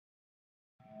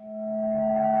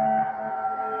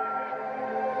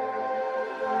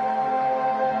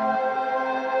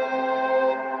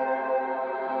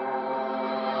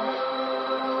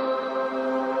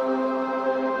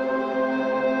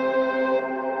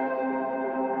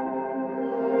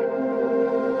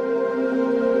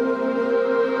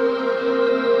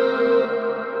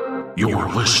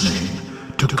You're listening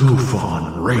to Goof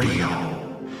On Radio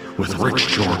with Rich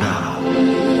Giordano.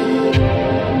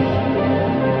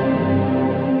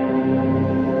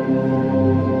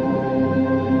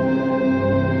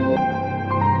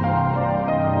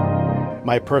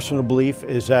 My personal belief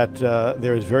is that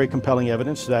there is very compelling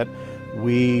evidence that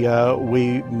we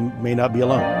may not be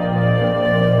alone.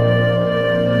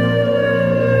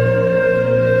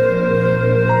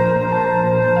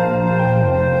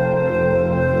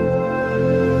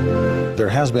 There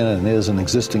has been and is an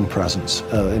existing presence,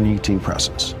 an ET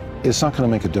presence. It's not going to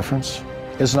make a difference.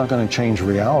 It's not going to change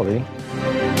reality.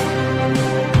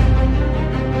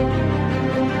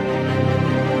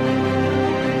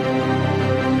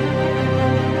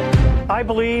 I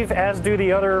believe, as do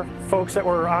the other folks that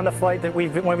were on the flight, that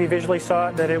when we visually saw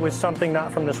it, that it was something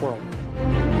not from this world.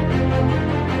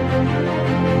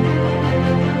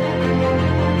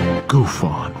 Goof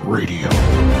On Radio.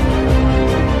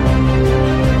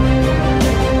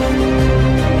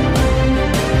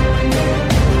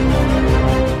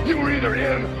 You were either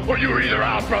in or you were either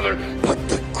out, brother. But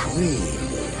the cream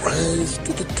will rise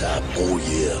to the top, oh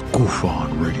yeah. Goof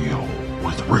On Radio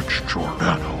with Rich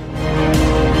Giordano.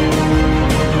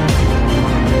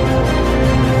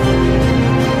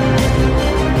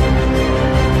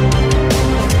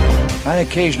 I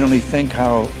occasionally think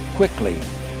how quickly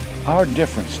our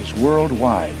differences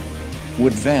worldwide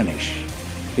would vanish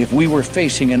if we were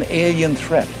facing an alien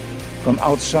threat from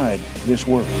outside this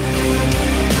world.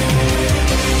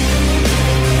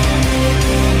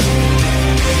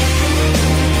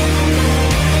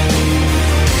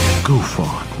 Goof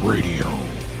On Radio.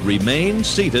 Remain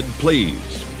seated,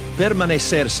 please.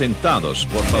 Permanecer sentados,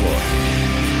 por favor.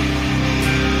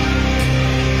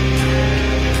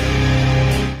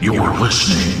 You're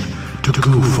listening to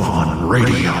Goof On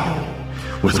Radio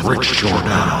with Rich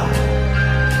Giordano.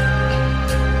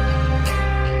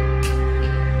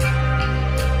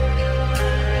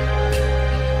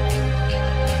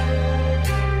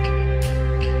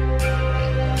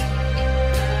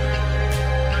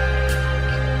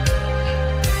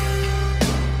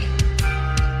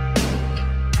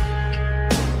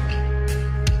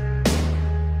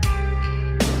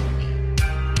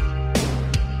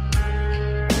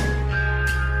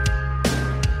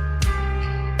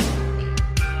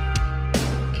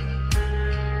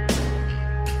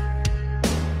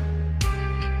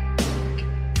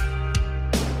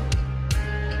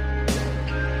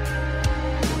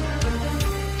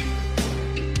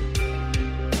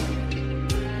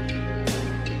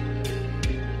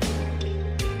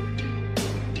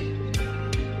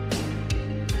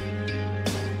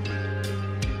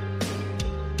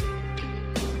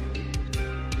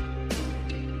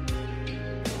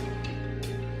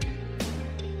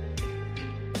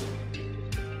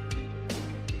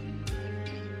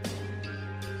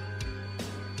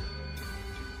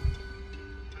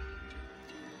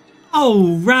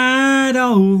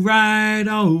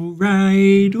 All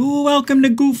right. Welcome to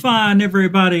Goof On,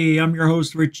 everybody. I'm your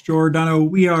host, Rich Giordano.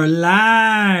 We are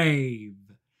live.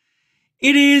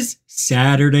 It is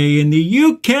Saturday in the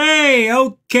UK.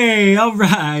 Okay, all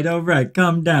right.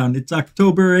 Calm down. It's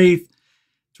October 8th,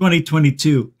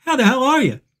 2022. How the hell are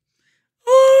you?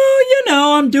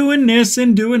 Oh, I'm doing this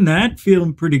and doing that.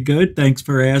 Feeling pretty good. Thanks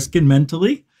for asking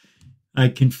mentally. I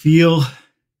can feel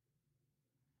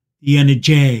the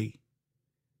energy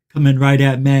coming right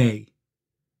at me,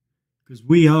 because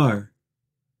we are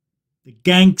the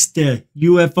Gangsta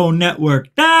UFO Network.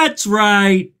 That's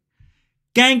right.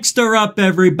 Gangster up,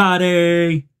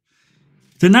 everybody.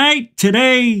 Tonight,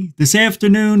 today, this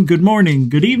afternoon, good morning,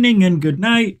 good evening, and good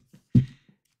night.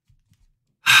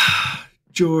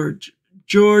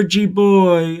 Georgie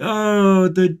boy. Oh,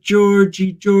 the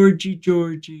Georgie.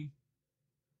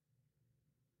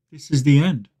 This is the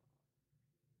end.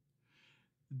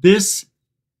 This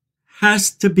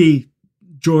has to be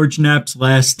George Knapp's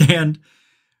last stand.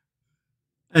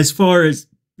 As far as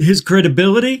his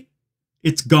credibility,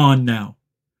 it's gone now.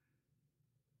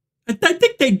 I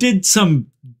think they did some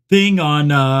thing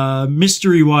on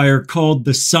Mystery Wire called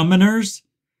The Summoners,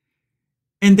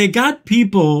 and they got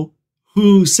people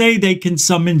who say they can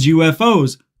summon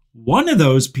UFOs. One of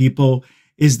those people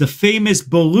is the famous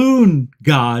balloon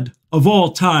god of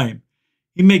all time.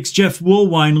 He makes Jeff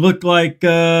Woolwine look like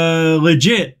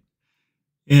legit.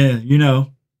 Yeah,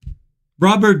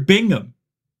 Robert Bingham.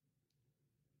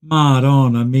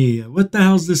 Madonna mia. What the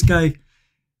hell's this guy?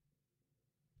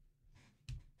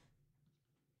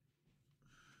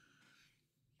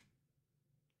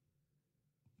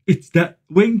 It's that.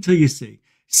 Wait until you see.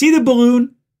 See the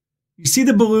balloon? You see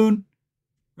the balloon?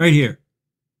 Right here.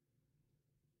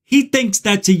 He thinks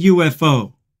that's a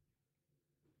UFO.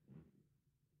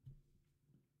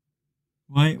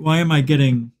 Why am I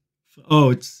getting... Oh,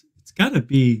 it's got to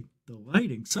be the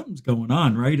lighting. Something's going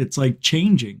on, right? It's like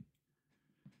changing.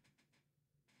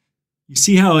 You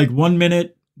see how like 1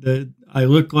 minute I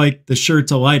look like the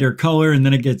shirt's a lighter color and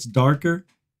then it gets darker?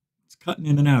 It's cutting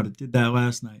in and out. It did that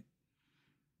last night.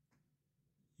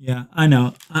 Yeah, I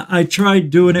know. I tried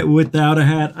doing it without a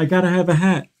hat. I got to have a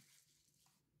hat.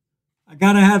 I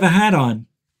got to have a hat on.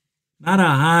 Not a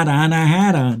hat on, a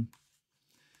hat on.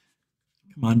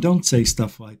 Come on, don't say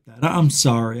stuff like that. I'm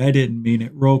sorry. I didn't mean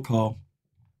it. Roll call.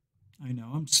 I know,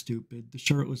 I'm stupid. The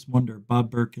Shirtless Wonder, Bob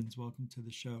Birkins, welcome to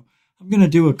the show. I'm going to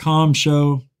do a calm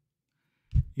show.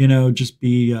 You know, just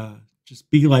be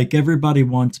like everybody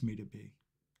wants me to be.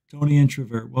 Tony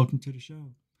Introvert, welcome to the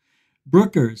show.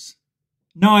 Brookers.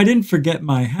 No, I didn't forget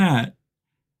my hat.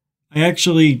 I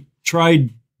actually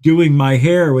tried doing my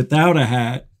hair without a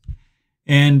hat.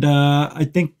 And I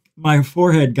think my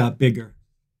forehead got bigger.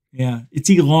 Yeah, it's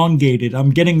elongated. I'm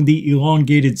getting the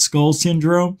elongated skull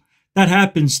syndrome. That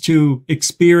happens to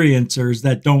experiencers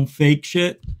that don't fake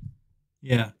shit.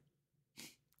 Yeah.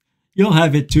 You'll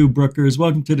have it too, Brookers.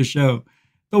 Welcome to the show.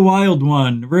 The Wild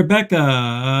One, Rebecca.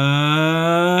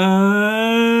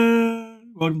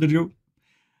 Welcome to the show.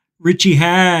 Richie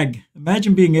Hag.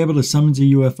 Imagine being able to summon a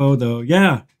UFO, though.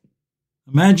 Yeah.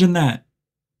 Imagine that.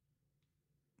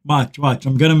 Watch.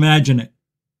 I'm going to imagine it.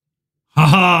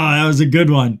 Haha, that was a good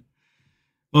one.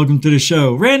 Welcome to the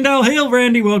show. Randall Hale,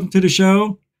 Randy, welcome to the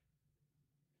show.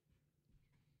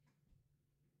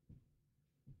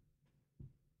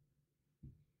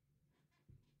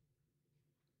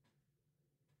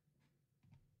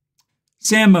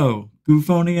 Samo,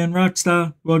 Goofoni and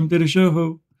Rockstar, welcome to the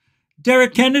show.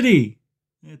 Derek Kennedy.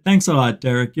 Yeah, thanks a lot,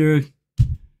 Derek. You're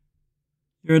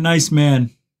a nice man.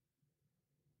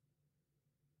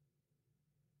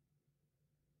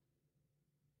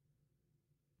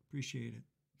 Appreciate it.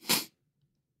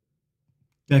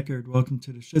 Deckard, welcome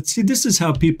to the show. See, this is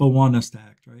how people want us to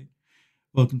act, right?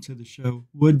 Welcome to the show.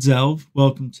 Woods Elv,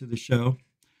 welcome to the show.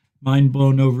 Mind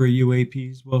Blown Over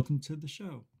UAPs, welcome to the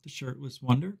show. The Shirtless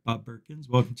Wonder, Bob Birkins,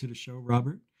 welcome to the show,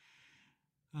 Robert.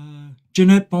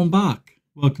 Jeanette Bombach,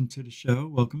 welcome to the show.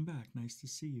 Welcome back. Nice to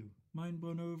see you. Mind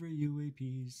Blown Over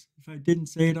UAPs. If I didn't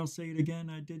say it, I'll say it again.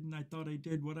 I didn't. I thought I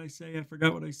did. What'd I say? I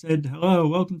forgot what I said. Hello,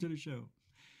 welcome to the show.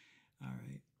 All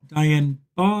right. Diane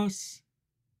Boz.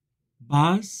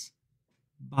 Boston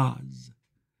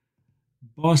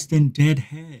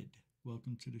Deadhead,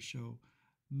 welcome to the show.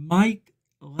 Mike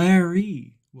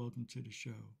Larry, welcome to the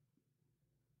show.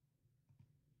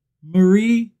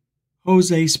 Marie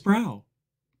Jose Sproul.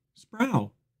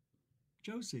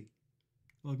 Josie,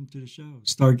 welcome to the show.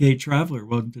 Stargate Traveler,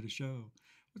 welcome to the show.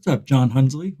 What's up, John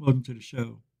Hunsley? Welcome to the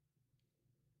show.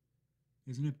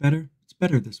 Isn't it better? It's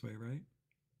better this way, right?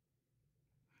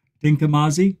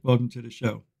 Dinkamazi, welcome to the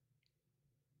show.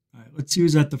 All right, let's see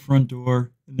who's at the front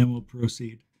door, and then we'll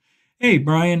proceed. Hey,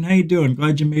 Brian, how you doing?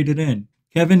 Glad you made it in.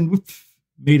 Kevin,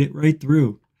 made it right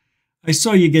through. I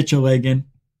saw you get your leg in.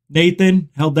 Nathan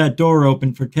held that door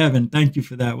open for Kevin. Thank you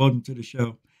for that. Welcome to the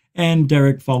show. And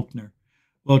Derek Faulkner.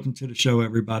 Welcome to the show,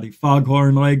 everybody.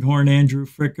 Foghorn, Leghorn, Andrew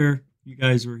Fricker. You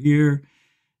guys were here.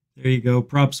 There you go.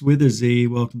 Props with a Z.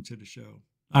 Welcome to the show.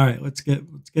 All right, let's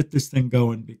get this thing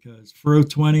going because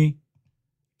Fro20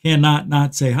 cannot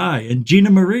not say hi. And Gina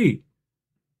Marie,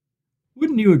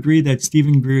 wouldn't you agree that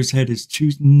Stephen Greer's head is too...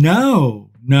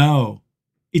 No,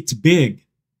 it's big.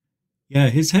 Yeah,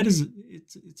 his head is,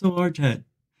 it's a large head.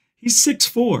 He's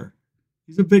 6'4".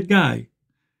 He's a big guy.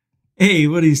 Hey,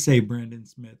 what do you say, Brandon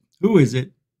Smith? Who is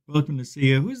it? Welcome to see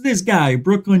you. Who's this guy?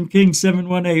 Brooklyn King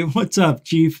 718. What's up,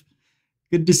 Chief?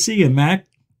 Good to see you, Mac.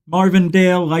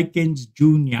 Marvindale Likens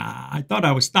Jr. I thought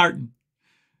I was starting.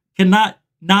 Cannot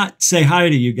not say hi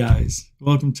to you guys.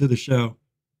 Welcome to the show.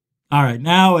 All right,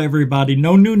 now everybody.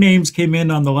 No new names came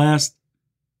in on the last.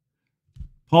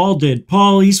 Paul did.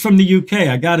 Paul, he's from the UK.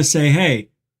 I got to say, hey.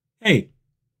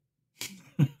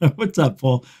 What's up,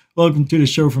 Paul? Welcome to the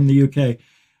show from the UK.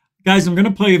 Guys, I'm going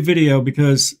to play a video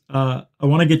because I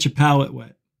want to get your palate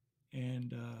wet.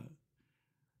 And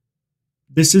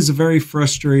this is a very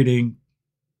frustrating...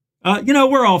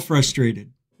 we're all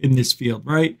frustrated in this field,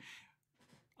 right?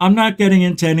 I'm not getting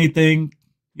into anything,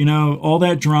 all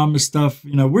that drama stuff.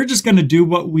 We're just going to do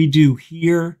what we do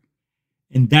here,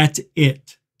 and that's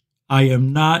it. I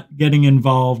am not getting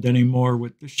involved anymore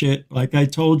with the shit. Like I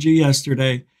told you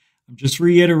yesterday, I'm just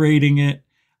reiterating it.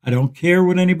 I don't care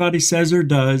what anybody says or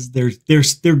does.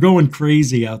 They're going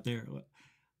crazy out there.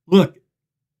 Look,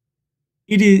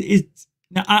 it's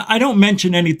now I don't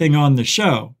mention anything on the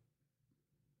show,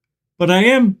 but I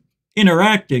am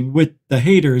interacting with the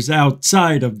haters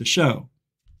outside of the show.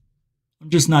 I'm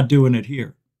just not doing it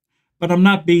here. But I'm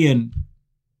not being,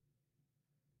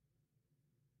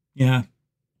 yeah,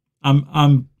 I'm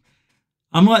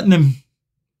letting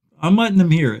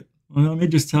them hear it. Well, let me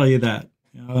just tell you that.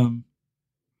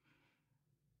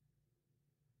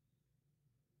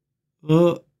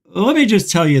 Well, let me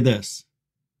just tell you this.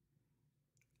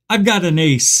 I've got an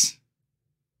ace.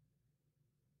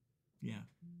 Yeah,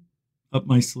 up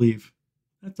my sleeve.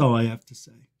 That's all I have to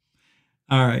say.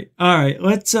 All right.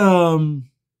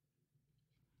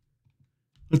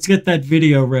 Let's get that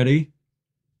video ready.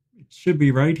 It should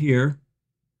be right here.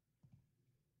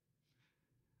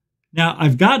 Now,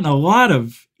 I've gotten a lot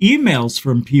of emails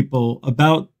from people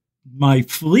about my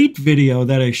fleet video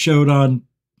that I showed on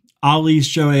Ollie's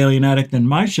show, Alien Addict, and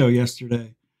my show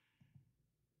yesterday.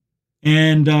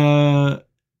 And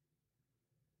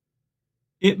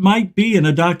it might be in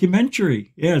a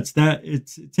documentary. Yeah,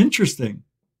 it's interesting.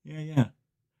 Yeah.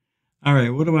 All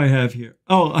right, what do I have here?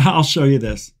 Oh, I'll show you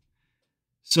this.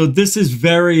 So this is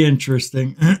very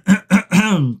interesting.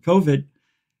 COVID.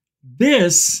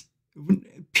 This,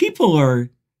 people are,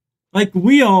 like,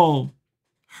 we all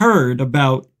heard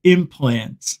about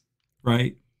implants,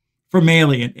 right? From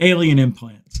alien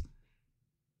implants.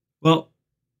 Well,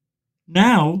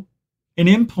 now an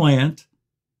implant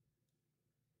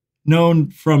known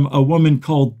from a woman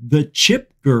called the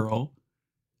Chip Girl,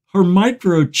 her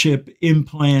microchip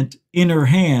implant in her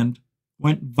hand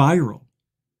went viral.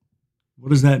 What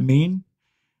does that mean?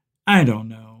 I don't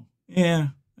know. Yeah,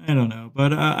 I don't know.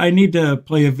 But I need to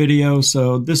play a video,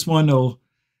 so this one will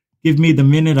give me the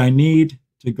minute I need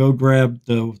to go grab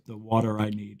the water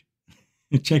I need.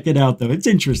 Check it out, though. It's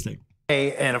interesting.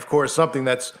 And, of course, something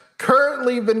that's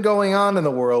currently been going on in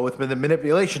the world with the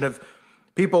manipulation of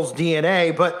people's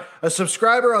DNA. But a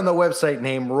subscriber on the website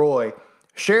named Roy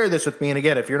shared this with me. And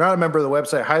again, if you're not a member of the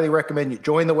website, I highly recommend you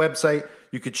join the website.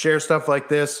 You could share stuff like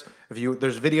this. If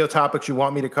there's video topics you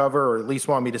want me to cover or at least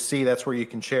want me to see, that's where you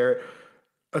can share it.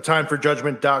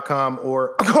 ATimeForJudgment.com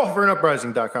or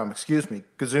ACallForAnUprising.com. Excuse me.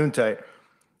 Gazoon-tight.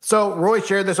 So Roy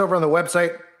shared this over on the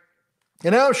website,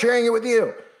 and now I'm sharing it with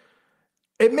you.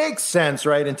 It makes sense,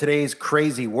 right, in today's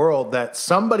crazy world that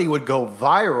somebody would go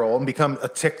viral and become a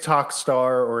TikTok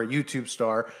star or a YouTube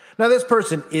star. Now, this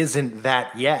person isn't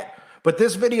that yet, but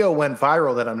this video went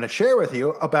viral that I'm going to share with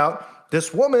you about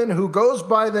this woman who goes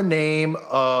by the name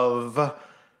of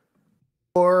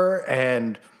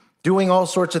and doing all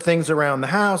sorts of things around the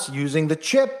house using the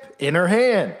chip in her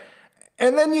hand.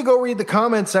 And then you go read the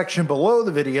comment section below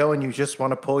the video and you just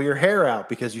want to pull your hair out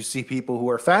because you see people who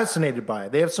are fascinated by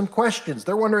it. They have some questions.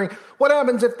 They're wondering, what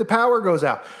happens if the power goes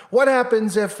out? What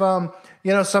happens if,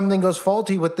 something goes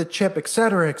faulty with the chip, et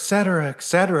cetera, et cetera, et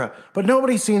cetera. But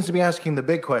nobody seems to be asking the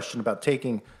big question about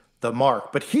taking the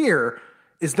mark. But here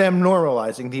is them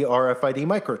normalizing the RFID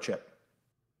microchip.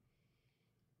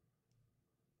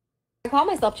 I call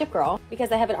myself Chip Girl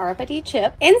because I have an RFID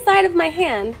chip inside of my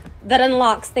hand that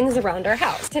unlocks things around our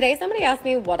house. Today, somebody asked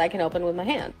me what I can open with my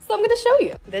hand, so I'm going to show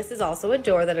you. This is also a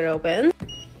door that it opens.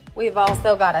 We've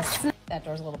also got that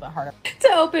door's a little bit harder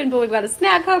to open, but we've got a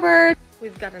snack cupboard.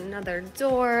 We've got another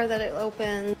door that it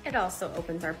opens. It also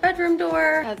opens our bedroom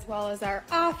door as well as our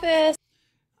office.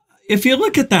 If you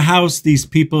look at the house these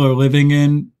people are living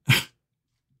in,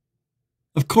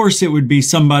 of course it would be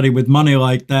somebody with money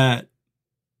like that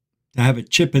to have a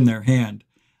chip in their hand.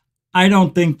 I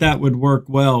don't think that would work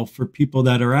well for people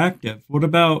that are active. What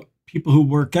about people who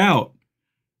work out?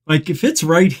 Like if it's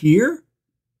right here,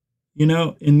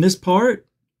 in this part,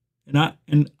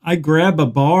 and I grab a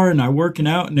bar and I'm working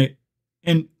out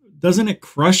and doesn't it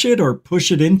crush it or push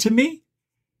it into me?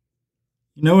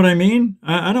 You know what I mean?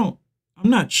 I'm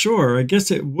not sure. I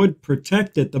guess it would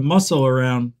protect it. The muscle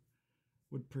around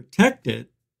would protect it.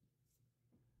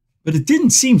 But it didn't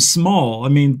seem small. I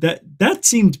mean, that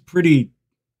seemed pretty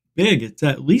big. It's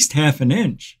at least half an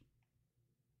inch.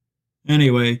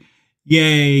 Anyway,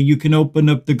 yay, you can open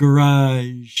up the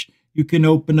garage. You can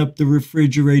open up the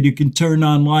refrigerator. You can turn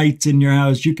on lights in your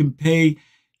house. You can pay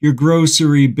your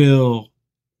grocery bill.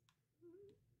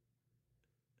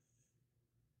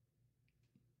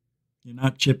 You're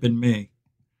not chipping me.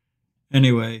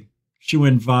 Anyway, she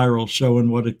went viral showing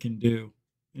what it can do.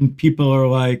 And people are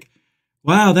like,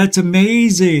 wow, that's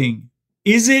amazing.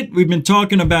 Is it? We've been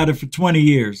talking about it for 20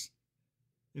 years,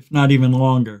 if not even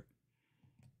longer.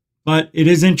 But it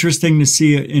is interesting to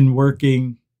see it in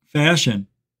working fashion,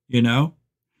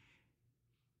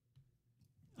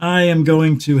 I am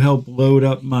going to help load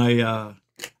up my,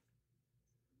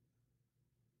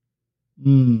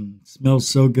 smells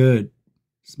so good.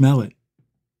 Smell it.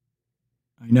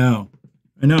 I know.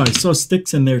 I saw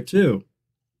sticks in there too.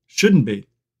 Shouldn't be.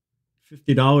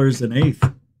 $50 an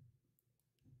eighth.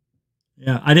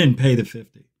 Yeah, I didn't pay the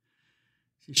 50.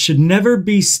 It should never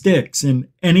be sticks in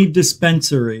any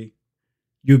dispensary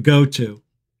you go to.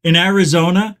 In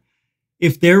Arizona,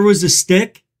 if there was a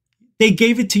stick, they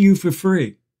gave it to you for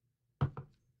free.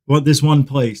 Well, this one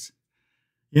place.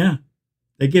 Yeah,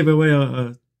 they gave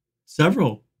away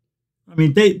several. I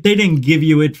mean, they didn't give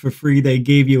you it for free. They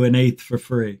gave you an eighth for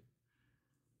free.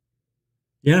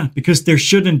 Yeah, because there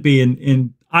shouldn't be.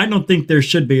 And I don't think there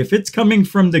should be. If it's coming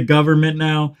from the government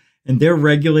now and they're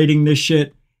regulating this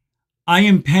shit, I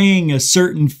am paying a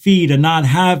certain fee to not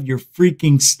have your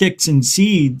freaking sticks and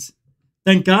seeds.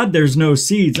 Thank God there's no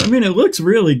seeds. I mean, it looks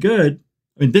really good.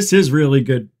 I mean, this is really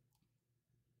good.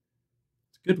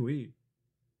 It's good weed.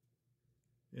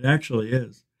 It actually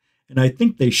is. And I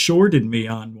think they shorted me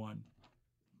on one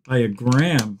by a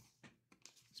gram.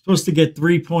 Supposed to get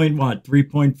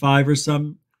 3.5 or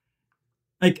something.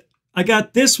 Like, I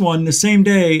got this one the same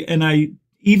day, and I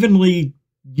evenly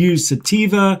used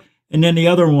sativa and then the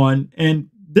other one, and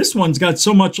this one's got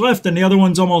so much left and the other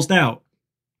one's almost out.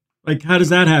 Like, how does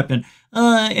that happen?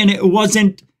 And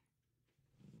it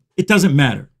doesn't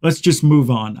matter. Let's just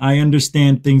move on. I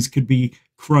understand things could be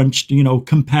crunched, you know,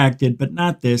 compacted, but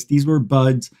not this. These were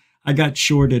buds. I got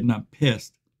shorted and I'm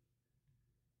pissed.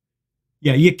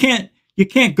 Yeah, you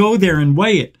can't go there and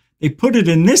weigh it. They put it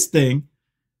in this thing,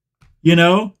 you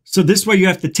know, so this way you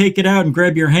have to take it out and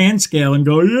grab your hand scale and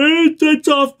go, yeah, it's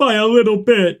off by a little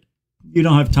bit. You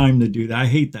don't have time to do that. I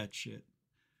hate that shit.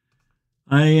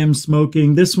 I am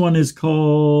smoking. This one is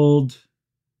called...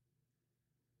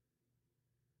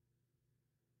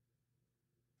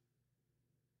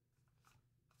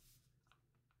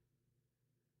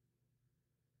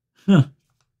 Huh.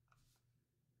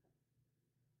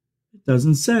 It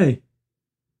doesn't say.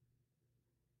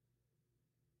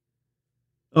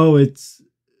 Oh, it's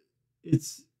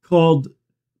called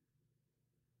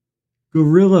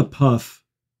Gorilla Puff.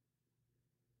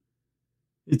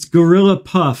 It's Gorilla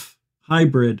Puff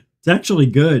hybrid. It's actually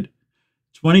good.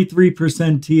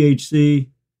 23% THC,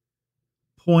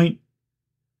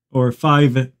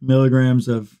 5 milligrams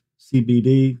of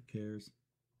CBD. Who cares?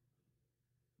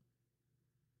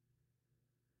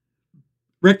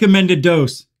 Recommended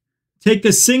dose. Take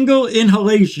a single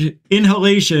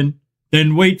inhalation,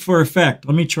 then wait for effect.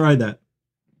 Let me try that.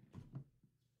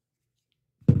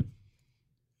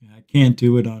 Yeah, I can't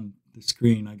do it on the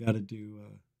screen. I got to do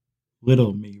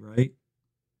little me, right?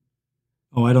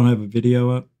 Oh, I don't have a video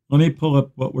up. Let me pull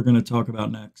up what we're going to talk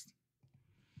about next.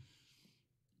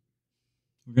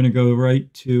 We're going to go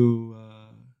right to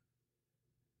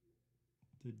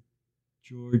the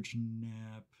George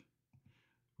Knapp.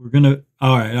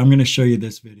 All right, I'm going to show you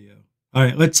this video. All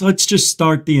right, let's just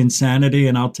start the insanity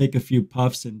and I'll take a few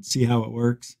puffs and see how it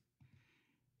works.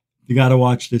 You got to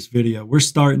watch this video. We're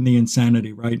starting the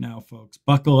insanity right now, folks.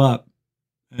 Buckle up,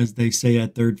 as they say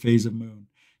at Third Phase of Moon.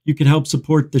 You can help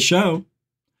support the show.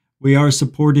 We are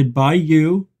supported by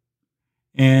you.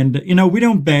 And, you know, we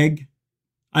don't beg.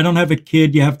 I don't have a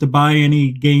kid you have to buy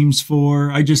any games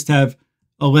for. I just have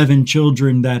 11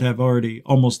 children that have already,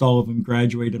 almost all of them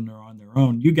graduated and are on their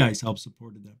own. You guys help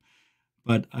support them.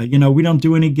 But, you know, we don't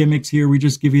do any gimmicks here. We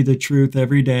just give you the truth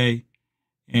every day.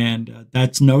 And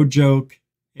that's no joke.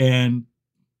 And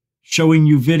showing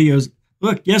you videos.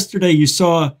 Look, yesterday you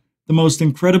saw the most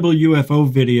incredible UFO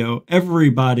video.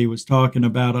 Everybody was talking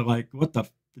about it like, what the,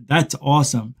 that's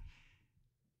awesome.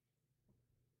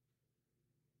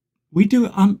 We do,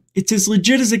 it's as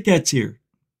legit as it gets here.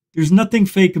 There's nothing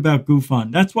fake about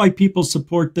GoofOn. That's why people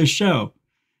support this show.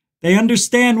 They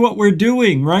understand what we're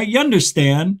doing, right? You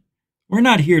understand. We're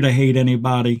not here to hate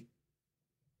anybody.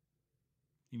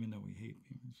 Even though we hate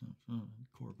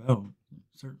Corbell,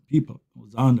 certain people,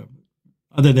 Lozando.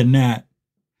 Other than that,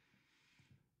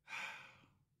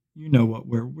 you know what,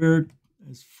 we're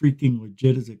as freaking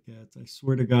legit as it gets. I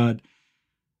swear to God.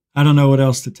 I don't know what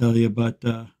else to tell you, but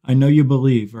I know you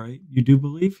believe, right? You do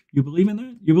believe? You believe in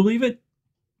that? You believe it?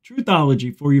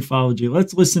 Truthology for ufology.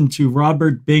 Let's listen to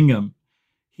Robert Bingham.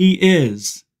 He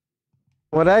is...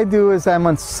 What I do is I'm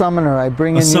a summoner. I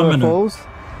bring in UFOs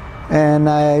and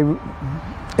I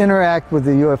interact with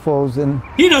the UFOs. And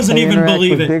he doesn't even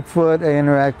believe it. Bigfoot, I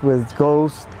interact with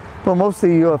ghosts, but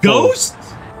mostly UFOs.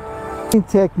 Ghosts?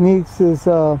 Techniques is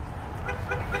I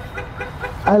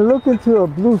look into a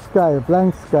blue sky, a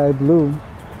blank sky, blue,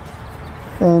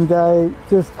 and I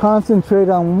just concentrate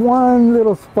on one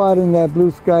little spot in that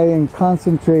blue sky and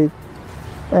concentrate,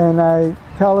 and I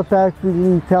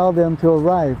telepathically tell them to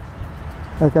arrive,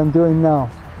 like I'm doing now.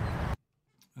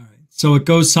 All right, so it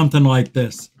goes something like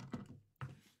this.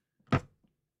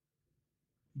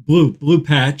 Blue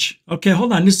patch. Okay,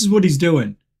 hold on. This is what he's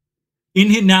doing.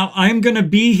 Now, I'm going to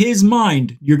be his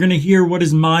mind. You're going to hear what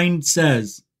his mind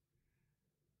says.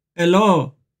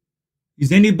 Hello?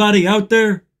 Is anybody out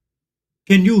there?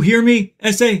 Can you hear me,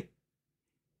 S.A.?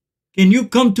 Can you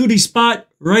come to the spot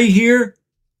right here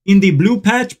in the blue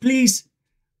patch, please?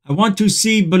 I want to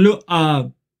see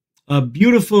a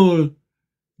beautiful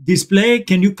display.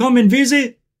 Can you come and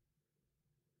visit?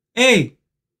 Hey,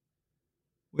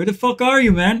 where the fuck are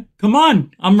you, man? Come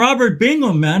on. I'm Robert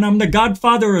Bingham, man. I'm the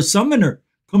godfather of Summoner.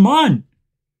 Come on.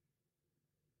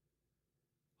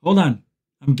 Hold on.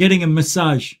 I'm getting a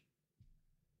massage.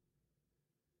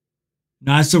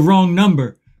 No, it's the wrong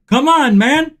number. Come on,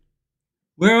 man.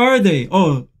 Where are they?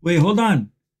 Oh, wait, hold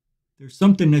on. There's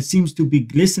something that seems to be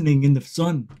glistening in the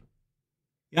sun.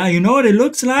 Yeah, you know what it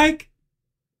looks like?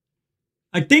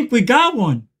 I think we got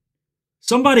one.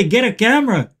 Somebody get a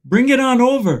camera. Bring it on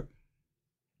over.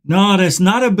 No, that's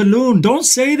not a balloon. Don't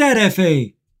say that,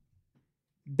 F.A.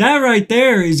 That right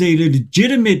there is a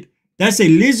legitimate, that's a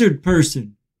lizard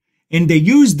person. And they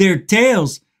use their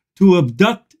tails to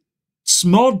abduct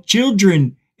small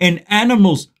children and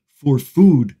animals for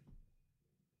food.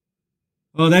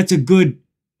 Oh, that's a good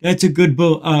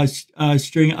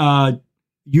string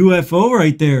UFO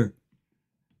right there.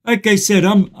 Like I said,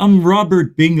 I'm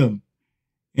Robert Bingham,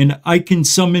 and I can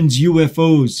summons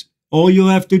UFOs. All you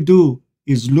have to do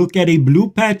is look at a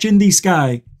blue patch in the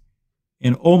sky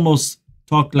and almost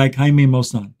talk like Jaime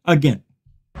Maussan again.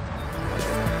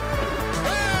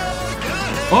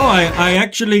 Oh, I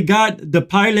actually got the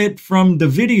pilot from the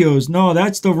videos. No,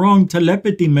 that's the wrong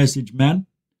telepathy message, man.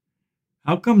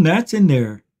 How come that's in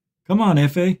there? Come on,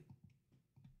 F.A.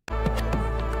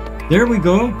 There we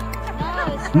go.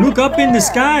 Look up in the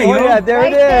sky, yo. Oh, yeah, there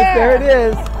it is. There it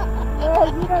is.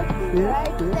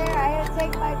 Right there. I had to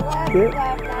take my glasses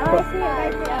off. Now I see it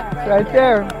right there. Right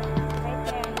there.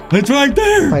 It's right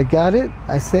there. If I got it,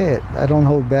 I say it. I don't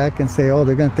hold back and say, oh,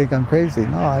 they're going to think I'm crazy.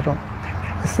 No, I don't.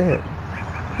 I say it.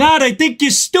 God, I think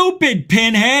you're stupid,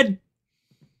 Pinhead.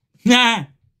 Nah,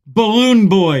 Balloon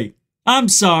Boy. I'm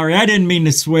sorry, I didn't mean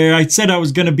to swear. I said I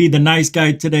was going to be the nice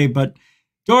guy today, but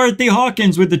Dorothy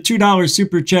Hawkins with the $2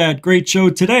 super chat. Great show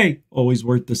today. Always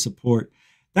worth the support.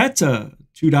 That's a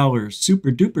 $2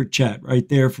 super duper chat right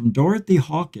there from Dorothy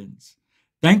Hawkins.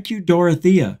 Thank you,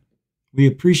 Dorothea. We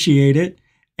appreciate it.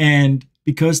 And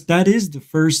because that is the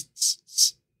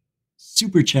first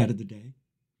super chat of the day,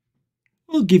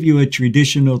 we'll give you a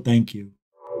traditional thank you.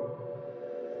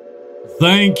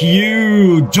 Thank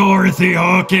you, Dorothy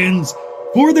Hawkins,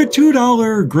 for the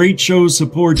 $2 Great Show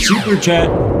Support Super Chat.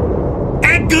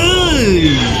 And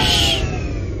good!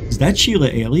 Is that Sheila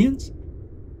Aliens?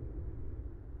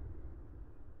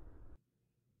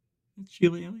 That's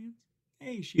Sheila Aliens?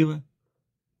 Hey, Sheila.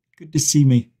 Good to see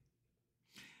me.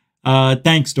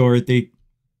 Thanks, Dorothy.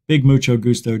 Big mucho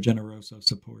gusto generoso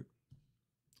support.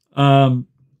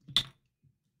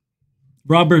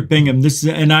 Robert Bingham. This is,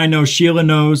 and I know Sheila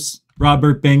knows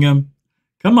Robert Bingham.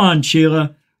 Come on,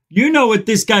 Sheila. You know what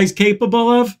this guy's capable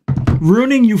of?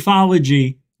 Ruining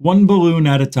ufology one balloon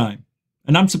at a time.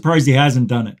 And I'm surprised he hasn't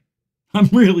done it. I'm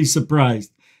really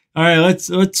surprised. All right,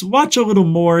 let's watch a little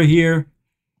more here.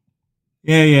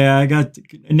 Yeah, I got...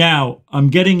 Now, I'm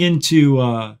getting into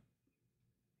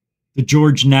the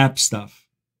George Knapp stuff.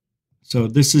 So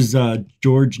this is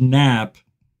George Knapp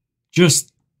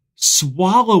just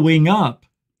swallowing up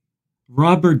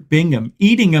Robert Bingham,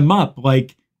 eating him up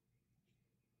like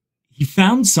he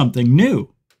found something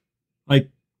new. Like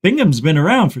Bingham's been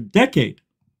around for a decade.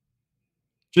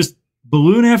 Just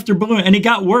balloon after balloon. And it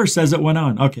got worse as it went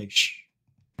on. Okay, shh.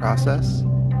 Process.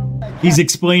 He's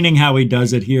explaining how he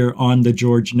does it here on the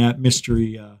George Knapp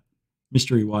Mystery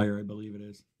Wire, I believe it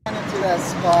is. Into that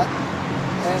spot,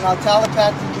 and I'll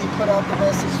telepathically put out the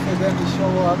message for them to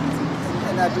show up.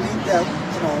 And I believe that,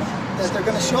 that they're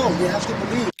going to show. You have to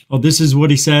believe. Oh, this is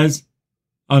what he says?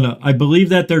 Oh, no. I believe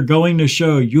that they're going to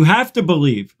show. You have to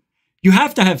believe. You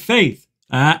have to have faith.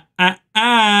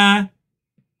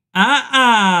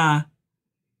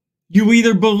 You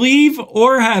either believe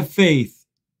or have faith.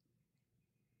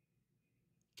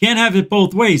 Can't have it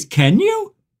both ways. Can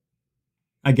you?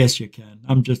 I guess you can.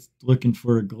 I'm just looking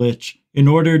for a glitch in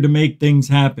order to make things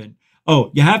happen.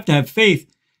 Oh, you have to have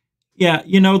faith. Yeah,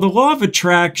 the law of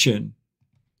attraction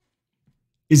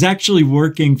is actually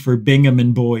working for Bingham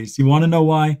and boys. You want to know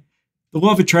why? The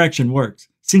law of attraction works.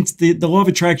 Since the law of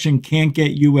attraction can't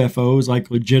get UFOs,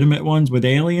 like legitimate ones with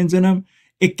aliens in them,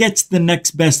 it gets the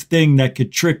next best thing that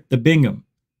could trick the Bingham.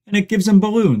 And it gives him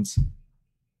balloons.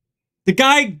 The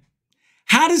guy,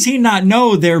 how does he not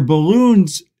know they're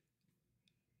balloons?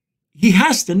 He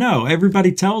has to know.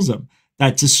 Everybody tells him.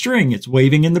 That's a string. It's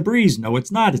waving in the breeze. No,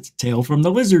 it's not. It's a tail from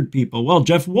the lizard people. Well,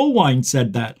 Jeff Woolwine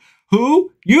said that.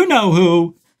 Who? You know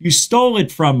who. You stole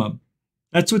it from them.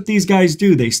 That's what these guys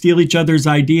do. They steal each other's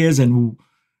ideas and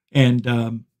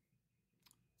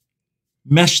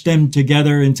mesh them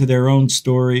together into their own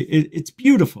story. It's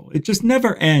beautiful. It just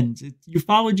never ends.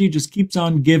 Ufology just keeps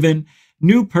on giving.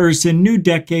 New person, new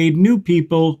decade, new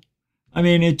people. I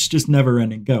mean, it's just never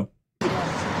ending. Go.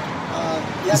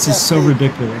 This is so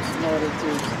ridiculous.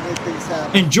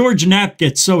 And George Knapp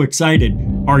gets so excited.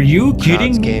 Are you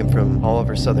kidding? Crowds came from all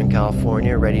over Southern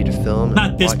California ready to film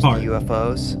Not this watch part. the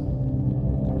UFOs.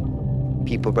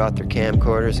 People brought their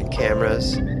camcorders and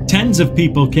cameras. Tens of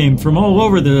people came from all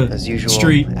over the As usual,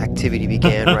 street. Activity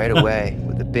began right away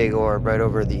with a big orb right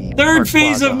over the Third Park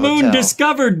phase Plaza of moon Hotel.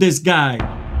 discovered this guy.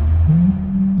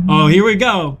 Oh, here we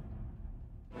go.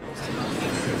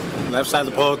 Left side of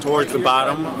the pole towards the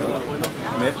bottom,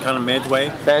 kind of midway.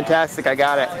 Fantastic, I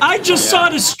got it. I just saw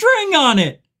the string on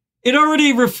it. It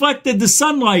already reflected the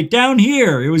sunlight down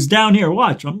here. It was down here.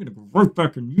 Watch, I'm going to go right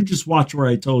back and you just watch where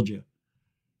I told you.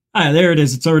 Ah, there it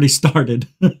is. It's already started.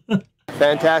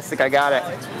 Fantastic, I got it.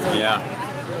 Yeah.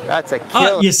 That's a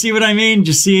kill. You see what I mean?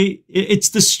 You see, it's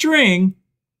the string,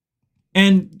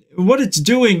 and what it's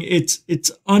doing,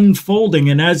 it's unfolding,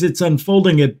 and as it's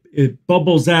unfolding, it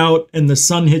bubbles out, and the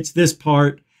sun hits this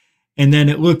part, and then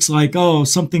it looks like, oh,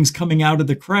 something's coming out of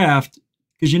the craft,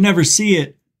 because you never see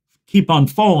it keep on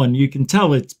falling. You can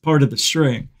tell it's part of the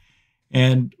string.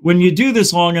 And when you do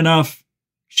this long enough,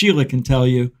 Sheila can tell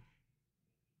you,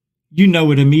 you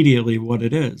know it immediately what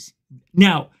it is.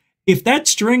 Now, if that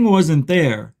string wasn't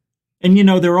there, and you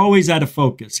know, they're always out of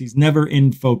focus. He's never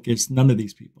in focus. None of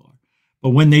these people are.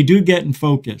 But when they do get in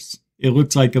focus, it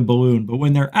looks like a balloon. But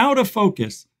when they're out of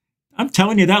focus, I'm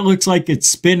telling you, that looks like it's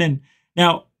spinning.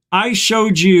 Now, I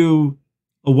showed you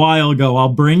a while ago, I'll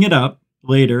bring it up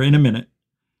later in a minute,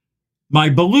 my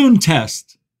balloon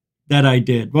test that I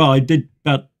did. Well, I did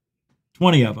about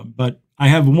 20 of them, but I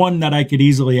have one that I could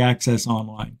easily access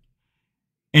online.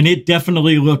 And it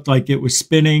definitely looked like it was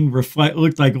spinning,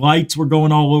 looked like lights were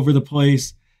going all over the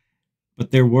place,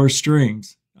 but there were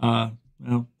strings. Well,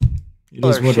 it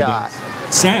is what it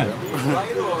is. Sad.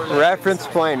 Reference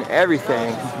point,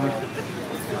 everything.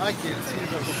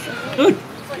 Look,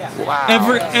 wow.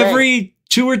 Every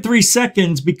 2 or 3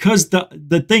 seconds, because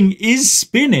the thing is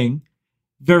spinning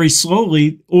very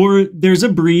slowly, or there's a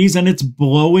breeze and it's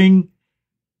blowing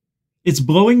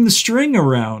the string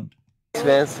around.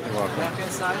 Vince.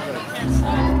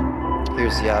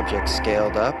 Here's the object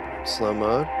scaled up, slow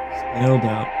mode. Scaled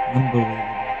up, unbelievable.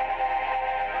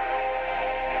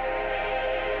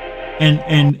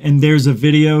 And there's a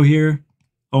video here.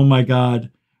 Oh my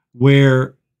God,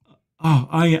 where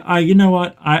you know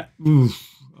what,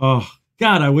 oh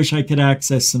God, I wish I could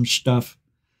access some stuff.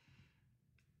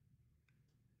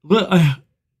 Look,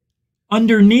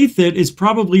 underneath it is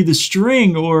probably the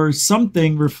string or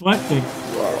something reflecting.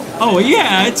 Oh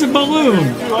yeah, it's a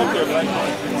balloon.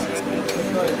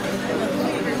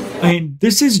 I mean,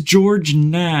 this is George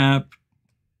Knapp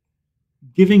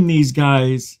giving these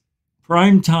guys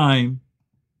prime time.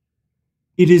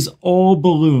 It is all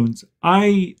balloons.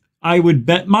 I would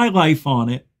bet my life on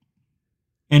it,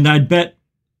 and I'd bet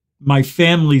my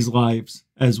family's lives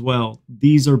as well.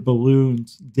 These are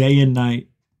balloons, day and night.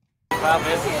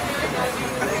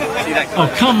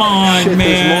 Oh, come on, man.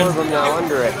 There's more of them now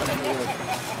under it.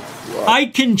 I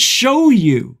can show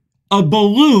you a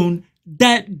balloon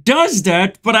that does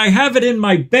that, but I have it in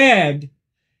my bag.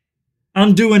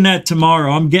 I'm doing that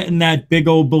tomorrow. I'm getting that big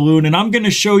old balloon, and I'm going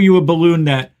to show you a balloon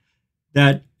that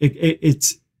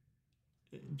it's,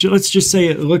 let's just say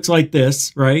it looks like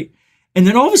this, right? And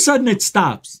then all of a sudden it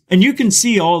stops, and you can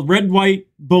see all red, white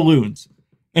balloons,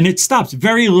 and it stops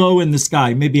very low in the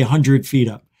sky, maybe 100 feet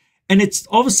up. And it's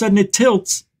all of a sudden it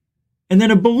tilts, and then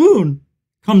a balloon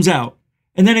comes out,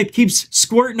 and then it keeps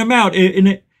squirting them out.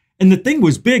 And the thing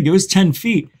was big. It was 10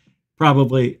 feet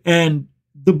probably. And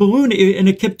the balloon, and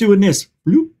it kept doing this.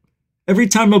 Bloop. Every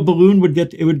time a balloon would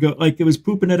get, it would go like it was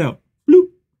pooping it out. Bloop.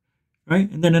 Right?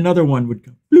 And then another one would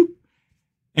go. Bloop.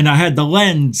 And I had the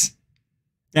lens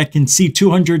that can see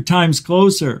 200 times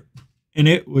closer. And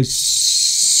it was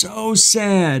so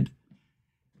sad.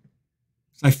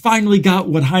 I finally got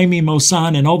what Jaime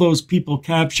Maussan and all those people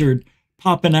captured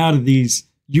popping out of these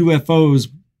UFOs,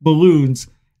 balloons,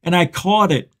 and I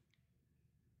caught it.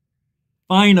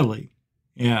 Finally.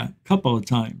 Yeah, a couple of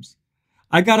times.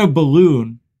 I got a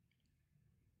balloon.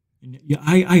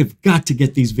 I have got to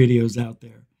get these videos out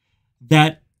there.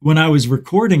 That when I was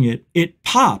recording it, it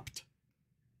popped.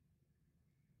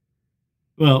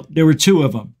 Well, there were 2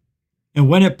 of them. And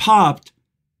when it popped,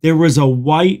 there was a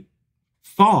white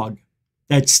fog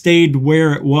that stayed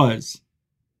where it was.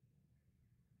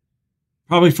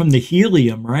 Probably from the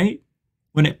helium, right?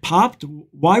 When it popped,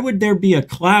 why would there be a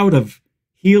cloud of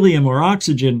helium or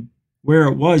oxygen where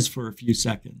it was for a few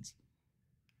seconds?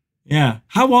 Yeah.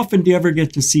 How often do you ever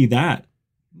get to see that?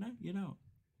 No, you know.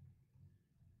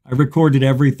 I recorded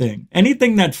everything.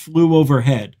 Anything that flew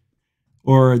overhead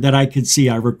or that I could see,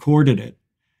 I recorded it.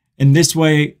 And this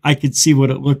way I could see what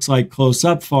it looks like close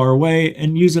up, far away,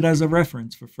 and use it as a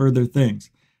reference for further things,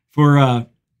 for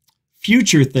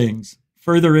future things,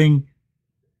 furthering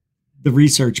the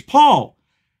research. Paul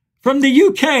from the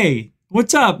UK,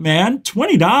 what's up, man?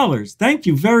 $20. Thank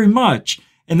you very much.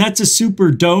 And that's a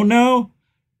super dono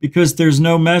because there's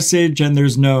no message and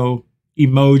there's no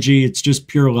emoji. It's just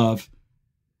pure love.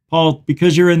 Paul,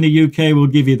 because you're in the UK, we'll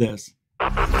give you this.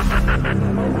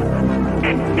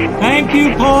 Thank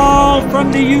you, Paul,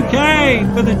 from the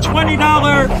UK for the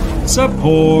 $20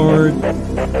 support.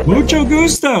 Mucho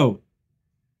gusto.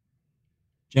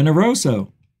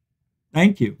 Generoso.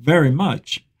 Thank you very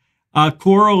much.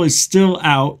 Coral is still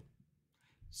out.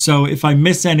 So if I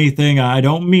miss anything, I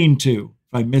don't mean to.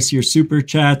 If I miss your super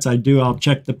chats, I do. I'll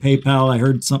check the PayPal. I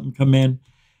heard something come in.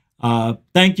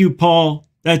 Thank you, Paul.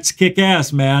 That's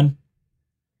kick-ass, man.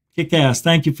 Kick-ass.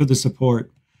 Thank you for the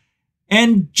support.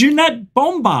 And Jeanette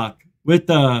Bombach with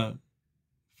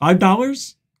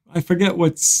 $5. I forget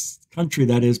what country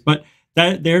that is, but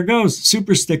there goes.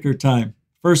 Super sticker time.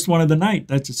 First one of the night.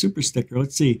 That's a super sticker.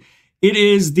 Let's see. It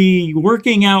is the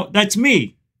working out. That's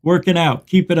me working out.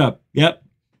 Keep it up. Yep.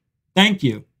 Thank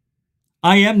you.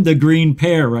 I am the green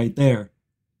pear right there.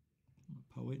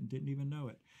 Poet and didn't even know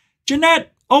it.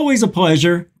 Jeanette, always a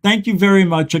pleasure. Thank you very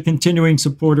much. A continuing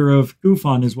supporter of Goof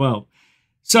On as well.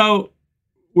 So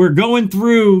we're going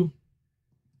through,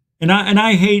 and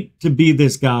I hate to be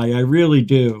this guy. I really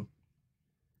do.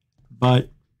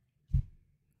 But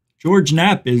George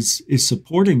Knapp is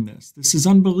supporting this. This is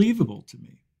unbelievable to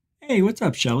me. Hey, what's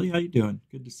up, Shelly? How you doing?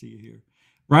 Good to see you here.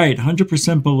 Right,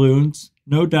 100% balloons.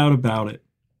 No doubt about it.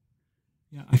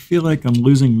 Yeah, I feel like I'm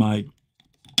losing my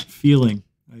feeling.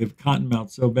 I have cottonmouth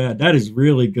so bad. That is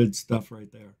really good stuff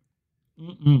right there.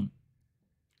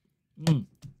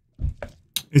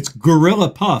 It's Gorilla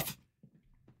Puff.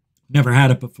 Never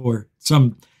had it before.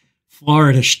 Some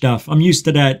Florida stuff. I'm used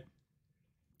to that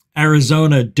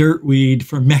Arizona dirt weed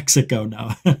from Mexico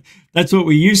now. That's what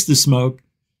we used to smoke.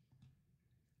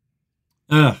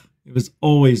 Ugh, it was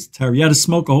always terrible. You had to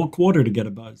smoke a whole quarter to get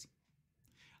a buzz.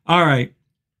 All right.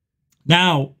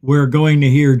 Now we're going to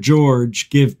hear George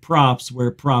give props where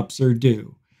props are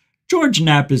due. George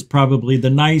Knapp is probably the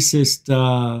nicest,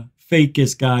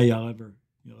 fakest guy you'll ever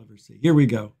see. Here we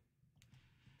go.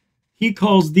 He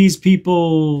calls these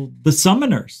people the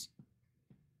summoners.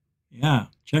 Yeah,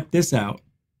 check this out.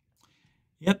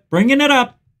 Yep, bringing it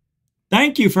up.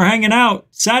 Thank you for hanging out.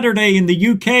 Saturday in the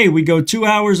UK, we go 2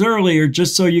 hours earlier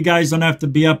just so you guys don't have to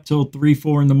be up till 3,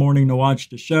 4 in the morning to watch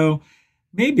the show.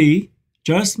 Maybe,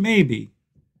 just maybe,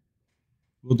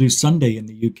 we'll do Sunday in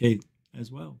the UK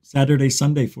as well. Saturday,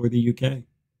 Sunday for the UK.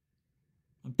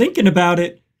 I'm thinking about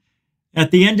it.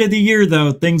 At the end of the year,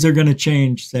 though, things are going to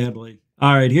change, sadly.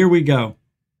 All right, here we go.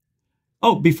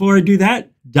 Oh, before I do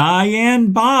that,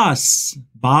 Diane Boss.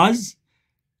 Boz?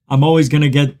 I'm always going to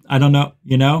get, I don't know,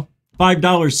 you know,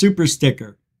 $5 super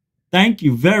sticker. Thank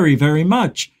you very, very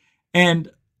much.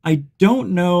 And I don't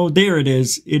know, there it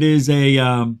is. It is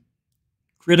a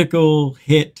critical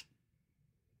hit.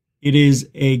 It is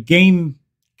a game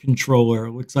controller.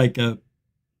 It looks like a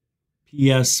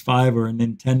PS5 or a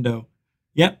Nintendo.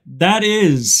 Yep, that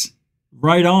is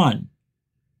right on.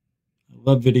 I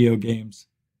love video games.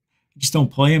 I just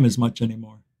don't play them as much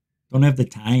anymore. Don't have the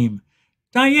time.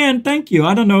 Diane, thank you.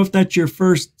 I don't know if that's your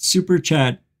first super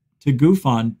chat to goof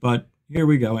on, but here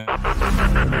we go.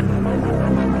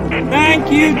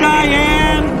 Thank you,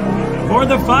 Diane, for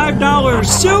the $5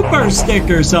 super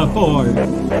sticker support.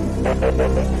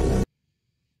 I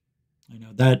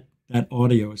know that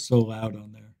audio is so loud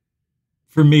on there.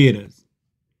 For me, it is.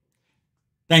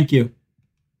 Thank you.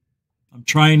 I'm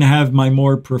trying to have my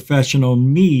more professional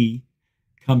me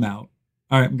come out.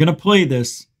 All right, I'm going to play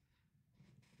this.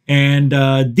 And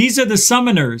these are the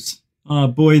summoners. Oh,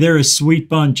 boy, they're a sweet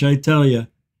bunch, I tell you.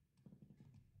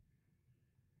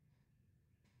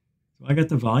 Do I got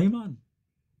the volume on?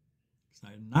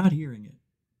 I'm not hearing it.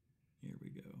 Here we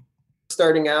go.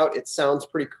 Starting out, it sounds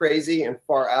pretty crazy and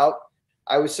far out.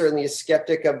 I was certainly a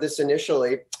skeptic of this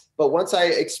initially, but once I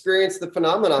experienced the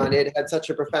phenomenon, it had such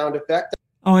a profound effect.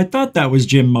 Oh, I thought that was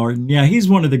Jim Martin. Yeah, he's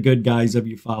one of the good guys of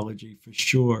ufology, for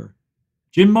sure.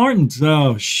 Jim Martin's,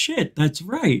 oh, shit, that's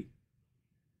right.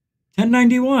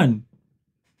 1091.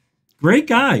 Great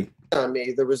guy. On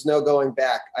me, there was no going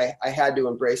back. I had to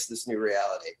embrace this new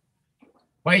reality.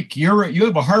 Mike, you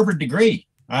have a Harvard degree.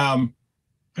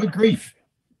 Good grief.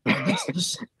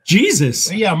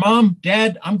 Jesus. Yeah, Mom,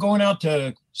 Dad, I'm going out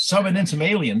to summon in some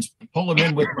aliens, pull them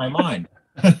in with my mind.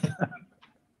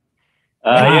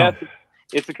 Yeah,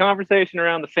 it's a conversation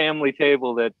around the family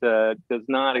table that does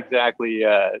not exactly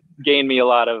gain me a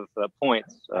lot of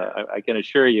points. I can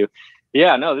assure you.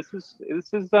 Yeah, no, this is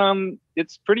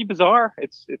it's pretty bizarre.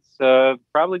 It's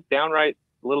probably downright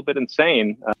a little bit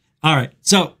insane. All right,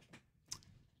 so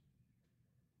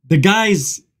the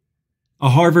guy's a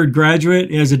Harvard graduate.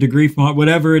 He has a degree from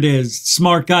whatever it is.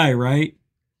 Smart guy, right?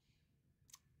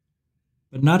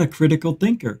 But not a critical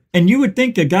thinker. And you would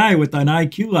think a guy with an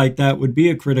IQ like that would be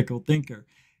a critical thinker,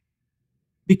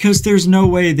 because there's no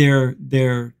way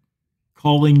they're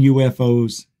calling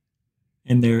UFOs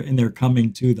and they're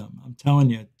coming to them. I'm telling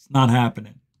you, it's not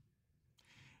happening.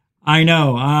 I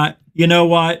know. You know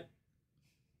what?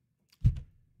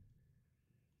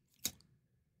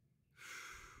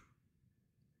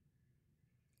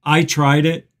 I tried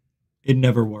it. It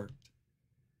never worked.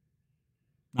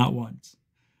 Not once.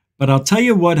 But I'll tell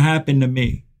you what happened to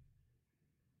me.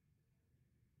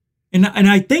 And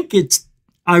I think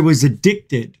I was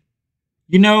addicted.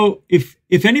 You know, if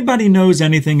anybody knows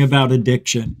anything about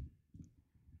addiction,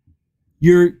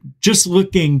 you're just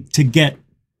looking to get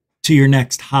to your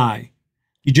next high.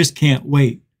 You just can't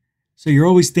wait. So you're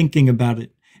always thinking about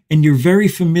it. And you're very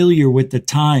familiar with the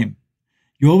time.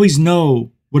 You always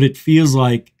know what it feels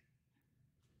like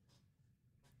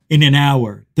in an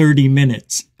hour, 30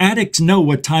 minutes. Addicts know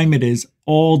what time it is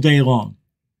all day long.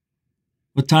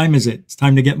 What time is it? It's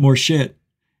time to get more shit.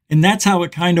 And that's how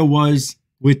it kind of was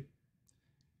with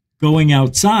going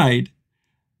outside.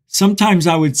 Sometimes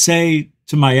I would say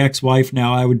to my ex-wife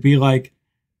now, I would be like,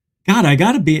 God, I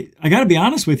gotta be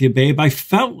honest with you, babe. I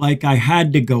felt like I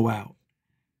had to go out.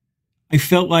 I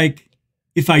felt like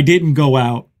if I didn't go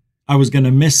out, I was going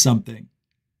to miss something.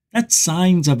 That's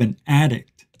signs of an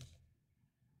addict.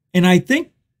 And I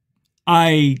think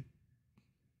I,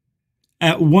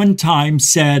 at one time,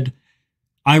 said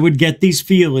I would get these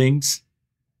feelings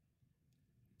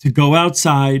to go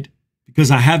outside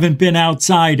because I haven't been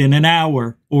outside in an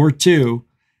hour or two,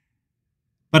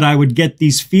 but I would get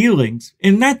these feelings.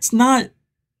 And that's not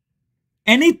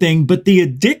anything but the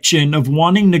addiction of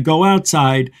wanting to go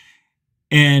outside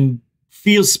and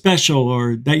feel special,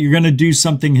 or that you're going to do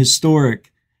something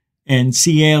historic and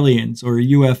see aliens or a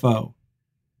UFO.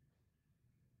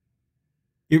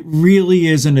 It really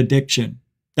is an addiction.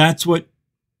 That's what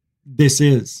this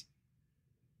is.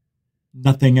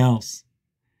 Nothing else.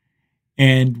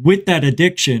 And with that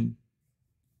addiction,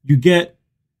 you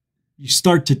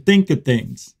start to think of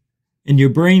things, and your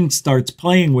brain starts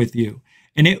playing with you,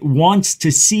 and it wants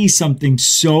to see something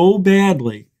so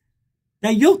badly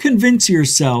that you'll convince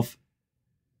yourself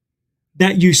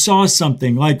that you saw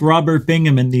something like Robert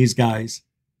Bingham and these guys,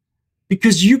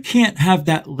 because you can't have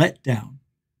that letdown.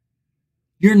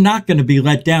 You're not going to be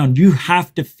let down. You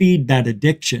have to feed that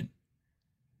addiction.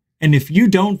 And if you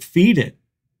don't feed it,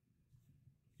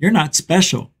 you're not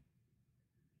special.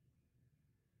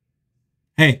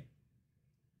 Hey,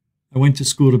 I went to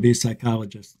school to be a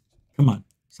psychologist. Come on,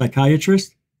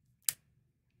 psychiatrist,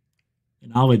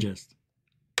 enologist.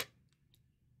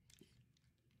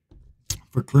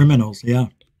 For criminals, yeah.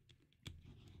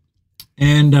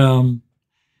 And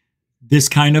this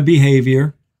kind of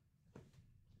behavior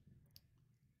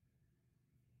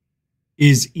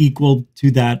is equal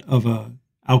to that of a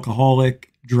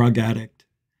alcoholic, drug addict,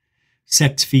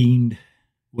 sex fiend,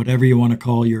 whatever you want to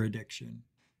call your addiction.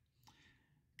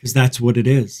 Because that's what it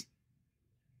is.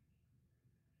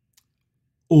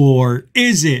 Or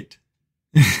is it?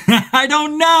 I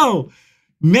don't know.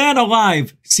 Man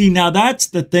alive. See, now that's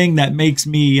the thing that makes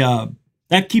me,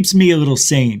 that keeps me a little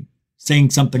sane,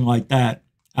 saying something like that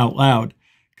out loud,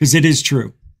 because it is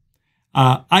true.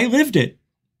 I lived it.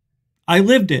 I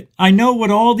lived it. I know what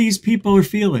all these people are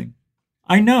feeling.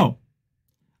 I know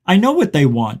what they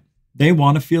want. They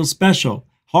want to feel special.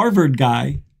 Harvard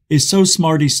guy is so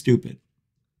smart, he's stupid.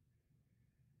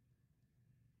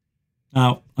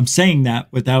 Now, I'm saying that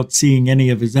without seeing any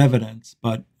of his evidence,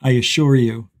 but I assure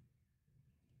you.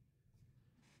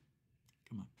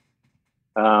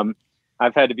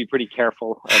 I've had to be pretty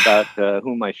careful about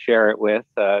whom I share it with.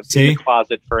 In the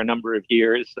closet for a number of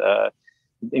years,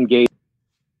 engaged.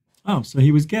 Oh, so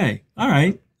he was gay. All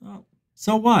right.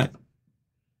 So what?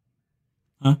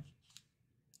 Huh?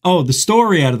 Oh, the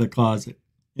story out of the closet.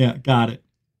 Yeah, got it.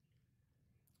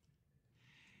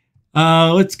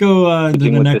 Let's go to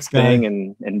the with next this guy.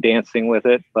 thing and dancing with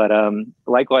it. But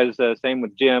likewise, same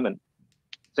with Jim, and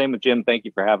same with Jim. Thank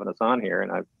you for having us on here.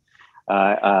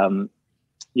 And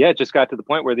it just got to the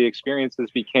point where the experiences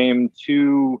became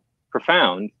too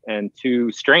profound and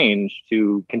too strange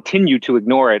to continue to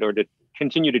ignore it or to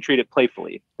continue to treat it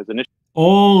playfully.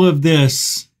 All of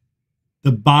this,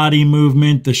 the body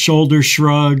movement, the shoulder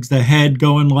shrugs, the head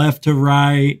going left to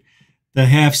right, the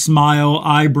half smile,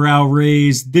 eyebrow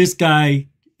raised. This guy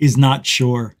is not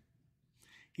sure.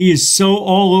 He is so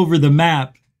all over the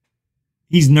map.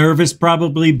 He's nervous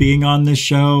probably being on this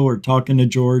show or talking to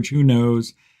George, who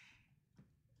knows.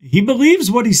 He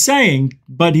believes what he's saying,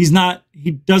 but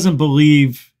he doesn't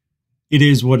believe it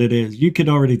is what it is. You could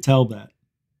already tell that.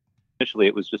 Initially,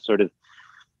 it was just sort of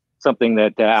something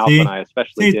that Alf and I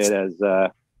especially did as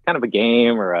kind of a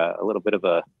game or a little bit of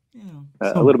a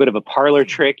little bit of a parlor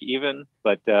trick even.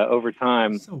 But over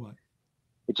time,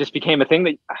 it just became a thing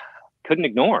that I couldn't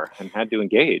ignore and had to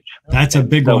engage. That's a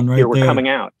big one right here there. We're coming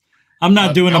out. I'm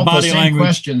not doing a body language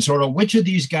question. Sort of, which of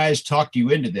these guys talked you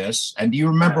into this, and do you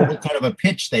remember what kind of a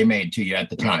pitch they made to you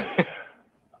at the time?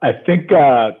 I think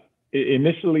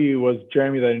initially it was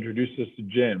Jeremy that introduced us to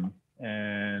Jim,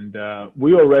 and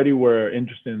we already were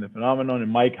interested in the phenomenon.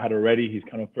 And Mike had already his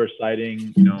kind of first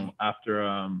sighting,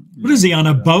 after what is he on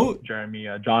a boat? Jeremy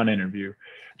John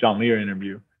Lear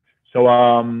interview. So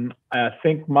I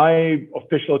think my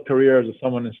official career as a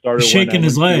someone started shaking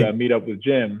his leg to meet up with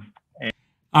Jim.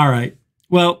 All right.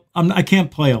 Well, I can't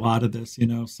play a lot of this,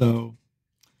 so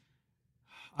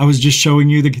I was just showing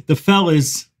you the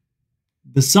fellas,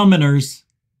 the summoners.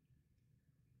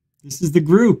 This is the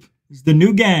group. This is the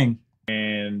new gang.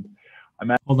 And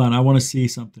hold on. I want to see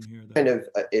something here. Though. Kind of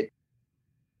it.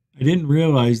 I didn't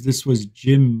realize this was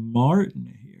Jim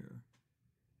Martin here.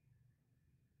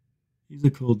 He's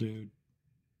a cool dude.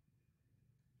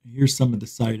 Here's some of the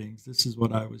sightings. This is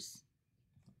what I was.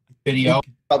 Video.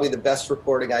 Probably the best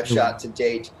reporting I've shot to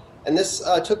date. And this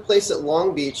took place at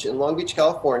Long Beach, in Long Beach,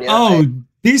 California. Oh,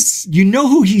 you know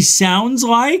who he sounds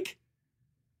like?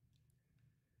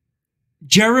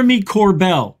 Jeremy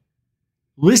Corbell.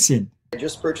 Listen. I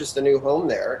just purchased a new home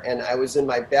there, and I was in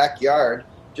my backyard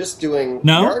just doing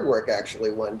yard work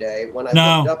actually one day when I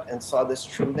looked up and saw this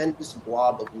tremendous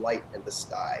blob of light in the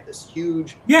sky, this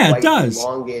huge, it does.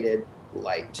 elongated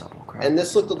light. And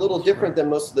this looked a little different than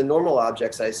most of the normal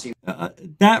objects I see.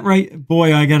 That right,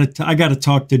 boy, I gotta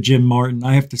talk to Jim Martin.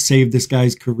 I have to save this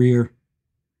guy's career.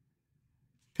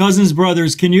 Cousins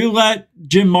Brothers, can you let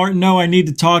Jim Martin know I need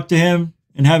to talk to him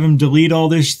and have him delete all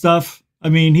this stuff? I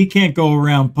mean, he can't go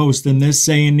around posting this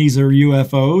saying these are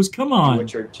UFOs. Come on.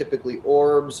 Which are typically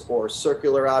orbs or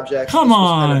circular objects. Come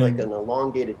on. Kind of like an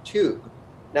elongated tube.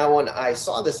 Now, when I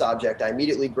saw this object, I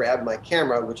immediately grabbed my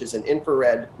camera, which is an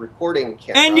infrared recording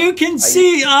camera. And you can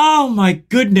see, oh my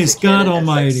goodness, God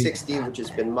almighty. 60, which has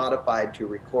been modified to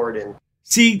record in.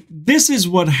 See, this is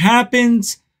what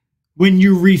happens when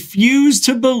you refuse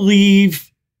to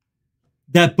believe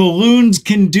that balloons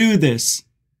can do this.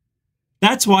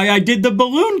 That's why I did the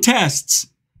balloon tests.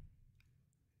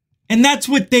 And that's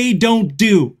what they don't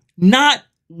do. Not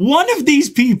one of these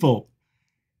people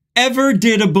ever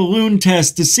did a balloon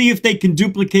test to see if they can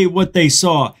duplicate what they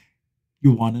saw.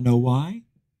 You want to know why?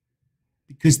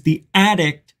 Because the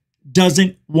addict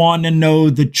doesn't want to know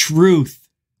the truth.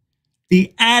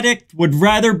 The addict would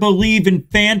rather believe in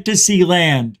fantasy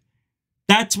land.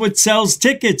 That's what sells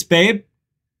tickets, babe.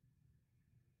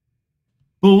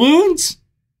 Balloons?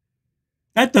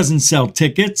 That doesn't sell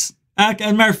tickets. As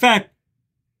a matter of fact,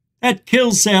 that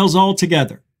kills sales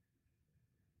altogether.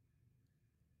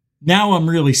 Now I'm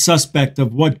really suspect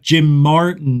of what Jim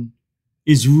Martin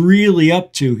is really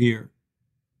up to here.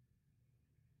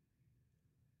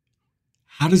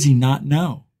 How does he not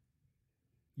know?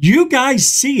 You guys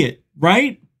see it,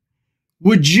 right?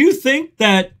 Would you think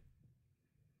that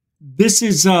this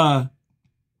is a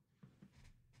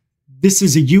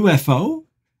UFO?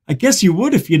 I guess you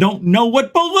would if you don't know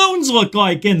what balloons look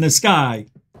like in the sky.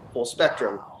 Full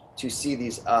spectrum to see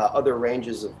these other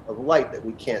ranges of light that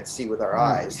we can't see with our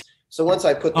eyes. So once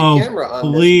I put the camera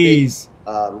on this big,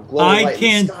 glowing light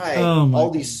in the sky, all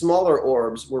these smaller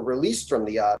orbs were released from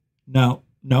the object.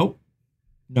 Nope.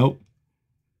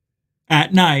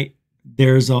 At night,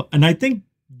 and I think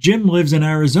Jim lives in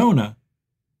Arizona.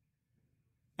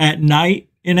 At night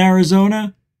in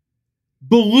Arizona,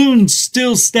 balloons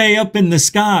still stay up in the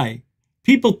sky.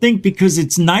 People think because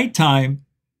it's nighttime,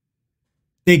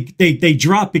 they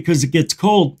drop because it gets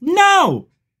cold. No,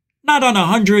 not on a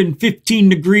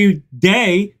 115-degree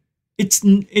day.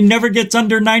 It never gets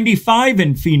under 95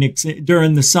 in Phoenix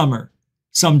during the summer.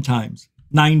 Sometimes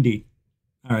 90.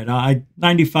 All right,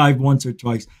 95 once or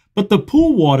twice. But the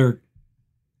pool water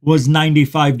was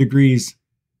 95 degrees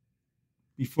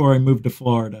before I moved to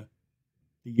Florida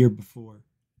the year before.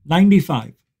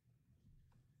 95.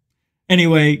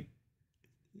 Anyway,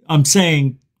 I'm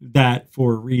saying that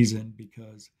for a reason,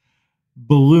 because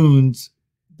balloons,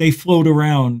 they float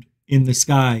around in the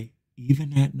sky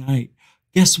even at night.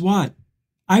 Guess what?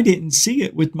 I didn't see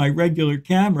it with my regular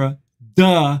camera.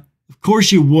 Duh. Of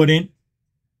course you wouldn't.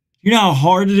 You know how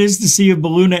hard it is to see a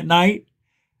balloon at night?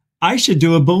 I should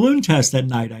do a balloon test at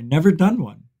night. I've never done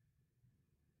one.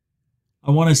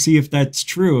 I want to see if that's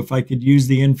true, if I could use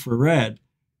the infrared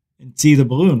and see the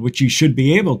balloon, which you should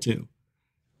be able to.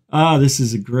 Ah, this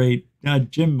is a great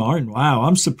Jim Martin. Wow,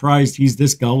 I'm surprised he's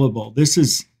this gullible. This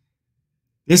is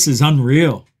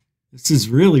unreal. This is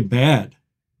really bad.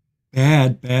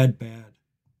 Bad.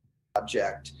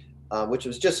 Object, which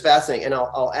was just fascinating. And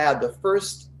I'll add the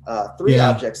first three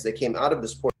objects that came out of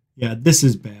this portal. Yeah, this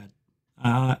is bad.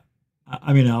 I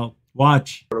mean, I'll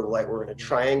watch. Like we're in a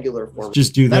triangular form. Let's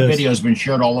just do that this. Video has been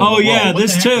shared all over the world. Oh yeah,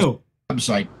 this too.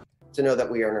 Website. To know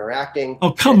that we are interacting.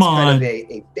 Oh come on! Kind of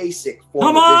a basic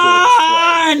form of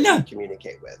visual display to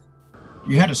communicate with.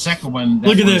 You had a second one. That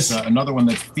Look at was, this. Another one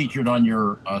that's featured on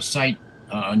your site,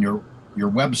 on your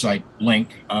website link.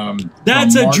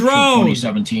 That's a March of drone.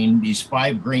 2017. These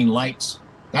 5 green lights.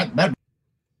 That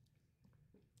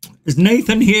is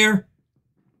Nathan here.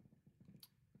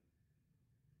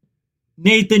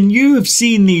 Nathan, you have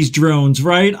seen these drones,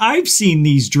 right? I've seen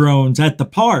these drones at the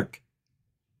park.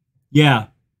 Yeah.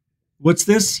 What's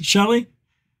this, Shelly?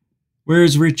 Where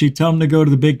is Richie? Tell him to go to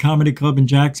the big comedy club in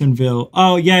Jacksonville.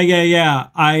 Oh, yeah.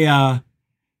 All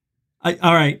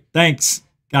right. Thanks.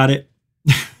 Got it.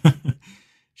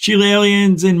 Sheila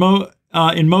aliens in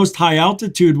most high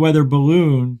altitude weather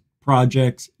balloon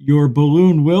projects, your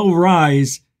balloon will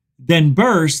rise, then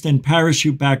burst and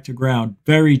parachute back to ground.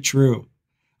 Very true.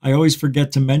 I always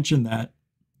forget to mention that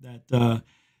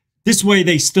this way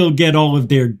they still get all of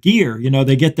their gear. You know,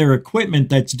 they get their equipment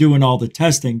that's doing all the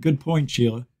testing. Good point,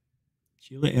 Sheila.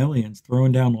 Sheila aliens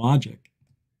throwing down logic.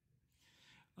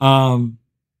 I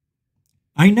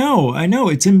know.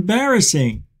 It's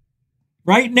embarrassing.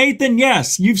 Right, Nathan?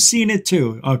 Yes, you've seen it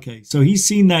too. Okay, so he's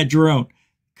seen that drone.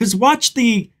 Because watch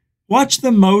the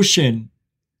motion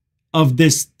of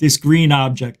this green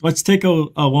object. Let's take a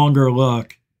longer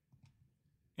look.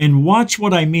 And watch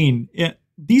what I mean.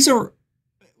 These are,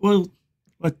 well,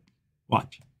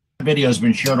 watch. The video has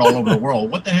been shared all over the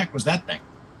world. What the heck was that thing?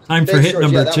 Time for hit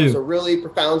number 2. That was a really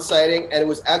profound sighting, and it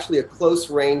was actually a close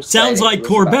range. Sounds like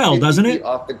Corbell, doesn't it?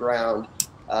 Off the ground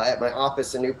at my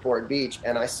office in Newport Beach,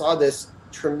 and I saw this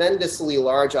tremendously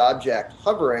large object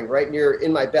hovering right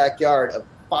in my backyard of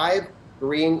 5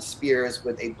 green spears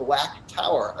with a black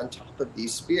tower on top of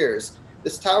these spears.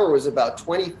 This tower was about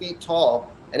 20 feet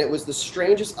tall, and it was the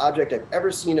strangest object I've ever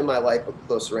seen in my life at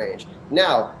close range.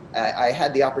 Now, I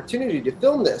had the opportunity to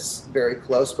film this very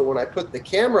close, but when I put the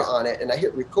camera on it and I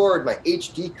hit record, my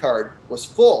HD card was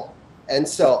full. And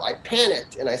so I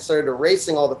panicked and I started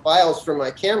erasing all the files from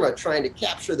my camera, trying to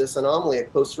capture this anomaly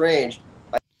at close range.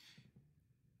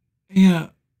 Yeah,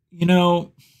 you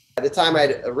know. By the time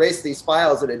I'd erased these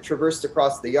files, it had traversed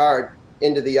across the yard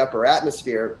into the upper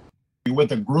atmosphere.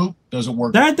 With a group, does it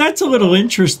work? That's a little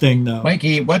interesting, though.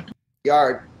 Mikey, what?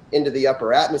 Yard into the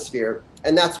upper atmosphere,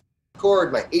 and that's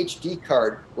record. My HD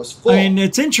card was full. I mean,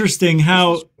 it's interesting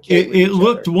how it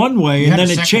looked one way and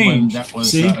then it changed. That was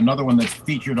See? Another one that's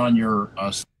featured on your.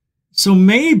 So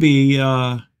maybe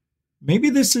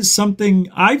this is something.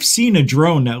 I've seen a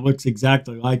drone that looks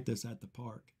exactly like this at the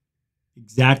park,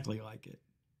 exactly like it.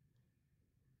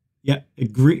 Yeah,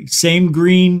 same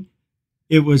green.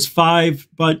 It was 5,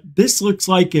 but this looks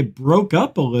like it broke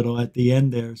up a little at the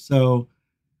end there. So,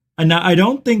 and I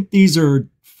don't think these are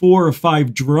 4 or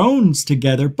 5 drones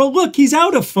together, but look, he's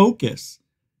out of focus.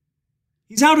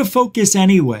 He's out of focus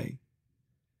anyway.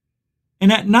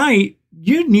 And at night,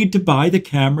 you need to buy the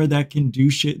camera that can do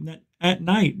shit at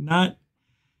night.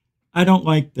 I don't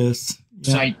like this.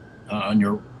 Yeah. Site on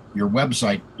your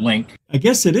website link. I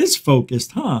guess it is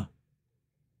focused, huh?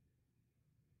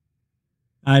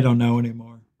 I don't know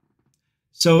anymore.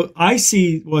 So I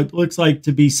see what looks like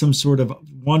to be some sort of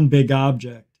one big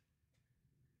object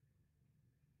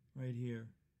right here.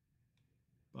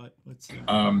 But let's see.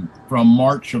 From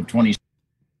March of 20.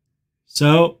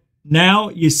 So now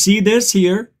you see this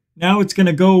here. Now it's going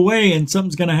to go away and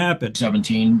something's going to happen.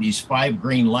 17. These 5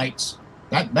 green lights.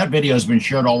 That video has been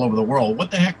shared all over the world. What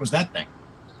the heck was that thing?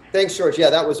 Thanks, George. Yeah,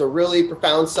 that was a really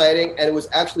profound sighting, and it was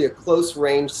actually a close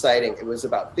range sighting. It was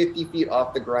about 50 feet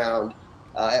off the ground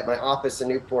at my office in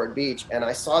Newport Beach, and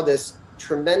I saw this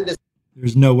tremendous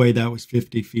There's no way that was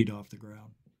 50 feet off the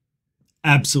ground.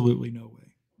 Absolutely no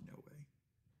way. No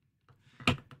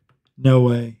way. No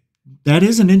way. That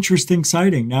is an interesting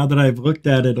sighting. Now that I've looked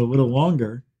at it a little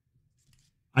longer,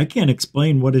 I can't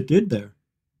explain what it did there.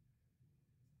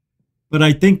 But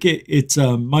I think it's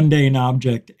a mundane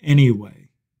object anyway.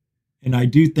 And I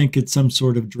do think it's some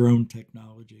sort of drone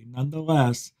technology.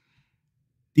 Nonetheless,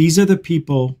 these are the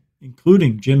people,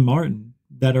 including Jim Martin,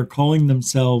 that are calling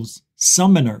themselves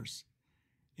summoners.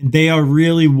 And they are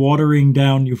really watering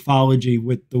down ufology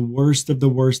with the worst of the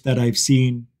worst that I've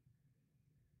seen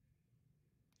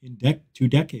in 2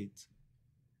 decades.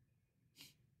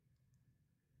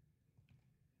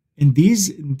 And these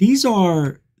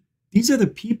are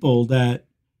the people that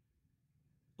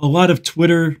a lot of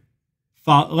Twitter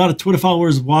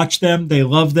followers watch them. They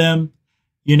love them.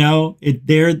 You know,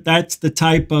 that's the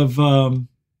type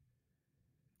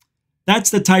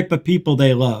of people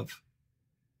they love.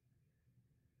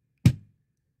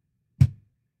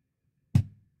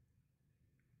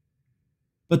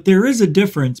 But there is a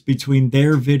difference between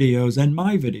their videos and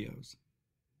my videos.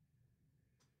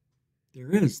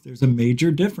 There's a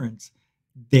major difference.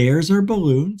 Theirs are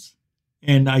balloons,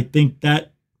 and I think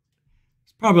that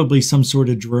it's probably some sort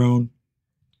of drone.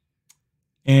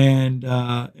 And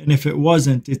if it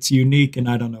wasn't, it's unique, and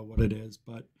I don't know what it is.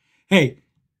 But hey,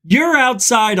 you're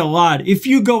outside a lot. If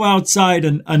you go outside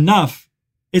enough,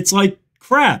 it's like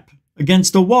crap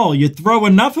against a wall. You throw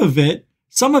enough of it,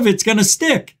 some of it's going to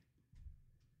stick.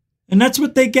 And that's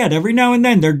what they get every now and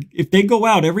then. If they go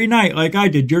out every night like I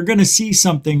did, you're going to see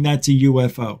something that's a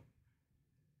UFO.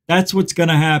 That's what's going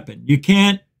to happen. You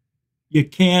can't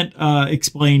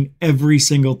explain every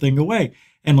single thing away.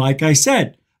 And like I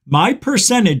said, my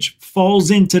percentage falls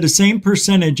into the same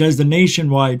percentage as the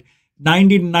nationwide.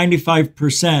 90 to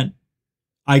 95%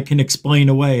 I can explain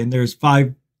away. And there's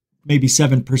 5, maybe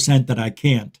 7% that I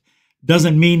can't.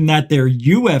 Doesn't mean that they're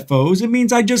UFOs. It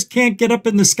means I just can't get up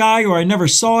in the sky, or I never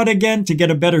saw it again to get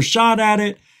a better shot at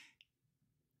it.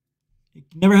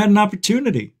 Never had an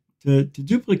opportunity to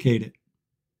duplicate it.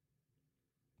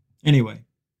 Anyway,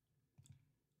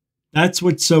 that's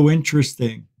what's so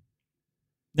interesting.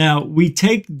 Now, we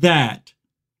take that,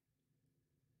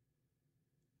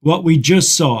 what we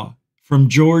just saw from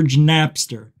George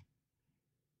Knappster,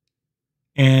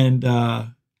 and, oh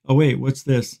wait, what's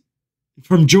this?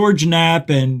 From George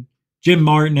Knapp and Jim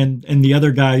Martin and the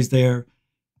other guys there,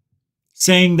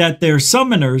 saying that they're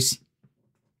summoners.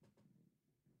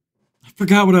 I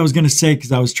forgot what I was going to say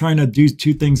because I was trying to do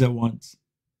 2 things at once.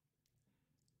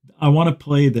 I want to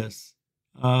play this.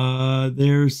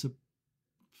 There's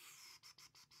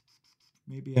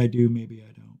maybe I do, maybe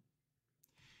I don't.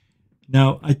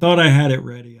 Now, I thought I had it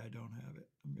ready. I don't have it.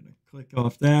 I'm going to click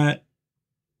off that.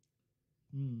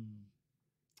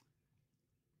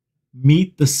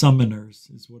 Meet the Summoners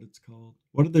is what it's called.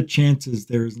 What are the chances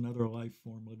there is another life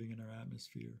form living in our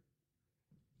atmosphere?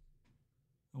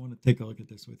 I want to take a look at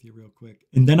this with you real quick.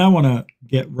 And then I want to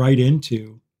get right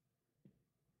into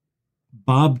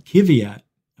Bob Kiviat,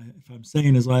 if I'm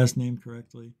saying his last name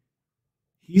correctly.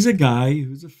 He's a guy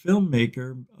who's a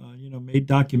filmmaker, made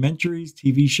documentaries,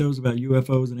 TV shows about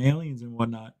UFOs and aliens and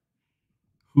whatnot,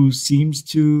 who seems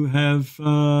to have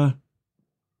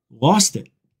lost it.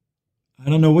 I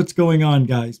don't know what's going on,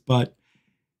 guys, but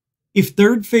if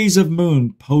Third Phase of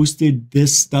Moon posted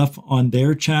this stuff on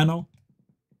their channel,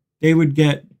 they would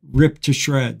get ripped to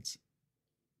shreds.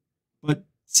 But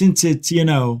since it's,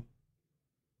 the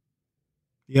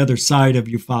other side of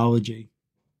ufology,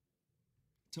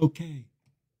 it's okay.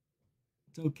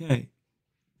 It's okay.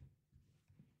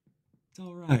 It's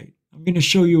all right. I'm going to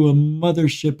show you a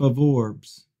mothership of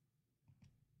orbs.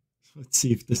 Let's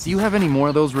see if this... Do you have any more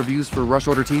of those reviews for Rush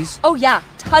Order Tees? Oh yeah,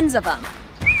 tons of them.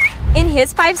 In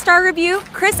his 5-star review,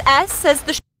 Chris S. says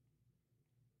the...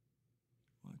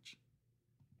 Watch.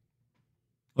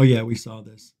 Oh yeah, we saw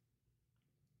this.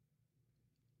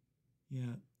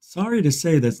 Yeah, sorry to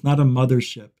say that's not a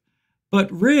mothership.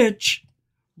 But Rich,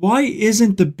 why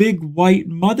isn't the big white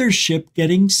mothership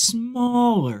getting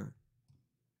smaller?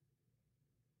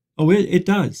 Oh, it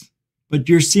does. But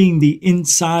you're seeing the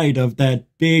inside of that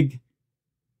big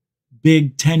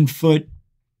 10-foot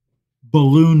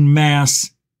balloon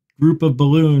mass group of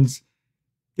balloons.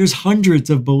 There's hundreds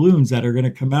of balloons that are going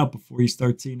to come out before you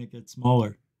start seeing it get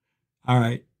smaller. All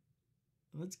right.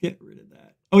 Let's get rid of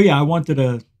that. Oh, yeah, I wanted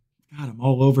to... God, I'm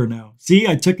all over now. See,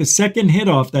 I took a second hit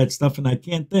off that stuff and I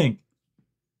can't think.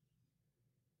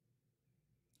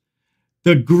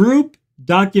 The group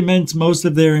documents most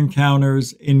of their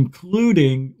encounters,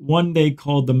 including one they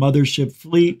called the Mothership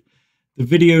Fleet. The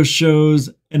video shows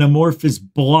an amorphous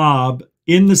blob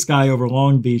in the sky over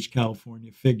Long Beach,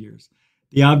 California, figures.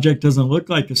 The object doesn't look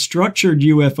like a structured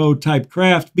UFO-type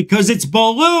craft because it's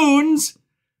balloons,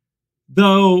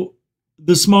 though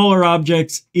the smaller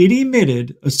objects it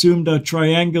emitted assumed a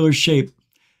triangular shape.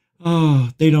 Oh,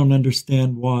 they don't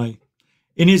understand why.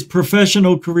 In his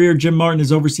professional career, Jim Martin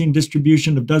has overseen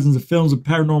distribution of dozens of films with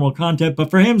paranormal content, but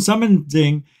for him,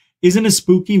 summoning isn't a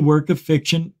spooky work of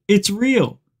fiction. It's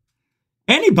real.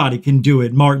 Anybody can do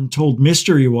it, Martin told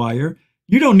Mystery Wire.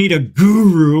 You don't need a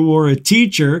guru or a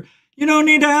teacher. You don't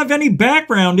need to have any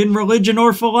background in religion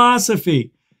or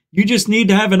philosophy. You just need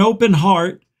to have an open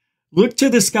heart. Look to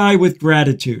the sky with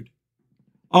gratitude.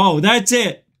 Oh, that's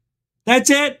it. That's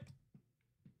it.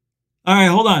 All right,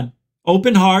 hold on.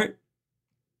 Open heart.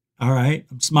 All right,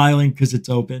 I'm smiling because it's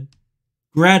open.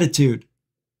 Gratitude.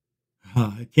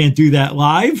 I can't do that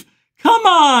live. Come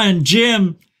on,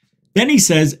 Jim. Then he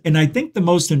says, and I think the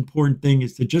most important thing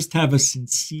is to just have a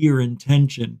sincere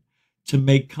intention to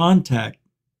make contact.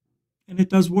 And it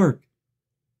does work.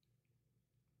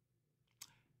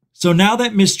 So now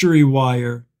that Mystery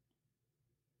Wire,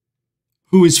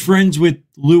 who is friends with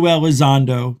Lou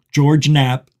Elizondo, George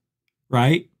Knapp,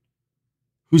 right?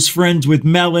 Who's friends with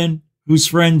Mellon, who's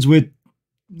friends with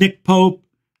Nick Pope,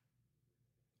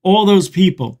 all those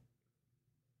people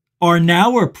are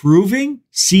now approving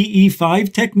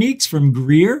CE5 techniques from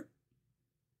Greer?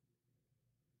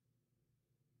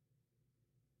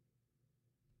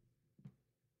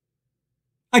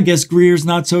 I guess Greer's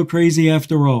not so crazy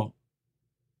after all.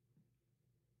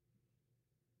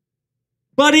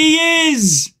 But he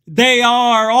is! They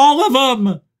are, all of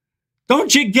them!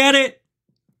 Don't you get it?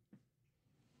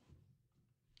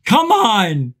 Come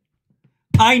on!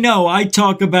 I know, I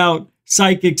talk about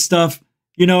psychic stuff,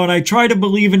 you know, and I try to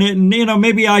believe in it, and, you know,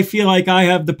 maybe I feel like I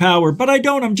have the power, but I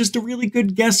don't. I'm just a really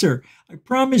good guesser. I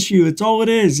promise you, it's all it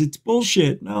is. It's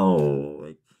bullshit.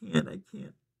 No,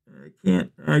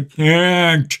 I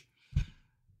can't.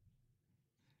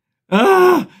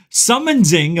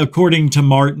 Summoning, according to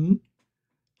Martin,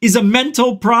 is a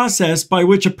mental process by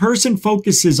which a person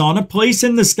focuses on a place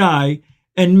in the sky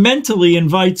and mentally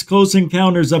invites close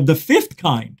encounters of the fifth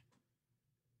kind.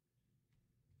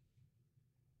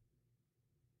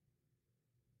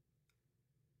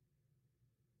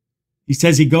 He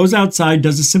says he goes outside,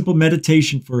 does a simple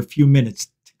meditation for a few minutes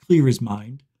to clear his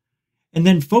mind, and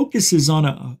then focuses on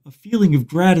a feeling of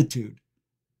gratitude.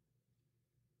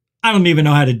 I don't even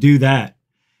know how to do that.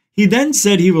 He then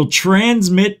said he will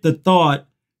transmit the thought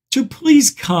to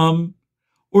please come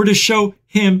or to show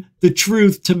him the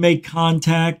truth to make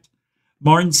contact.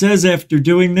 Martin says after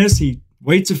doing this, he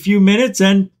waits a few minutes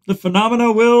and the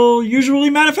phenomena will usually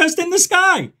manifest in the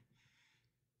sky.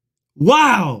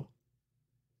 Wow!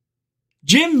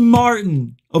 Jim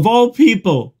Martin, of all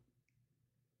people,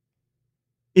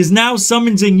 is now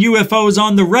summoning UFOs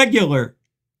on the regular.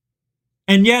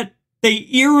 And yet they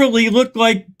eerily look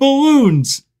like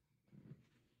balloons.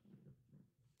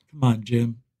 Come on,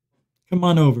 Jim. Come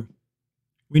on over.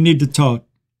 We need to talk.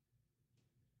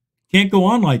 Can't go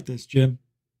on like this, Jim.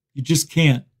 You just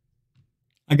can't.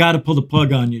 I got to pull the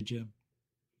plug on you, Jim.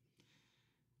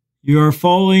 You are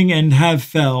falling and have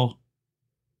fell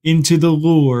into the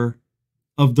lure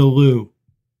of the Lou.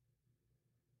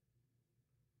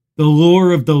 The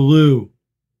lure of the Lou.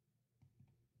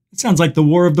 It sounds like the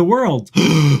War of the Worlds.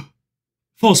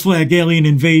 False flag alien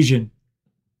invasion.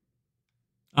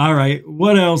 All right,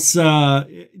 what else?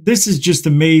 This is just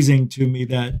amazing to me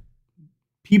that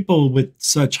people with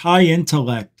such high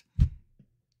intellect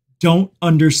don't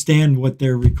understand what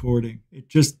they're recording. It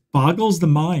just boggles the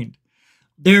mind.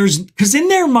 Because in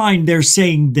their mind, they're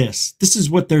saying this. This is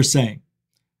what they're saying.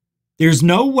 There's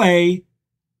no way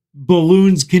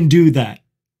balloons can do that.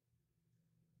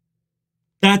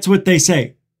 That's what they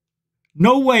say.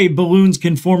 No way balloons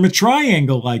can form a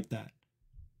triangle like that.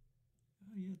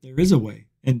 There is a way,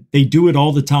 and they do it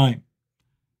all the time.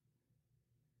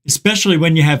 Especially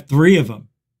when you have 3 of them.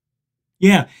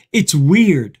 Yeah, it's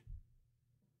weird.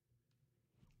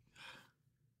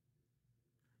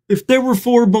 If there were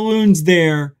 4 balloons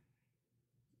there,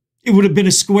 it would have been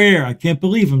a square. I can't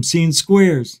believe I'm seeing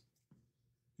squares.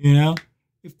 You know?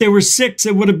 If there were 6,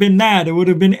 it would have been that. It would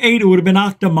have been 8. It would have been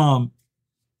Octomom.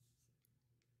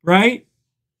 Right?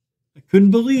 I couldn't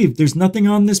believe there's nothing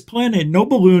on this planet. No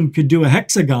balloon could do a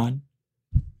hexagon.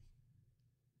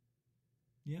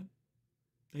 Yeah,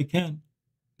 they can.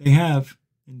 They have.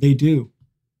 And they do.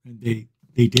 And they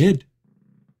did.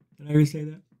 Did I ever say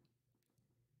that?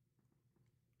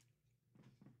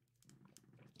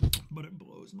 But it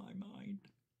blows my mind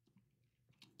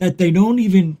that they don't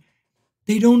even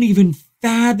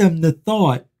fathom the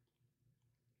thought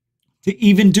to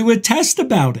even do a test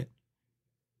about it.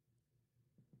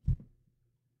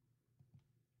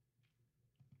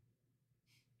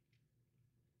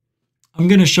 I'm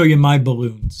going to show you my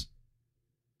balloons.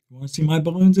 You want to see my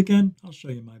balloons again? I'll show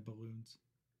you my balloons.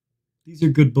 These are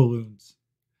good balloons.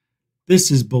 This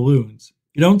is balloons.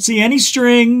 You don't see any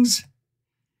strings.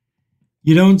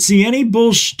 You don't see any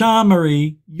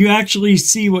bullshtommery. You actually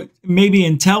see what, maybe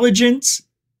intelligence.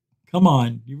 Come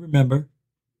on, you remember.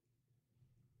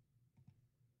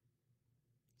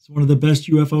 It's one of the best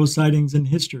UFO sightings in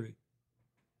history.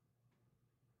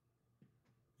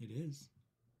 It is.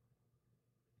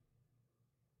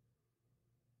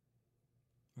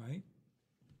 Right?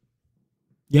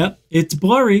 Yep, it's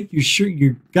blurry.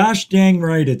 You're gosh dang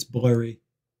right it's blurry.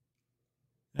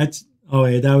 That's, oh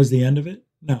yeah, that was the end of it?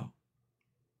 No.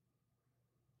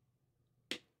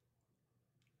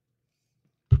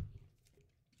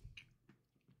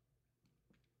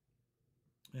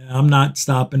 Yeah, I'm not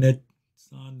stopping it. It's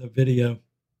on the video.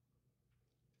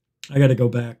 I got to go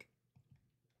back.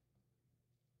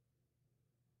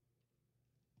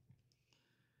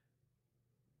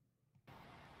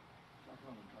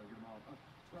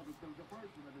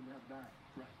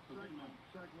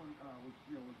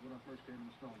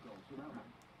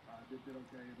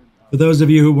 For those of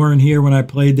you who weren't here when I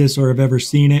played this or have ever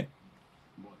seen it,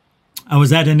 I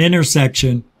was at an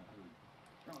intersection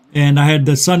and I had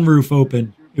the sunroof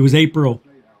open. It was April.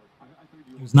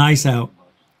 It was nice out.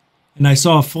 And I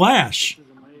saw a flash.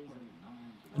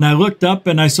 And I looked up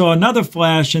and I saw another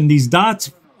flash and these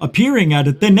dots appearing out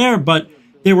of thin air, but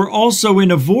they were also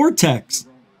in a vortex.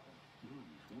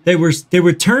 They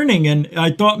were turning, and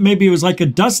I thought maybe it was like a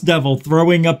dust devil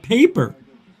throwing up paper.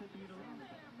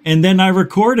 And then I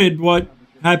recorded what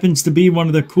happens to be one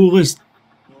of the coolest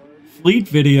fleet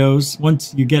videos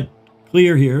once you get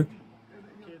clear here.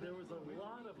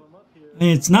 And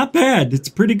it's not bad. It's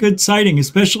a pretty good sighting,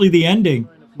 especially the ending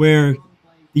where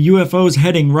the UFO is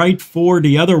heading right for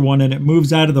the other one and it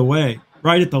moves out of the way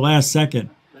right at the last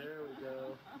second.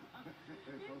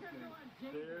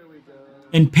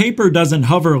 And paper doesn't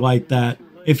hover like that.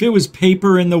 If it was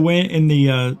paper in the wind,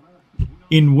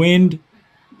 in wind,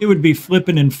 it would be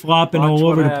flipping and flopping all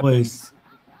over the place.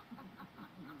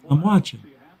 I'm watching.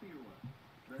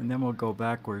 And then we'll go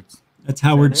backwards. That's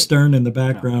Howard Stern in the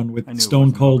background with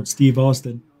Stone Cold Steve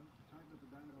Austin.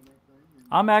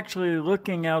 I'm actually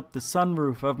looking out the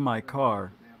sunroof of my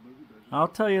car. I'll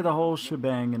tell you the whole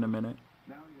shebang in a minute.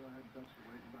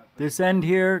 This end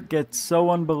here gets so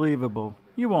unbelievable.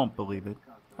 You won't believe it.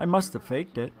 I must have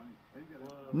faked it.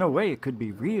 No way it could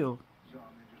be real.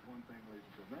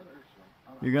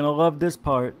 You're gonna love this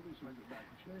part.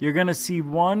 You're gonna see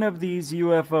one of these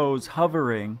UFOs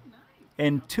hovering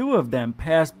and two of them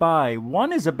pass by.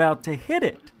 One is about to hit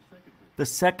it. The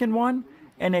second one,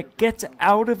 and it gets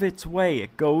out of its way.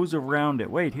 It goes around it.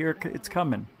 Wait, here it's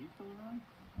coming.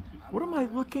 What am I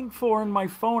looking for in my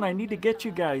phone? I need to get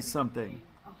you guys something.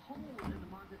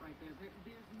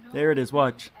 There it is,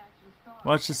 watch.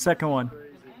 Watch the second one.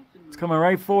 It's coming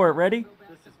right for it. Ready?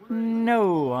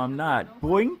 No, I'm not.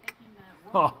 Boink.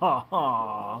 Ha ha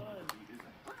ha.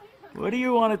 What do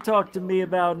you want to talk to me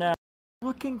about now?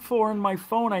 Looking for in my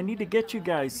phone. I need to get you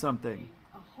guys something.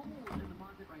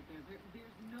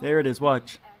 There it is,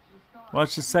 watch.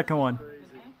 Watch the second one.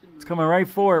 It's coming right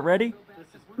for it. Ready?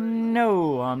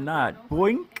 No, I'm not.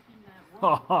 Boink.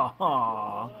 Ha ha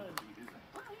ha.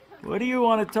 What do you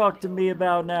want to talk to me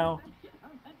about now?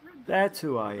 That's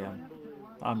who I am.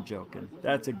 I'm joking.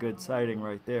 That's a good sighting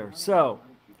right there. So,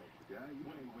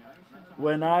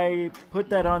 when I put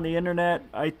that on the internet,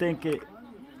 I think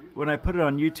when I put it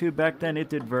on YouTube back then, it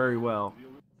did very well.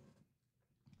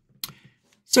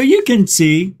 So you can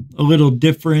see a little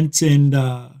difference in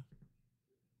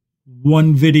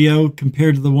one video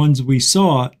compared to the ones we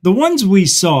saw. The ones we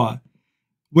saw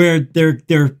where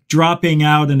they're dropping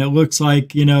out and it looks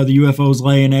like, you know, the UFO's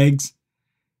laying eggs.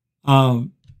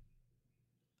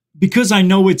 Because I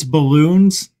know it's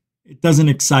balloons, it doesn't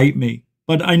excite me.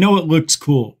 But I know it looks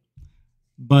cool.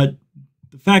 But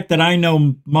the fact that I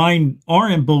know mine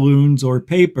aren't balloons or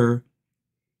paper,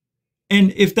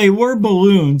 and if they were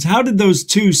balloons, how did those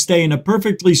two stay in a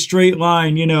perfectly straight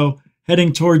line, you know,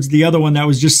 heading towards the other one that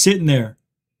was just sitting there?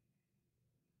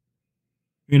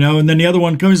 You know, and then the other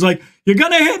one comes like, you're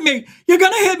going to hit me. You're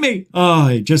going to hit me. Oh,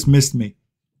 he just missed me.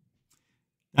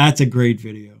 That's a great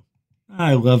video.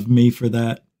 I love me for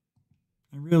that.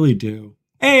 I really do.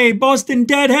 Hey, Boston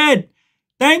Deadhead.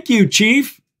 Thank you,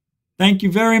 Chief. Thank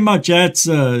you very much. That's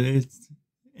and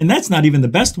that's not even the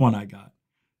best one I got.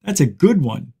 That's a good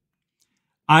one.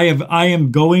 I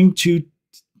am going to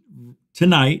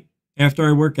tonight after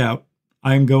I work out.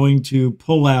 I'm going to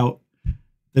pull out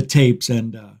the tapes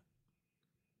and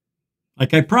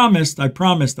like I promised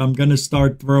I'm going to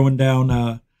start throwing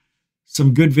down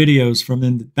some good videos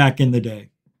from back in the day.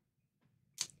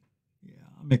 Yeah,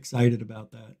 I'm excited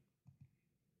about that.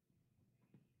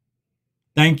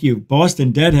 Thank you,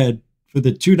 Boston Deadhead, for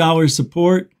the $2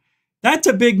 support. That's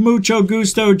a big mucho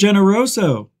gusto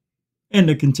generoso. And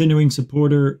a continuing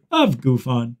supporter of Goof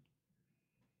On.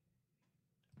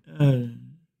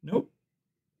 Nope.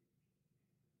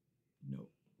 Nope.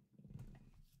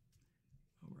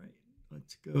 All right,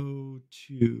 let's go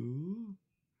to...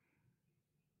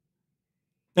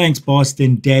 Thanks,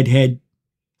 Boston Deadhead.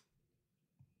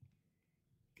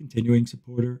 Continuing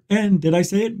supporter. And did I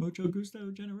say it? Mucho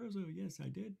gusto generoso. Yes, I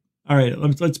did. All right,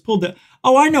 let's pull the...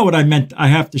 Oh, I know what I meant. I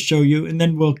have to show you, and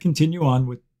then we'll continue on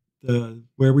with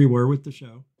where we were with the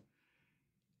show.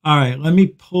 All right, let me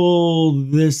pull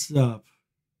this up.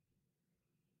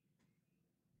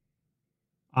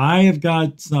 I have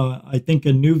got, I think,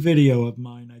 a new video of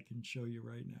mine I can show you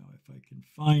right now if I can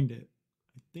find it.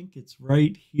 I think it's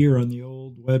right here on the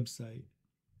old website.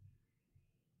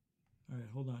 All right,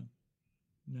 hold on.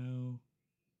 No.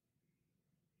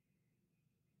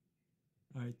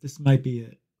 All right, this might be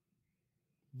it.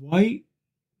 White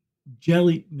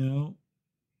jelly, no.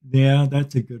 Yeah,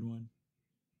 that's a good one.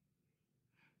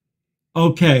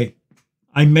 Okay,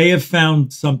 I may have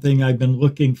found something I've been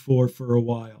looking for a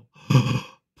while.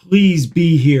 Please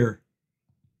be here.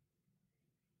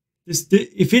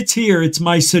 If it's here, it's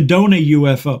my Sedona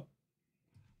UFO.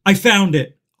 I found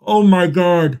it. Oh my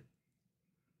God.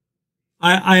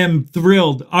 I am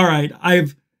thrilled. All right,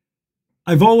 I've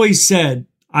always said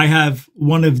I have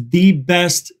one of the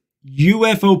best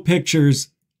UFO pictures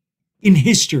in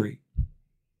history.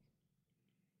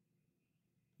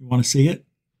 You want to see it?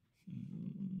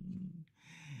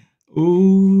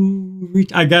 Ooh,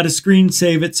 I got to screen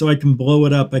save it so I can blow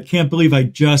it up. I can't believe I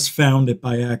just found it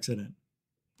by accident.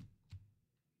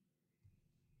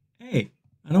 Hey,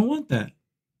 I don't want that.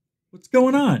 What's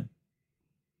going on?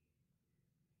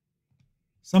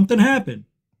 Something happened.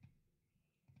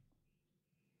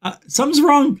 Something's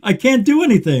wrong. I can't do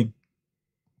anything.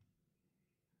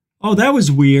 Oh, that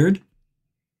was weird.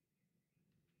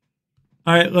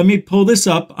 All right, let me pull this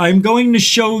up. I'm going to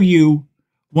show you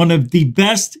one of the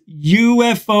best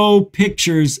UFO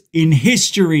pictures in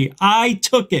history. I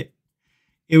took it.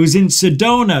 It was in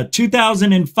Sedona,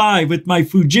 2005, with my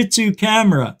Fujitsu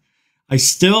camera. I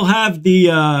still have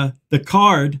the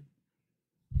card,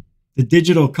 the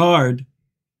digital card,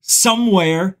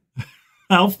 somewhere.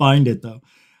 I'll find it though.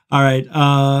 All right,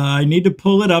 I need to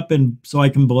pull it up and so I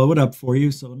can blow it up for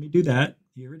you. So let me do that.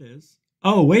 Here it is.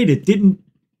 Oh wait, it didn't.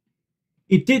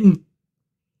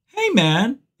 Hey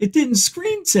man, it didn't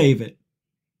screen save it.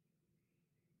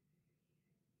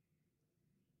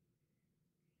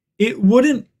 It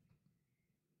wouldn't.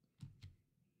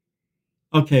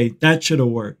 Okay, that should have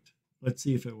worked. Let's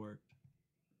see if it worked.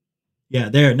 Yeah,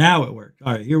 there, now it worked.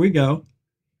 All right, here we go.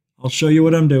 I'll show you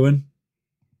what I'm doing.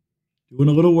 Doing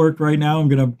a little work right now. I'm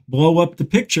going to blow up the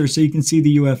picture so you can see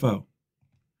the UFO.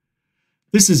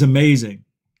 This is amazing.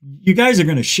 You guys are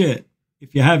going to shit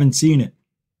if you haven't seen it.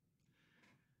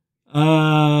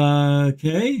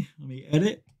 Okay, let me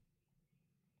edit.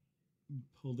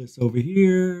 Pull this over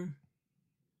here.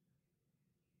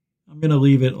 I'm going to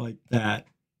leave it like that.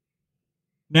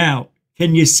 Now,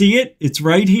 can you see it? It's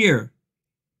right here.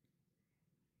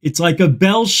 It's like a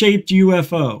bell-shaped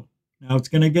UFO. Now it's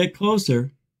going to get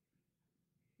closer.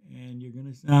 And you're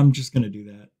going to, I'm just going to do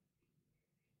that.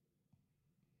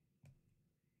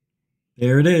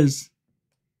 There it is.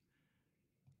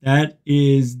 That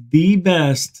is the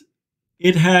best.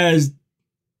 It has,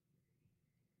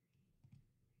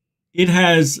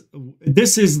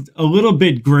 this is a little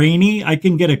bit grainy. I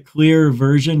can get a clearer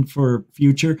version for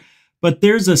future, but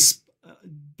there's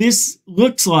this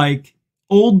looks like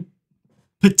old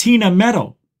patina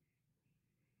metal.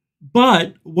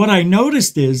 But what I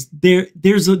noticed is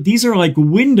these are like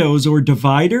windows or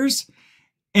dividers,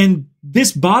 and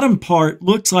this bottom part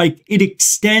looks like it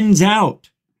extends out.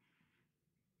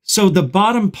 So the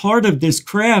bottom part of this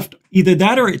craft, either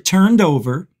that or it turned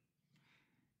over,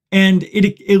 and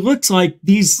it looks like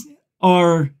these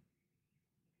are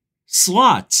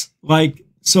slots, like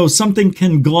so something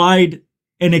can glide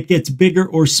and it gets bigger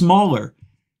or smaller.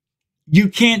 You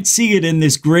can't see it in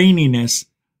this graininess,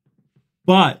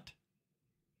 but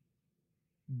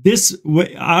this,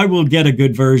 I will get a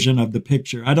good version of the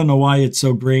picture. I don't know why it's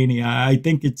so grainy. I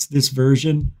think it's this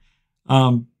version.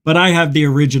 But I have the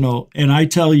original, and I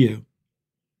tell you,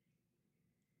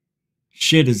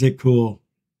 shit, is it cool.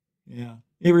 Yeah,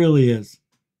 it really is.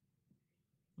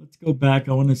 Let's go back.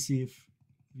 I want to see if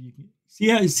you can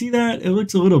see that? It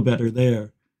looks a little better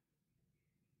there.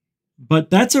 But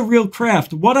that's a real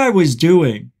craft. What I was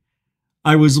doing,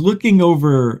 I was looking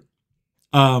over.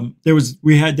 There was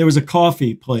a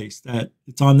coffee place that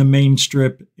it's on the main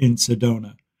strip in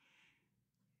Sedona,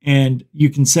 and you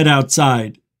can sit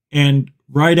outside, and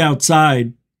right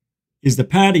outside is the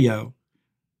patio,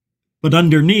 but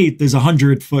underneath there's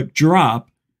 100-foot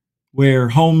drop where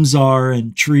homes are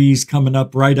and trees coming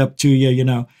up right up to you, you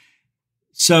know.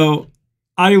 So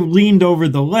I leaned over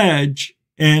the ledge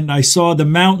and I saw the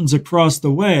mountains across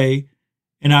the way,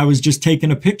 and I was just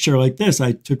taking a picture like this.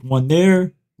 I took one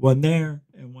there,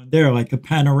 and one there, like a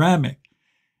panoramic.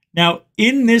 Now,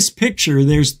 in this picture,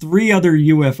 there's 3 other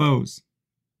UFOs.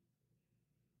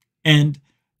 And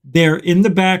they're in the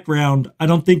background. I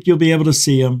don't think you'll be able to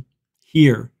see them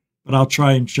here, but I'll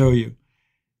try and show you.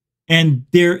 And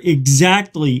they're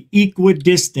exactly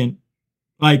equidistant.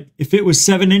 Like if it was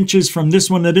 7 inches from this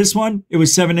one to this one, it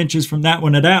was 7 inches from that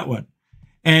one to that one.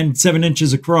 And 7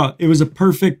 inches across. It was a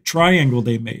perfect triangle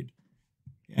they made.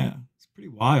 Yeah, it's pretty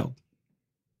wild.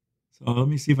 So let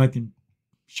me see if I can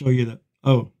show you that.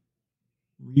 Oh,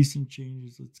 recent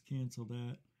changes. Let's cancel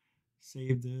that.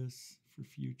 Save this for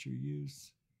future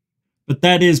use. But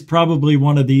that is probably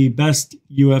one of the best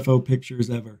UFO pictures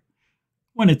ever.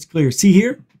 When it's clear. See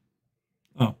here?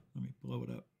 Oh, let me blow it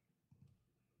up.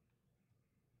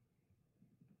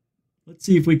 Let's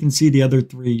see if we can see the other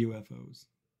 3 UFOs.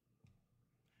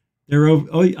 They're over.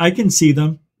 Oh, I can see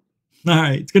them. All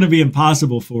right, it's going to be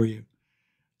impossible for you.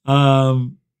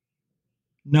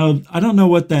 No, I don't know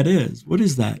what that is. What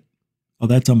is that? Oh,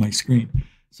 that's on my screen.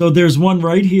 So there's one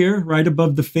right here, right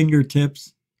above the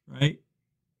fingertips, right?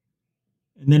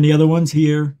 And then the other one's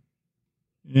here.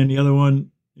 And then the other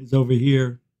one is over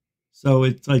here. So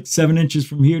it's like 7 inches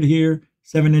from here to here,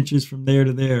 7 inches from there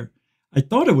to there. I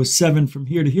thought it was 7 from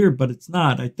here to here, but it's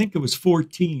not. I think it was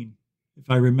 14,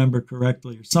 if I remember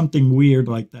correctly, or something weird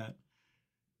like that.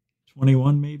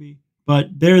 21 maybe.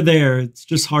 But they're there. It's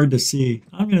just hard to see.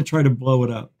 I'm going to try to blow it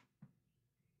up.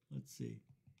 Let's see.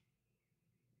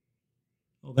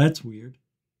 Oh, that's weird.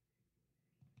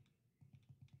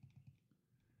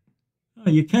 Oh,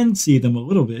 you can see them a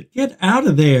little bit. Get out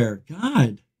of there.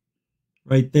 God.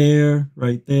 Right there.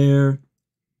 Right there.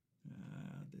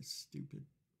 This stupid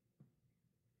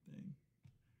thing.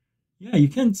 Yeah, you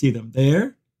can see them.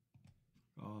 There.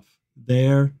 Off.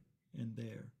 There. And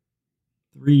there.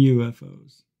 3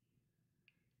 UFOs.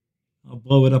 I'll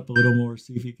blow it up a little more,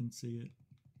 see if you can see it.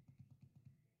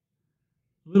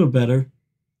 A little better.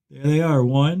 There they are.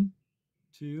 1,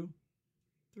 2,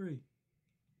 3.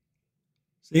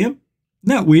 See them?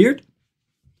 Isn't that weird?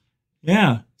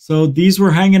 Yeah. So these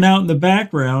were hanging out in the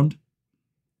background,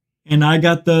 and I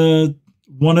got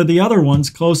one of the other ones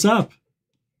close up.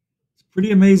 It's a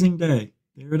pretty amazing day.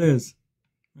 There it is.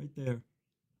 Right there.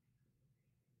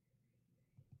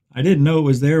 I didn't know it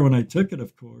was there when I took it,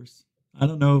 of course. I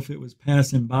don't know if it was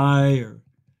passing by or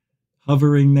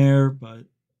hovering there, but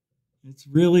it's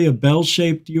really a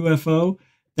bell-shaped UFO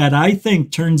that I think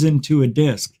turns into a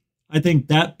disc. I think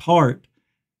that part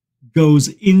goes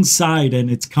inside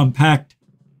and it's compact.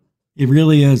 It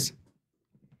really is.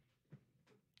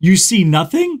 You see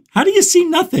nothing? How do you see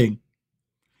nothing?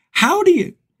 How do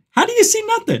you see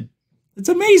nothing? It's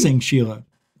amazing, Sheila.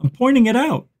 I'm pointing it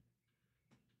out.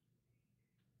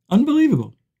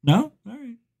 Unbelievable. No? All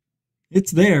right.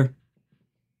 It's there.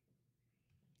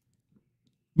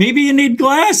 Maybe you need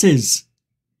glasses.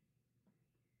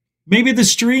 Maybe the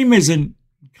stream isn't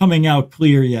coming out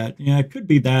clear yet. Yeah, it could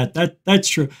be that. That's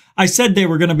true. I said they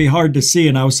were going to be hard to see,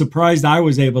 and I was surprised I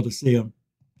was able to see them.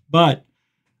 But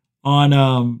on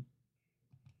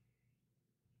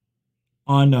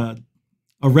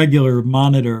a regular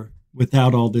monitor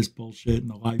without all this bullshit and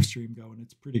the live stream going,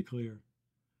 it's pretty clear.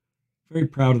 Very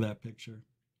proud of that picture.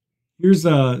 Here's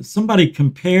somebody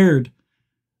compared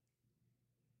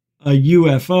a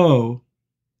UFO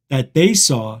that they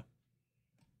saw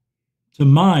to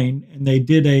mine, and they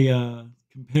did a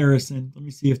comparison. Let me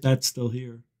see if that's still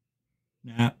here.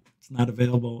 Nah, it's not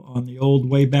available on the old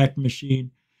Wayback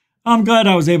Machine. I'm glad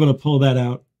I was able to pull that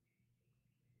out.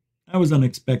 That was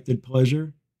unexpected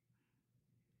pleasure.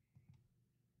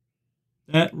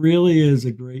 That really is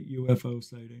a great UFO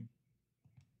sighting.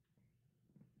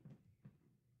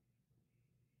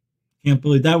 Can't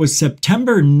believe that was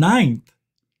September 9th,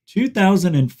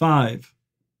 2005.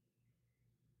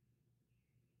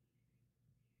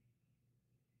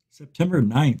 September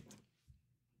 9th.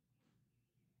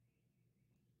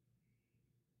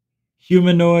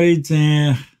 Humanoids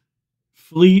and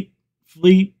fleet,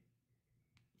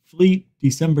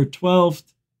 December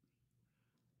 12th.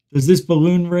 Does this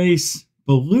balloon race,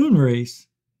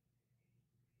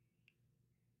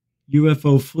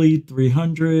 UFO fleet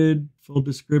 300, full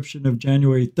description of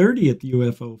January 30th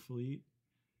UFO fleet.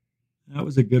 That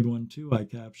was a good one too I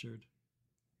captured.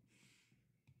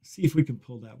 See if we can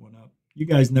pull that one up. You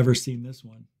guys never seen this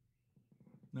one.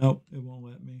 Nope, it won't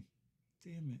let me.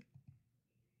 Damn it.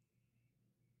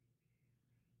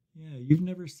 Yeah, you've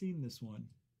never seen this one.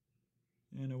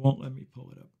 And it won't let me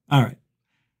pull it up. All right.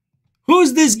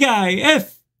 Who's this guy?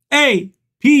 F-A-P-U-R-D-A-Y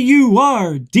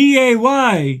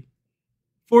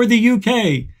for the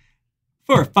UK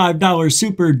for a $5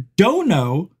 super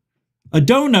dono. A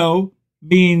dono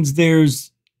means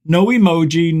there's no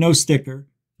emoji, no sticker,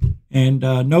 and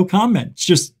no comment. It's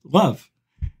just love.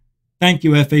 Thank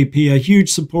you, FAP, a huge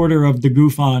supporter of the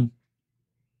Goof On.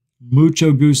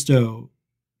 Mucho gusto,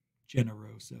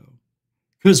 generoso.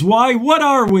 Because why? What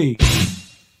are we?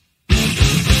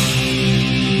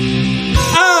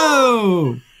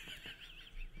 Oh!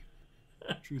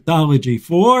 Truthology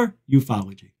for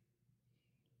ufology.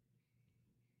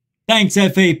 Thanks,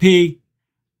 FAP.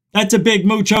 That's a big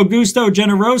mucho gusto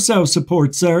generoso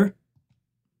support, sir.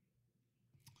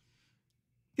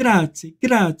 Grazie,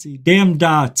 grazie. Damn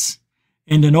dots.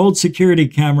 And an old security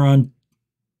camera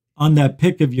on that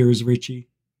pic of yours, Richie.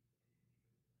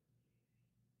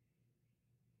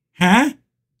 Huh?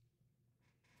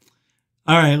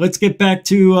 All right, let's get back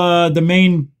to the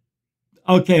main.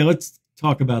 Okay, let's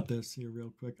talk about this here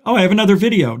real quick. Oh, I have another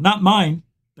video. Not mine.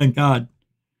 Thank God.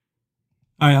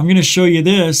 All right, I'm going to show you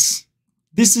this.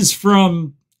 This is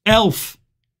from Elf.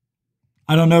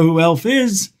 I don't know who Elf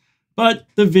is, but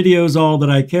the video is all that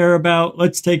I care about.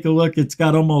 Let's take a look. It's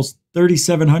got almost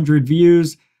 3,700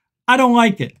 views. I don't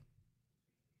like it.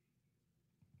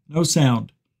 No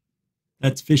sound.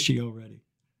 That's fishy already.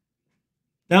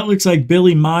 That looks like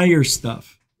Billy Meyer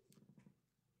stuff.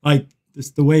 Like this,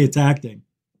 the way it's acting.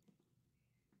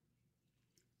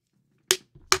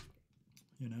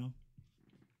 You know?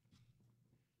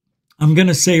 I'm going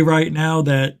to say right now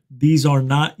that these are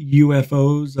not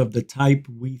UFOs of the type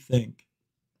we think.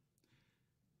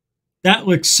 That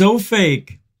looks so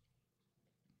fake.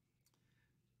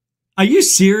 Are you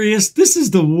serious? This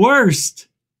is the worst.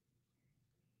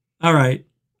 All right.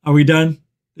 Are we done?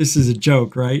 This is a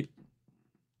joke, right?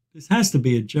 This has to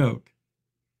be a joke.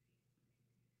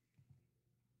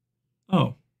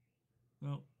 Oh.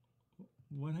 Well,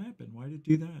 what happened? Why did it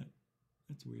do that?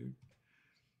 That's weird.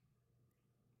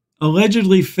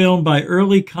 Allegedly filmed by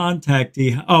early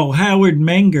contactee. Oh, Howard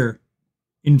Menger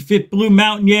in Fit Blue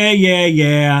Mountain.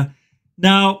 Yeah.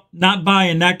 No, not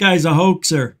buying. That guy's a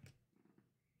hoaxer.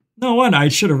 No one. I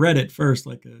should have read it first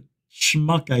like a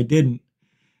schmuck. I didn't.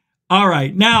 All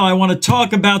right. Now I want to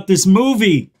talk about this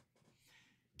movie.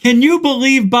 Can you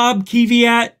believe Bob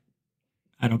Kiviat?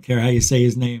 I don't care how you say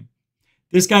his name.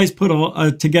 This guy's put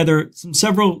together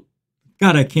several.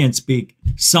 God, I can't speak.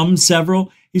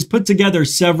 Several. He's put together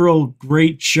several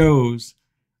great shows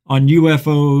on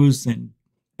UFOs and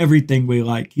everything we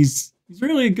like. He's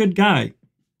really a good guy.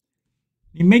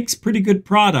 He makes pretty good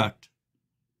product.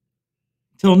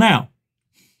 Till now.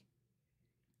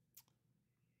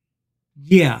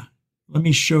 Yeah. Let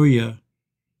me show you.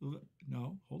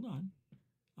 No, hold on.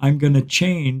 I'm going to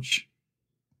change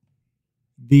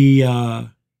the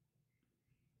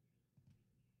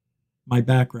my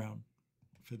background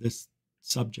for this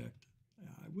subject.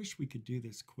 I wish we could do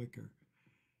this quicker.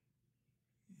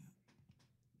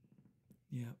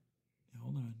 Yeah.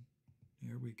 Hold on.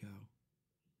 There we go.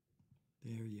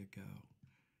 There you go.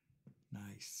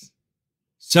 Nice.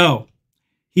 So,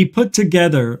 he put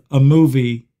together a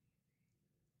movie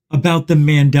about the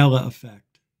Mandela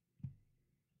Effect.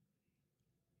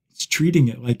 It's treating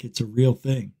it like it's a real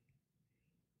thing.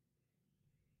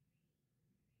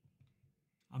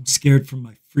 I'm scared for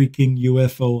my freaking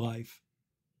UFO life.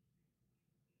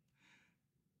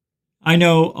 I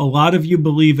know a lot of you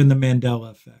believe in the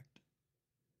Mandela Effect.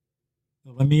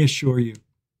 But let me assure you,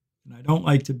 and I don't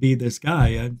like to be this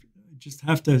guy, I just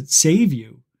have to save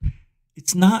you.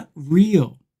 It's not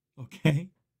real, okay?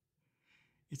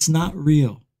 It's not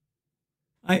real.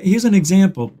 Here's an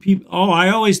example. I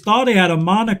always thought he had a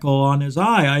monocle on his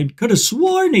eye. I could have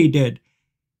sworn he did.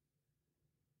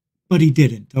 But he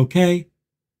didn't, okay?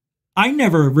 I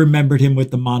never remembered him with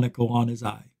the monocle on his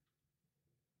eye.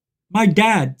 My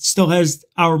dad still has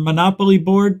our Monopoly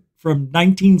board from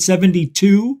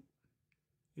 1972.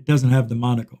 It doesn't have the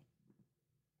monocle.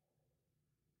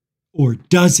 Or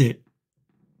does it?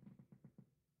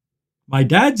 My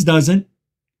dad's doesn't.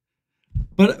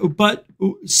 But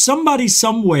somebody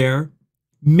somewhere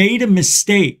made a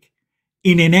mistake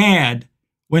in an ad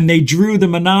when they drew the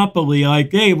monopoly,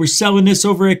 like, hey, we're selling this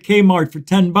over at Kmart for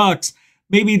 $10.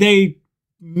 Maybe they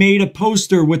made a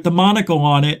poster with the monocle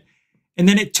on it, and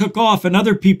then it took off, and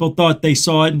other people thought they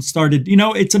saw it and started,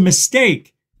 it's a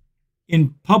mistake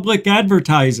in public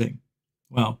advertising.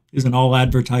 Well, isn't all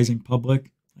advertising public?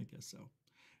 I guess so.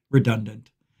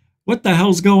 Redundant. What the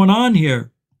hell's going on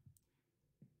here?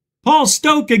 Paul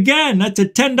Stoke again. That's a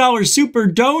 $10 super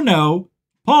dono.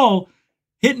 Paul,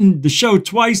 hitting the show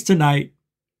twice tonight.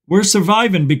 We're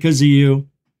surviving because of you.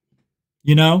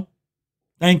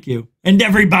 Thank you. And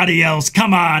everybody else,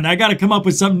 come on. I got to come up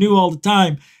with something new all the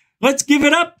time. Let's give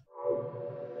it up.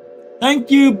 Thank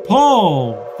you,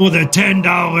 Paul, for the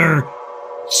 $10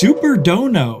 super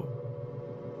dono.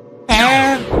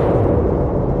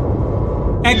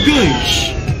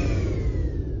 Goosh.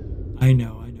 I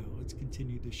know. Let's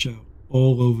continue the show.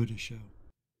 All over the show.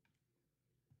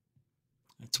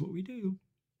 That's what we do.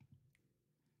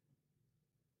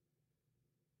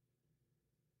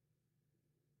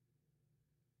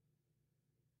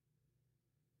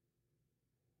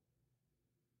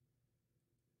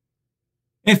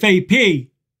 FAP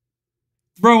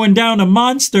throwing down a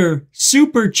monster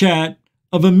super chat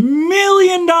of $1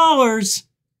 million.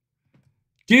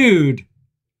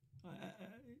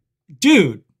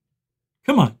 Dude,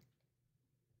 come on.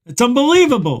 It's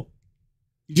unbelievable.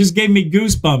 You just gave me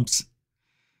goosebumps.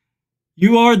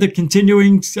 You are the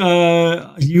continuing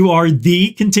support.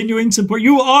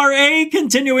 You are a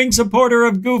continuing supporter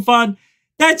of GoofOn.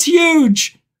 That's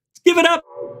huge. Let's give it up.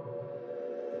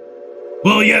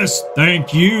 Well, yes,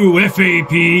 thank you, FAP,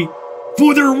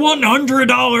 for their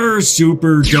 $100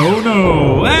 super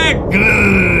dono.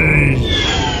 Good.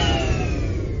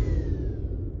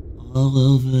 All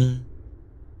over,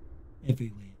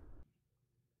 everywhere.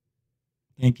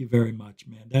 Thank you very much,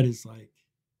 man. That is like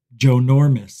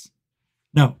Joe-normous.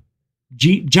 No,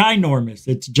 ginormous.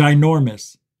 It's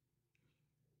ginormous.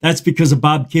 That's because of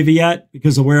Bob Kiviat,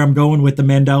 because of where I'm going with the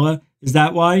Mandela. Is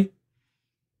that why?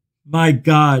 My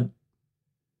God.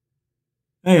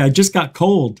 Hey, I just got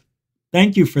cold.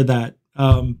 Thank you for that.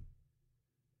 FAP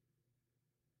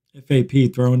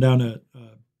throwing down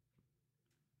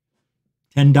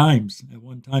 10 dimes at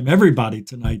one time. Everybody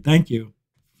tonight. Thank you.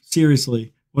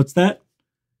 Seriously. What's that?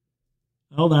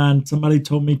 Hold on. Somebody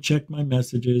told me check my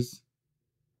messages.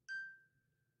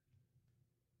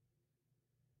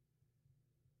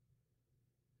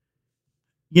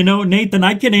 Nathan,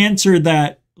 I can answer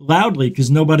that loudly because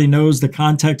nobody knows the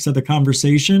context of the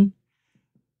conversation.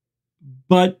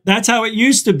 But that's how it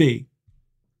used to be.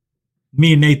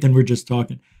 Me and Nathan were just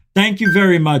talking. Thank you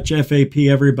very much, FAP,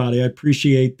 everybody. I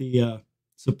appreciate the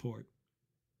support.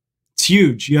 It's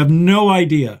huge. You have no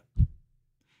idea.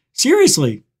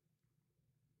 Seriously.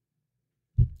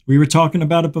 We were talking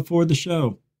about it before the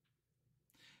show.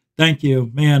 Thank you.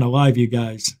 Man, alive, you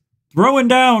guys. Throwing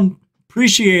down.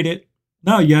 Appreciate it.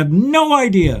 No, you have no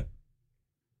idea.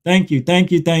 Thank you.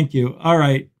 All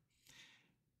right.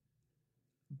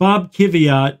 Bob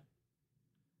Kiviat.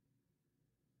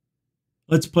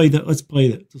 Let's play that.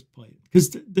 Because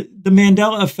the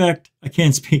Mandela Effect, I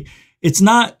can't speak. It's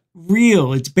not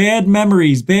real. It's bad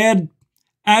memories, bad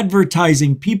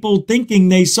advertising. People thinking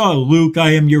they saw Luke,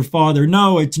 I am your father.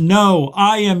 No, it's no,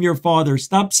 I am your father.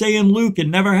 Stop saying Luke. It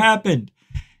never happened.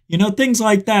 Things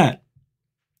like that.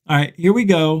 All right, here we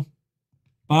go.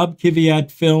 Bob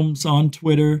Kiviat Films on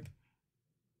Twitter.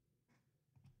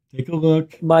 Take a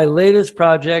look. My latest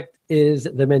project is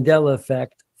The Mandela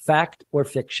Effect, Fact or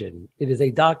Fiction. It is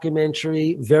a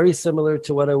documentary very similar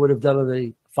to what I would have done on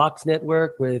the Fox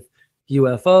network with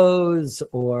UFOs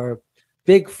or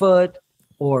Bigfoot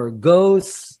or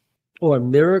ghosts or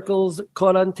miracles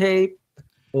caught on tape.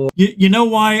 You know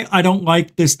why I don't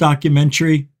like this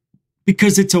documentary?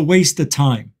 Because it's a waste of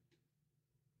time.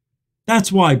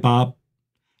 That's why, Bob.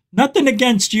 Nothing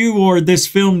against you or this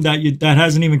film that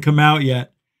hasn't even come out yet.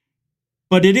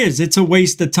 But it's a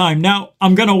waste of time. Now,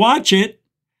 I'm going to watch it,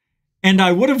 and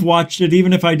I would have watched it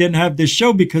even if I didn't have this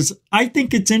show, because I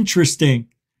think it's interesting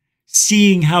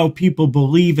seeing how people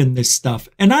believe in this stuff.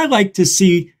 And I like to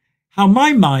see how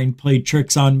my mind played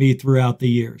tricks on me throughout the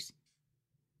years.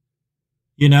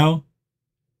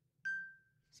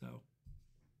 So.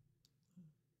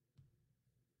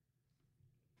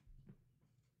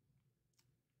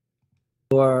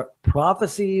 Or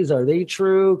prophecies, are they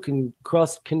true? Can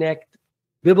cross-connect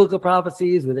biblical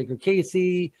prophecies with Edgar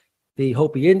Casey, the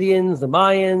Hopi Indians, the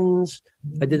Mayans.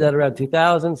 I did that around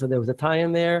 2000, so there was a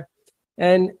tie-in there.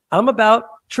 And I'm about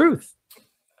truth.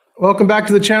 Welcome back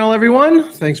to the channel,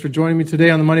 everyone. Thanks for joining me today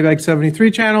on the Moneybag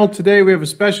 73 channel. Today we have a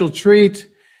special treat.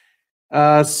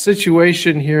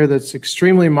 situation here that's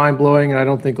extremely mind-blowing, and I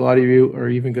don't think a lot of you are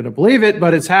even going to believe it,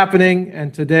 but it's happening.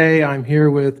 And today I'm here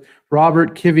with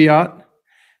Robert Kiviat.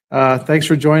 Thanks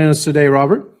for joining us today,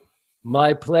 Robert.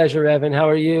 My pleasure, Evan. How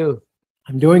are you?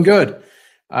 I'm doing good.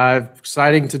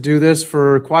 Exciting to do this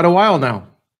for quite a while now.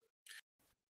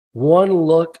 One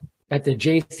look at the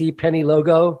J.C. Penney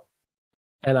logo,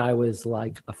 and I was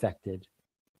like affected.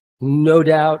 No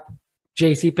doubt,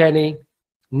 J.C. Penney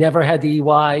never had the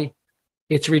EY.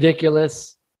 It's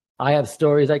ridiculous. I have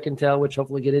stories I can tell, which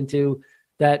hopefully get into,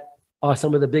 that are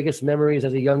some of the biggest memories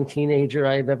as a young teenager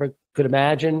I've ever could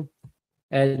imagine.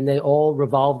 And they all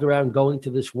revolved around going to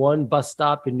this one bus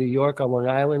stop in New York on Long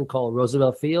Island called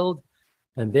Roosevelt Field.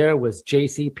 And there was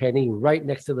J.C. Penney right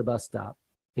next to the bus stop.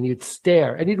 And you'd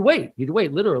stare and you'd wait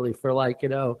literally for like, I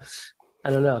don't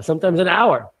know, sometimes an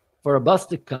hour for a bus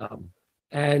to come.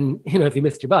 And, if you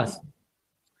missed your bus.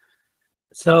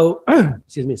 So,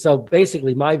 excuse me. So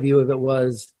basically my view of it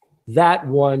was that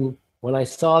one, when I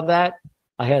saw that,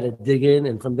 I had to dig in.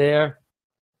 And from there,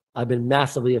 I've been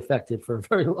massively affected for a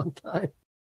very long time.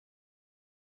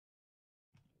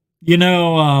 The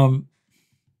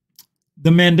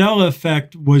Mandela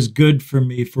Effect was good for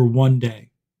me for one day.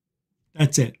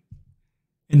 That's it.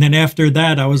 And then after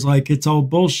that, I was like, it's all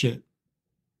bullshit.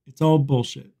 It's all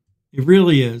bullshit. It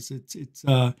really is. It's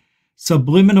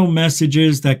subliminal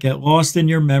messages that get lost in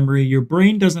your memory. Your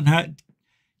brain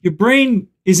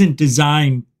isn't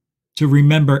designed to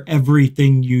remember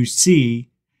everything you see.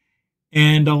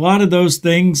 And a lot of those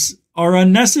things are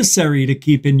unnecessary to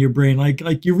keep in your brain.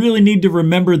 Like you really need to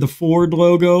remember the Ford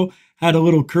logo had a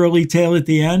little curly tail at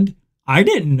the end. I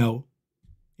didn't know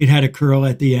it had a curl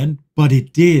at the end, but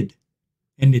it did.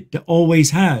 And it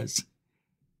always has.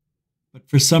 But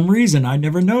for some reason, I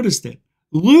never noticed it.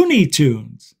 Looney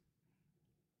Tunes.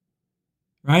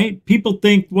 Right? People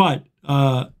think what?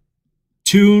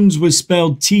 Tunes was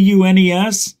spelled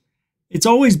T-U-N-E-S. It's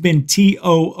always been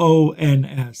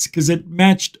T-O-O-N-S because it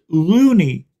matched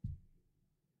loony.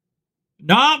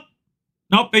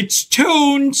 Nope, it's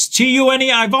Tunes,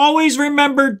 T-U-N-E. I've always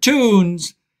remembered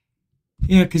Tunes.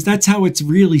 Yeah, because that's how it's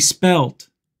really spelt.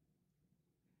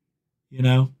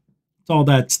 It's all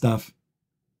that stuff.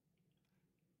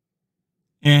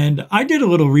 And I did a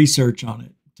little research on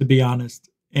it, to be honest.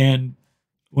 And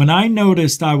when I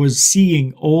noticed I was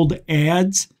seeing old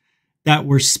ads that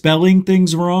were spelling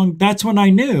things wrong, that's when I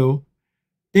knew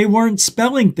they weren't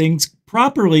spelling things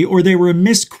properly or they were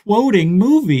misquoting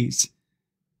movies.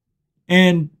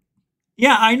 And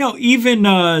yeah, I know even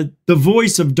the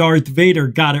voice of Darth Vader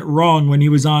got it wrong when he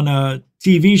was on a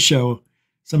TV show,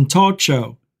 some talk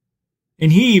show.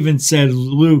 And he even said,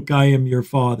 Luke, I am your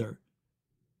father.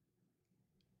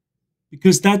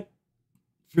 Because that,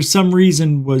 for some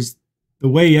reason, was the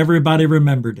way everybody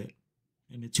remembered it.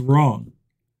 And it's wrong.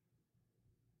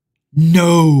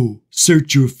 No,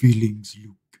 search your feelings,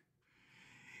 Luke.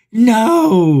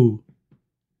 No,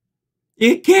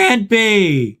 it can't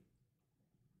be.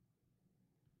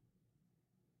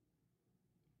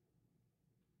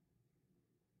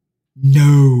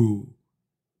 No,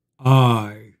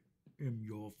 I am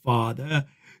your father.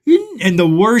 And the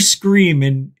worst scream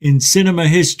in cinema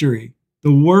history.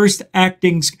 The worst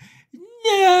acting.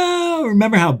 Yeah,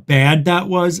 remember how bad that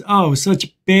was? Oh,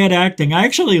 such bad acting. I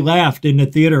actually laughed in the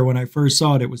theater when I first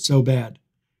saw it. It was so bad.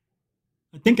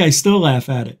 I think I still laugh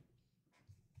at it.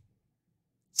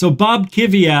 So Bob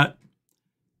Kiviat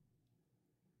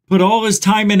put all his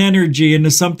time and energy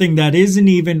into something that isn't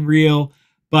even real,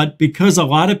 but because a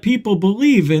lot of people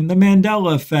believe in the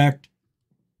Mandela Effect,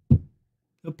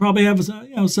 he'll probably have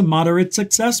some moderate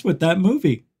success with that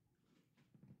movie.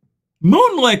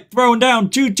 Moonlick thrown down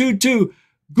 222.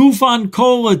 Goof on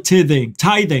cola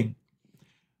tithing.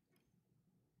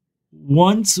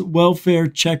 Once welfare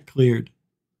check cleared.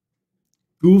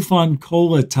 Goof on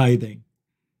cola tithing.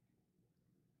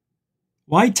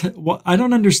 Why? I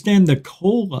don't understand the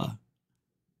cola.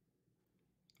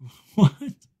 What?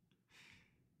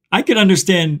 I could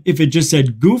understand if it just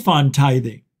said goof on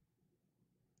tithing.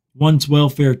 Once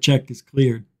welfare check is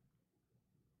cleared.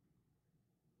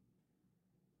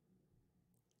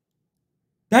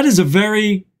 That is a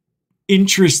very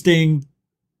interesting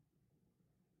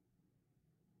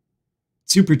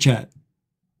super chat.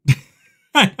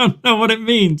 I don't know what it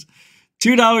means.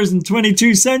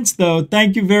 $2.22 though.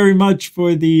 Thank you very much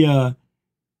for the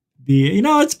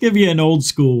let's give you an old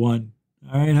school one.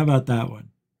 All right, how about that one?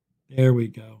 There we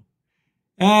go.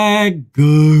 Gosh.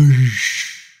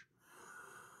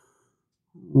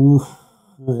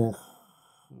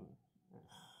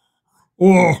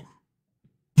 Oh.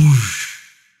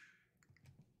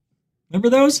 Remember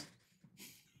those?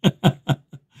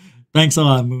 Thanks a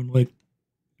lot, Moonlit.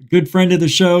 Good friend of the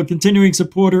show, continuing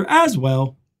supporter as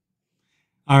well.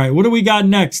 All right, what do we got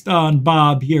next on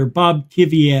Bob here? Bob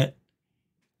Kiviat.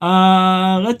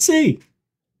 Let's see.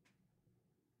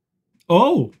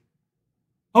 Oh,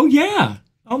 yeah.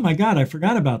 Oh my God, I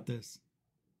forgot about this.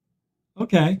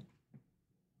 Okay.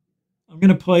 I'm going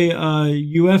to play a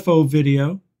UFO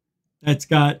video that's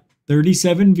got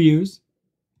 37 views.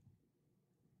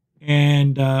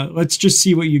 And let's just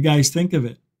see what you guys think of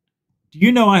it. Do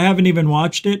you know I haven't even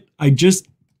watched it? I just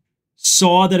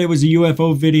saw that it was a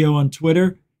UFO video on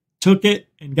Twitter, took it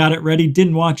and got it ready,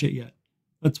 didn't watch it yet.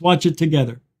 Let's watch it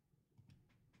together.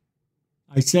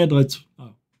 I said it's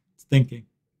thinking.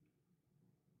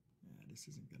 Yeah, this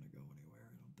isn't going to go anywhere,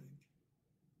 I don't think.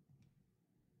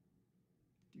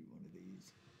 Do one of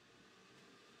these.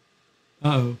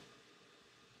 Uh-oh.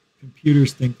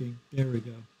 Computer's thinking. There we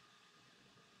go.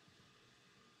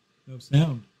 No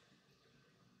sound.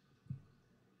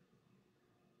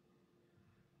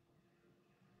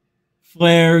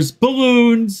 Flares,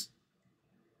 balloons,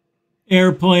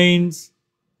 airplanes.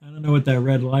 I don't know what that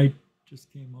red light just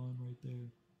came on right there.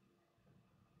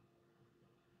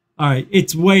 All right,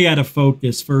 it's way out of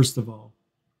focus, first of all.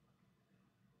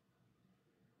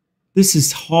 This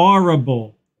is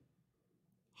horrible.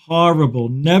 Horrible.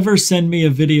 Never send me a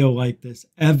video like this,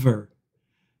 ever.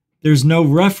 There's no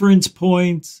reference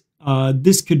points.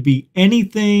 This could be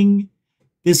anything.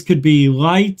 This could be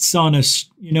lights on a,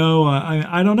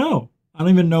 I don't know. I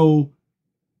don't even know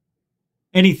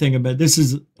anything about it. This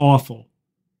is awful.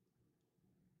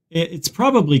 It's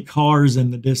probably cars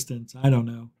in the distance. I don't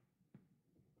know.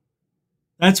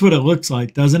 That's what it looks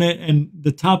like, doesn't it? And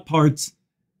the top part's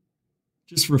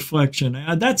just reflection.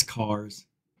 That's cars.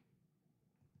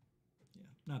 Yeah,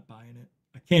 not buying it.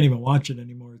 I can't even watch it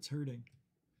anymore. It's hurting.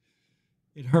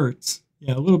 It hurts.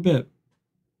 Yeah, a little bit.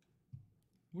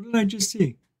 What did I just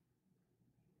see?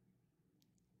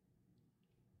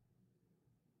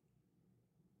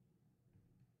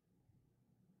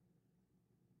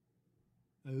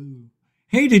 Oh.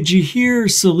 Hey, did you hear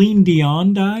Celine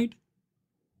Dion died?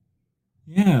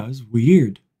 Yeah, it was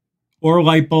weird. Or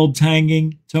light bulbs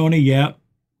hanging. Tony, yeah.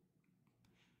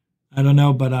 I don't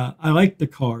know, but I like the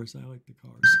cars. I like the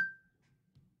cars.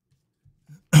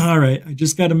 All right, I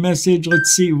just got a message. Let's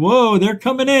see. Whoa, they're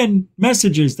coming in.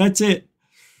 Messages, that's it.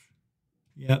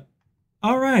 Yep.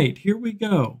 All right, here we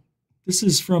go. This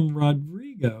is from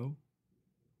Rodrigo.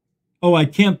 Oh, I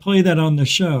can't play that on the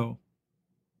show.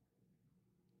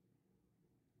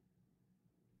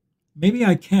 Maybe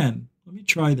I can. Let me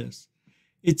try this.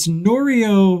 It's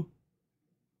Norio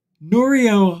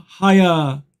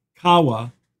Hayakawa,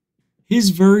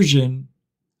 his version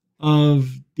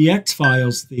of the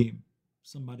X-Files theme.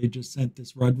 Somebody just sent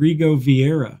this. Rodrigo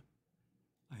Vieira.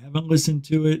 I haven't listened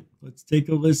to it. Let's take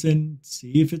a listen,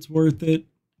 see if it's worth it.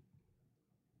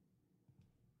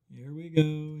 Here we go.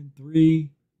 In 3,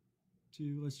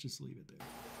 2, let's just leave it there.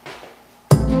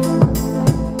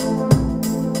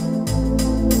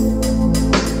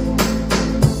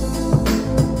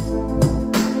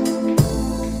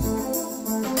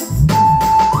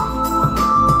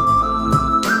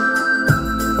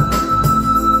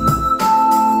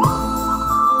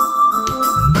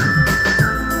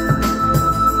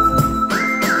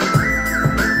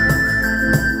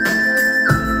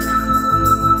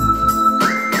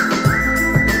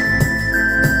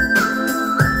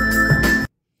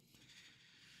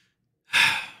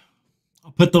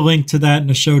 Put the link to that in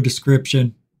the show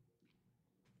description.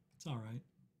 It's all right.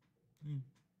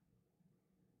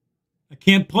 I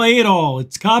can't play it all.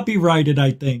 It's copyrighted, I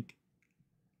think.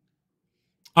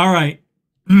 All right.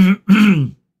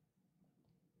 I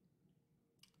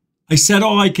said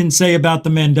all I can say about the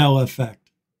Mandela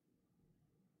Effect.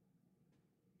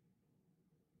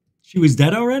 She was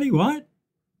dead already? What?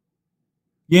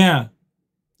 Yeah.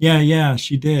 Yeah,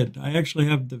 she did. I actually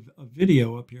have a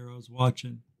video up here I was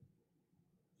watching.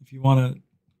 If you want to,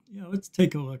 let's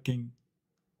take a look and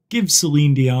give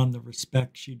Celine Dion the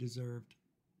respect she deserved.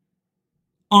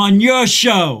 On your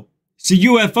show. It's a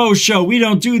UFO show. We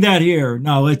don't do that here.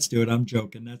 No, let's do it. I'm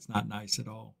joking. That's not nice at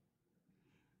all.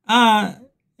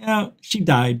 She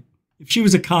died. If she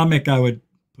was a comic, I would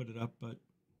put it up, but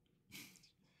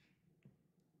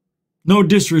no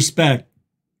disrespect.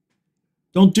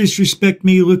 Don't disrespect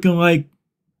me looking like...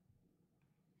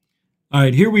 All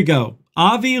right, here we go.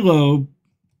 Avi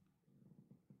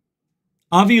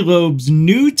Loeb's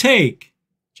new take.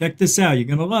 Check this out. You're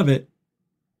going to love it.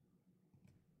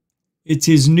 It's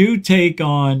his new take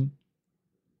of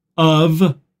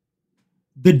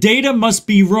the data must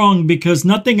be wrong because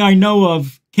nothing I know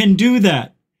of can do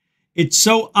that. It's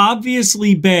so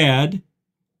obviously bad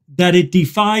that it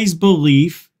defies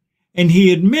belief, and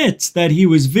he admits that he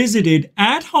was visited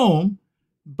at home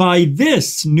by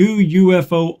this new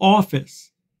UFO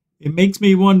office. It makes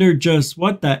me wonder just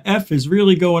what the F is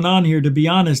really going on here, to be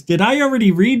honest. Did I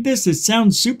already read this? It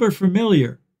sounds super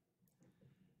familiar.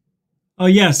 Oh,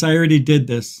 yes, I already did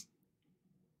this.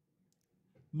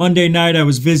 Monday night, I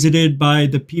was visited by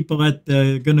the people at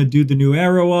the going to do the New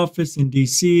Arrow office in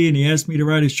D.C., and he asked me to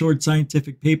write a short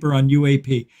scientific paper on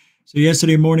UAP. So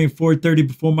yesterday morning at 4:30,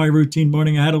 before my routine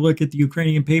morning, I had a look at the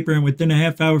Ukrainian paper, and within a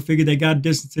half hour, figured they got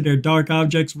distance to their dark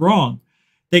objects wrong.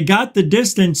 They got the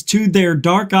distance to their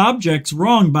dark objects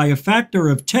wrong by a factor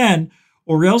of 10,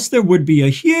 or else there would be a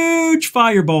huge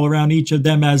fireball around each of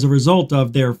them as a result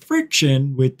of their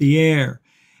friction with the air.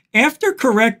 After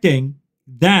correcting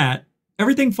that,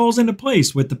 everything falls into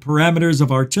place with the parameters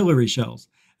of artillery shells.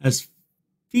 As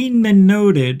Feynman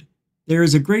noted, there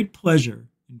is a great pleasure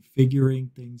in figuring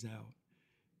things out.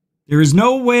 There is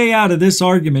no way out of this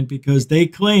argument because they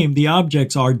claim the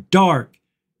objects are dark,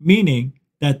 meaning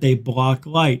that they block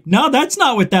light. No, that's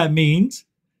not what that means.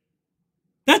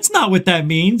 That's not what that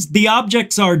means. The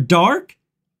objects are dark?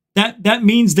 That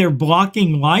means they're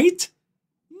blocking light?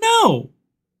 No.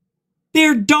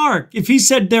 They're dark. If he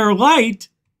said they're light,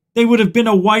 they would have been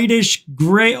a whitish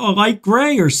gray, a light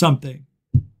gray or something.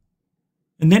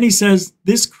 And then he says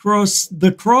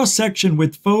the cross section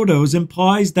with photos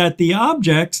implies that the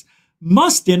objects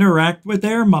must interact with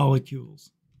air molecules.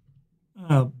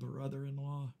 Oh,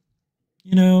 brother-in-law.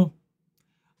 You know,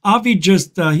 Avi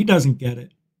just, he doesn't get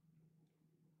it.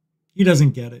 He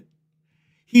doesn't get it.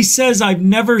 He says, I've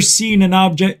never seen an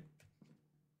object.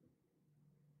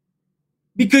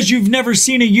 Because you've never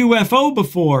seen a UFO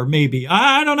before, maybe.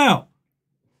 I don't know.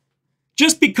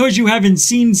 Just because you haven't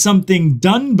seen something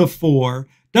done before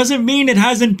doesn't mean it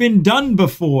hasn't been done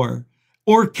before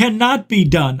or cannot be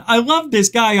done. I love this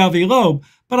guy, Avi Loeb,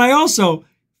 but I also,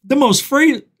 the most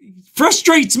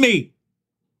frustrates me.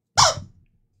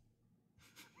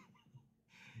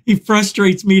 He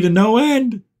frustrates me to no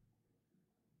end.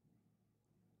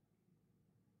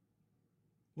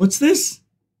 What's this?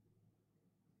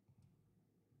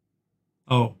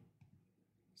 Oh,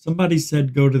 somebody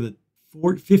said go to the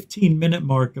 15-minute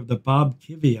mark of the Bob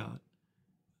Kiviat.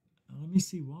 Let me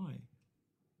see why.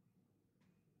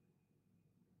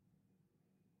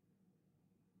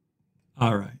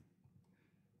 All right.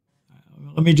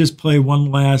 Let me just play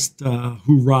one last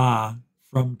hurrah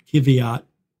from Kiviat.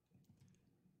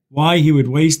 Why he would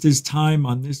waste his time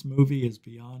on this movie is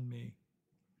beyond me.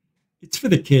 It's for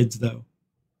the kids, though.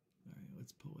 All right,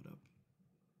 let's pull it up.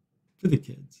 For the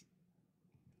kids.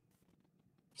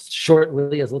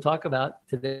 Shortly, as we'll talk about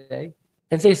today,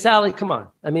 and say, Sally, come on.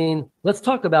 I mean, let's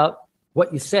talk about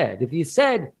what you said. If you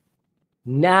said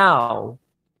now,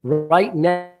 right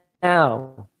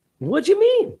now, what do you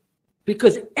mean?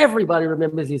 Because everybody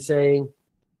remembers you saying,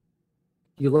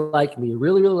 you like me, you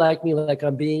really, really like me, like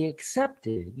I'm being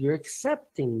accepted. You're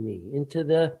accepting me into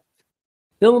the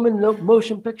Film and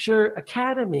Motion Picture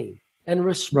Academy and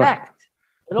respect.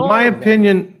 Right.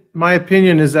 And my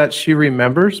opinion is that she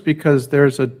remembers because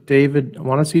there's a I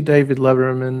want to see David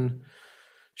Letterman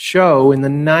show in the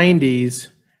 90s.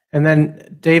 And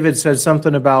then David said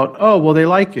something about, oh, well, they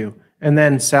like you. And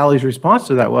then Sally's response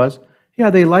to that was, yeah,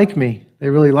 they like me. They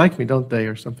really like me, don't they?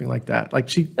 Or something like that. Like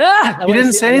she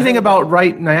didn't say anything about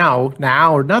right now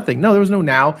or nothing. No, there was no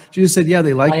now. She just said, yeah,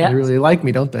 they like me. They really like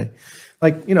me, don't they?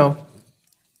 Like, you know,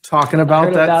 talking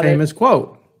about that famous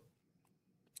quote.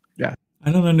 Yeah.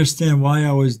 I don't understand why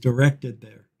I was directed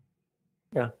there.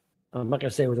 Yeah. I'm not going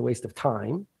to say it was a waste of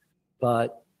time,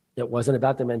 but it wasn't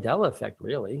about the Mandela effect,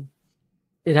 really.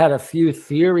 It had a few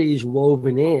theories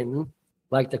woven in,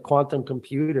 like the quantum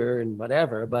computer and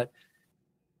whatever, but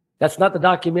that's not the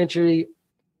documentary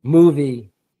movie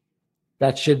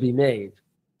that should be made.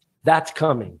 That's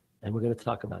coming, and we're going to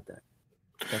talk about that.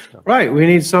 That's coming. Right. We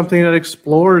need something that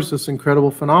explores this incredible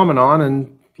phenomenon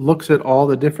and looks at all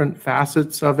the different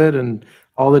facets of it and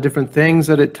all the different things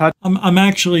that it touches. I'm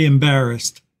actually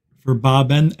embarrassed for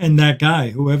Bob and that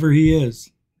guy, whoever he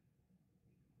is.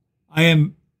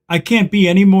 I can't be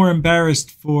any more embarrassed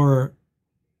for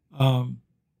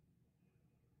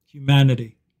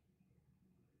humanity.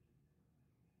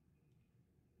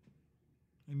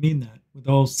 I mean that with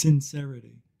all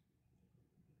sincerity.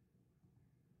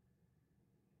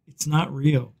 It's not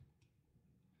real.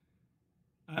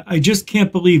 I just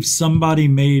can't believe somebody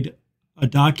made a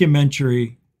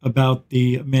documentary about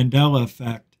the Mandela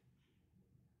effect,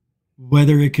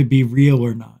 whether it could be real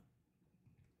or not.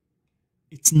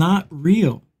 It's not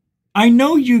real. I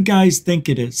know you guys think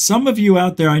it is. Some of you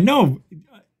out there, I know.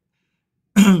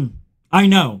 I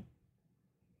know.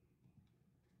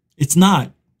 It's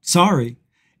not. Sorry.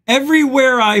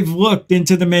 Everywhere I've looked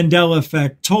into the Mandela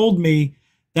Effect told me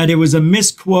that it was a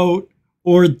misquote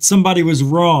or somebody was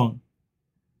wrong.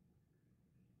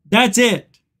 That's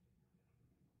it.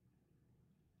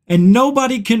 And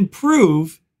nobody can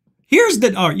prove. Here's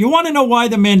the art. You want to know why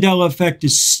the Mandela Effect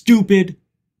is stupid?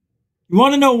 You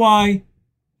want to know why?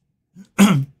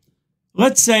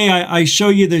 Let's say I show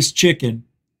you this chicken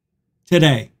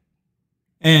today,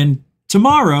 and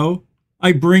tomorrow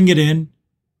I bring it in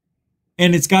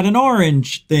and it's got an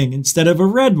orange thing instead of a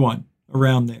red one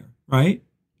around there, right?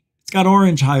 It's got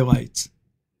orange highlights.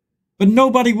 But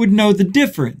nobody would know the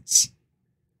difference.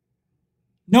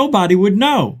 Nobody would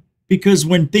know, because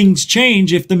when things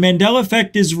change, if the Mandela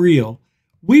Effect is real,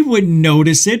 we wouldn't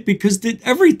notice it because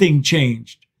everything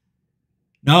changed.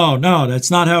 No, that's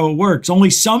not how it works.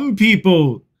 Only some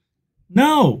people.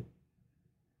 No.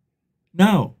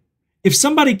 If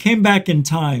somebody came back in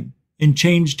time and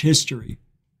changed history,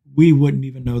 we wouldn't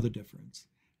even know the difference,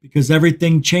 because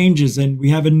everything changes and we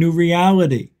have a new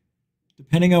reality.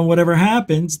 Depending on whatever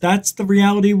happens, that's the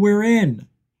reality we're in.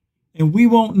 And we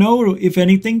won't know if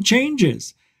anything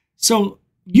changes. So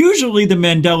usually the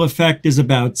Mandela Effect is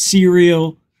about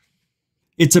cereal.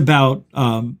 It's about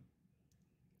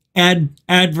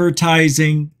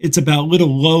advertising. It's about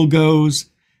little logos.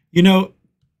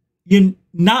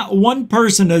 Not one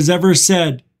person has ever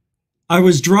said, I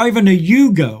was driving a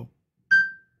Yugo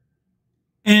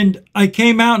and I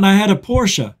came out and I had a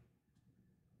Porsche.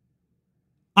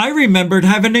 I remembered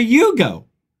having a Yugo.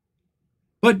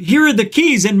 But here are the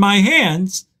keys in my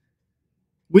hands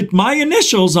with my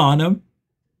initials on them.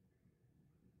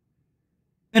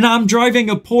 And I'm driving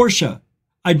a Porsche.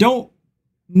 I don't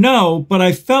know, but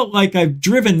I felt like I've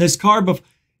driven this car before.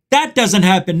 That doesn't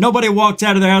happen. Nobody walks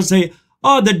out of their house and say,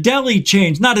 oh, the deli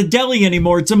changed. Not a deli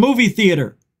anymore. It's a movie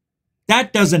theater.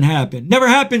 That doesn't happen. Never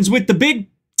happens with the big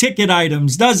ticket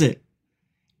items, does it?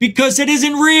 Because it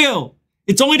isn't real.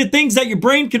 It's only the things that your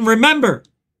brain can remember.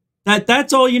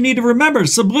 That's all you need to remember.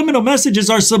 Subliminal messages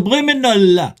are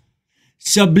subliminal.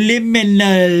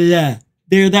 Subliminal.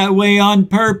 They're that way on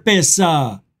purpose.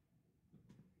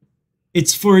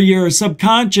 It's for your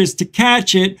subconscious to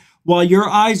catch it while your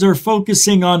eyes are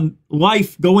focusing on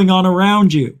life going on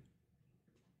around you.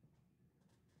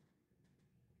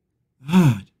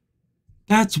 God,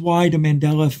 that's why the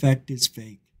Mandela Effect is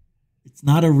fake. It's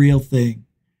not a real thing.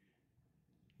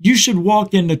 You should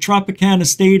walk into Tropicana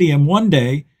Stadium one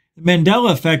day, the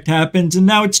Mandela Effect happens, and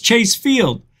now it's Chase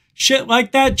Field. Shit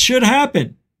like that should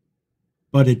happen.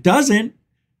 But it doesn't.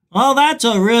 Oh, that's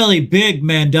a really big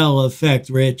Mandela Effect,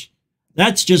 Rich.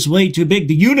 That's just way too big.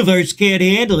 The universe can't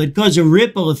handle it because of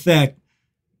ripple effect.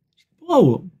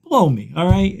 Blow me, all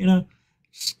right?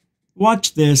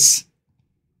 Watch this.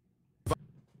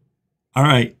 All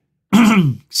right.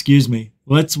 Excuse me.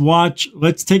 Let's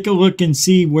take a look and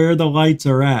see where the lights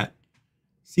are at.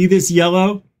 See this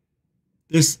yellow?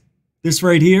 This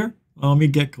right here? Well, let me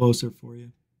get closer for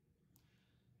you.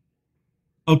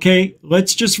 Okay,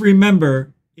 let's just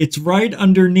remember it's right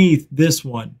underneath this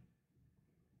one.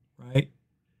 Right?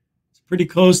 It's pretty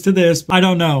close to this. I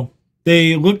don't know.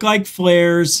 They look like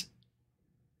flares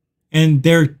and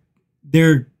they're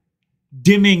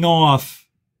dimming off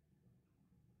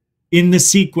in the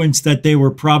sequence that they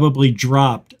were probably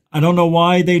dropped. I don't know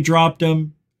why they dropped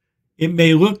them. It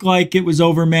may look like it was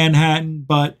over Manhattan,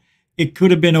 but it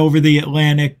could have been over the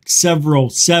Atlantic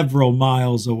several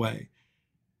miles away.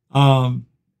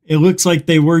 It looks like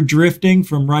they were drifting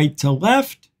from right to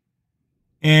left.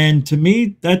 And to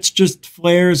me, that's just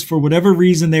flares. For whatever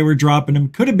reason they were dropping them.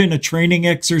 Could have been a training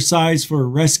exercise for a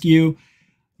rescue.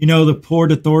 The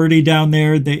Port Authority down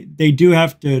there, they do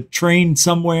have to train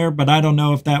somewhere, but I don't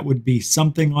know if that would be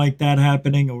something like that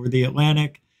happening over the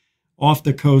Atlantic off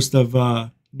the coast of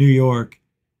New York.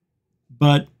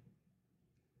 But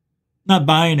not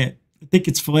buying it. I think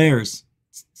it's flares.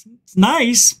 It's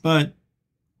nice, but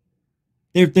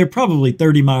they're probably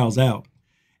 30 miles out.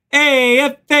 Hey,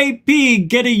 FAP,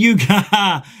 get a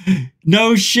Yuga.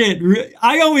 No shit.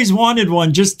 I always wanted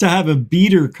one just to have a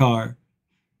beater car.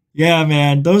 Yeah,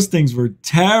 man, those things were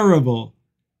terrible.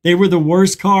 They were the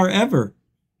worst car ever.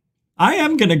 I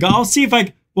am going to go. I'll see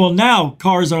if well, now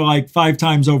cars are like 5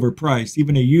 times overpriced,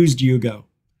 even a used Yugo.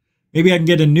 Maybe I can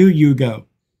get a new Yugo.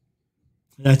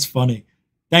 That's funny.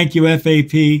 Thank you,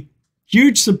 FAP.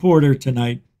 Huge supporter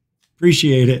tonight.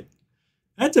 Appreciate it.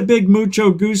 That's a big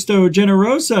mucho gusto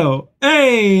generoso.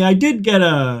 Hey, I did get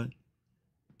a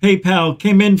PayPal.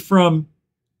 Came in from...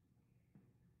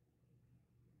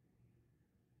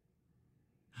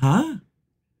 Huh?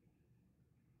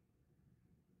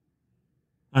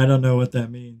 I don't know what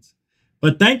that means.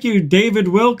 But thank you, David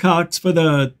Wilcox, for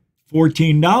the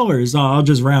 $14. I'll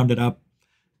just round it up.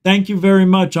 Thank you very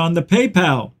much on the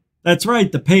PayPal. That's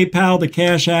right, the PayPal, the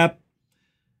Cash App.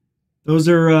 Those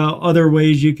are other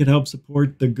ways you could help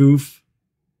support the goof.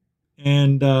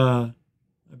 And I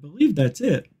believe that's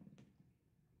it.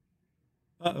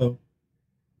 Uh-oh.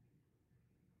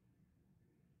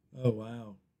 Oh,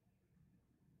 wow.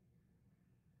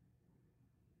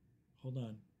 Hold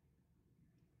on.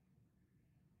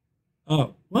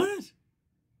 Oh, what?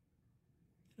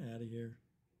 Get out of here.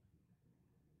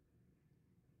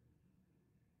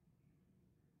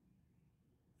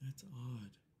 That's odd.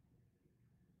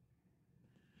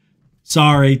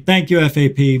 Sorry. Thank you,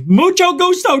 FAP. Mucho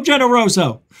gusto,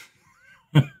 generoso.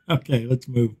 Okay, let's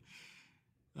move.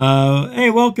 Hey,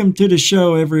 welcome to the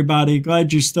show, everybody.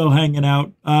 Glad you're still hanging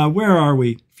out. Where are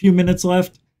we? A few minutes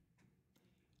left.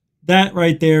 That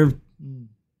right there,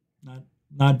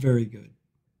 not very good.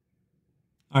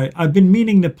 All right, I've been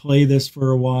meaning to play this for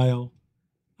a while.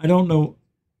 I don't know.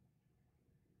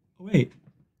 Wait.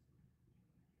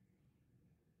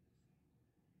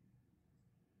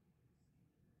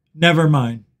 Never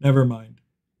mind. Never mind.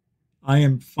 I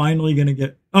am finally going to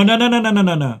get... Oh,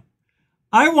 no.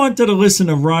 I wanted to listen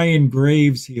to Ryan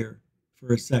Graves here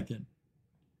for a second.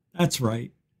 That's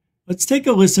right. Let's take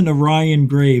a listen to Ryan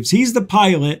Graves. He's the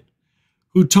pilot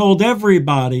who told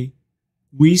everybody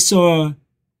we saw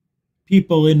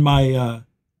people in my...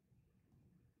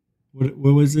 what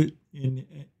was it?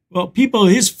 People,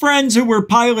 his friends who were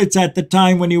pilots at the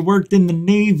time when he worked in the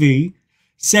Navy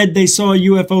said they saw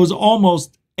UFOs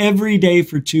almost every day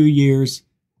for 2 years.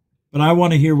 But I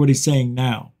want to hear what he's saying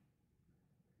now.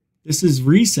 This is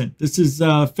recent. This is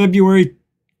February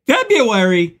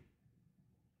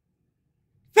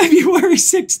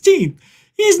 16th.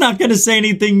 He's not going to say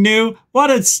anything new. What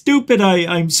a stupid,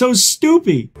 I'm so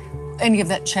stupid. Any of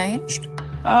that changed?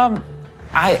 I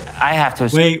have to...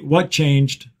 Wait, what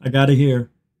changed? I got to hear.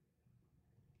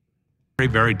 Very,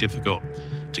 very difficult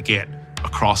to get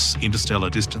across interstellar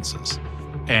distances.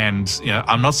 And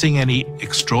I'm not seeing any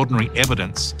extraordinary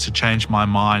evidence to change my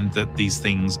mind that these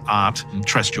things aren't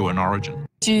terrestrial in origin.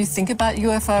 Do you think about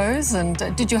UFOs, and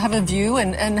did you have a view,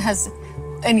 and has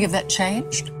any of that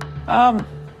changed? I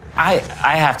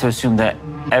have to assume that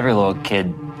every little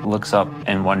kid looks up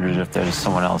and wonders if there's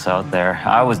someone else out there.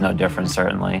 I was no different,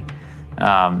 certainly.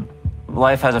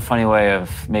 Life has a funny way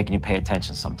of making you pay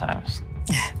attention sometimes.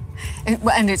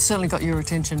 And it's certainly got your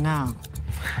attention now.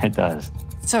 It does.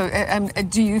 So,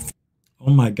 do you...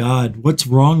 Oh my God, what's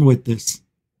wrong with this?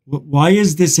 Why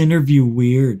is this interview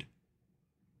weird?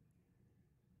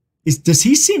 Does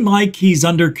he seem like he's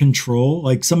under control?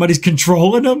 Like somebody's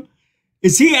controlling him?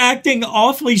 Is he acting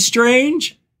awfully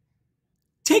strange?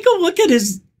 Take a look at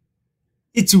his...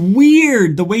 It's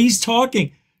weird, the way he's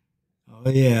talking. Oh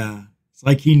yeah. It's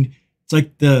like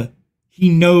he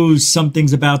knows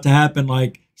something's about to happen,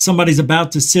 like somebody's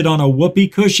about to sit on a whoopee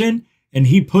cushion and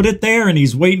he put it there and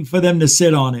he's waiting for them to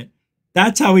sit on it.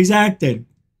 That's how he's acting.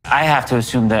 I have to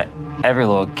assume that every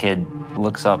little kid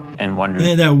looks up and wonders.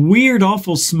 Yeah, that weird,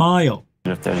 awful smile.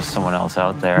 If there's someone else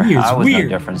out there. Weird, I was weird.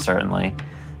 no different, certainly.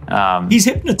 He's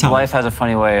hypnotized. Life has a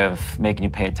funny way of making you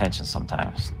pay attention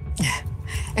sometimes.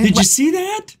 Did you see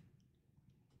that?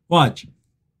 Watch.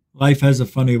 Life has a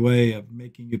funny way of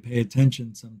making you pay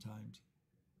attention sometimes.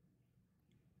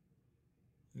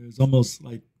 It was almost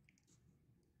like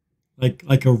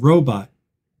a robot.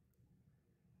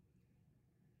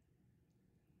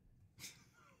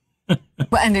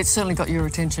 And it's certainly got your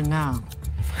attention now.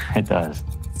 It does.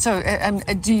 So,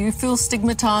 do you feel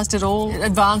stigmatized at all,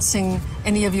 advancing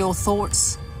any of your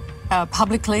thoughts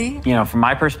publicly? From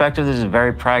my perspective, this is a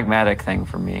very pragmatic thing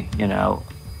for me.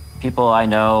 People I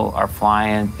know are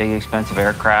flying big, expensive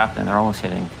aircraft, and they're almost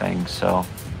hitting things. So,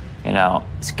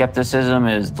 skepticism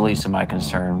is the least of my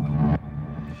concern.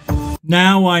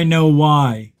 Now I know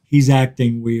why he's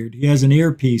acting weird. He has an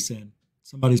earpiece in.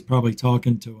 Somebody's probably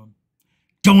talking to him.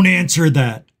 Don't answer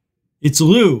that. It's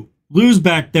Lou. Lou's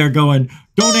back there going,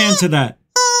 don't answer that.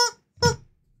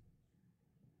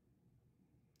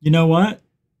 You know what?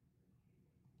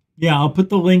 Yeah, I'll put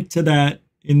the link to that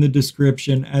in the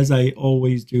description, as I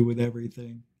always do with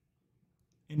everything.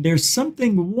 And there's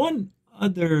one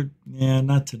other,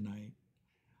 not tonight.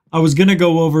 I was going to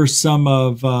go over some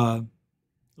of,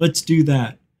 let's do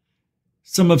that.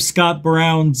 Some of Scott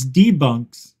Brown's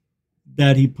debunks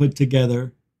that he put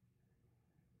together.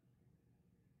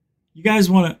 You guys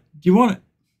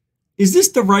is this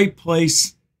the right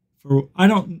place for, I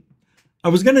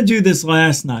was going to do this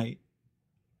last night,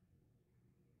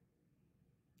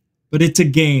 but it's a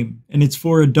game and it's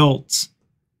for adults.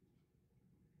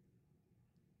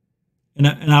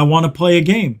 and I want to play a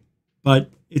game,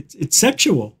 but it's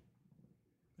sexual,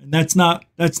 and that's not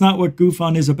what Goof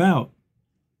On is about.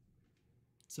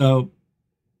 So,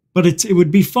 but it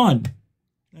would be fun.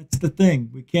 That's the thing.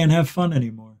 We can't have fun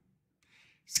anymore.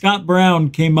 Scott Brown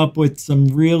came up with some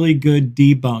really good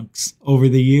debunks over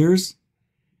the years,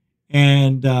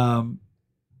 and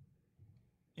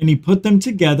he put them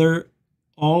together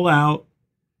all out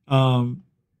on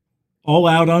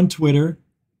Twitter.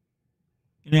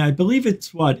 And I believe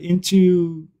it's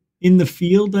In the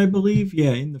Field, I believe.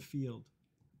 Yeah, In the Field.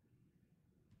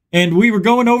 And we were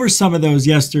going over some of those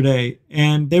yesterday,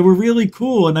 and they were really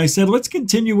cool. And I said, let's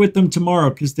continue with them tomorrow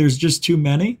because there's just too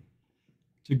many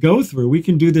to go through. We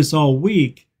can do this all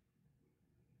week.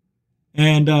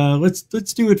 And let's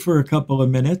do it for a couple of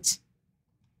minutes.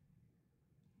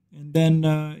 And then,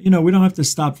 we don't have to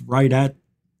stop right at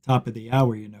top of the hour,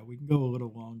 We can go a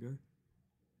little longer.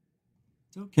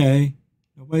 It's okay.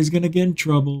 Nobody's going to get in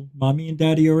trouble. Mommy and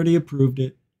Daddy already approved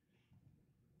it.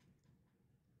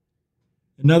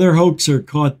 Another hoaxer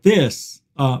caught this.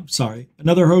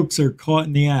 Another hoaxer caught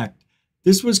in the act.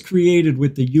 This was created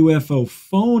with the UFO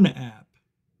phone app.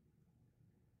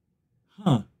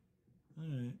 Huh. All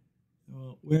right.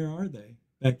 Well, where are they?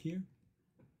 Back here?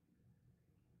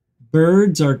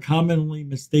 Birds are commonly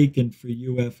mistaken for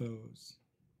UFOs.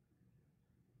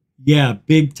 Yeah,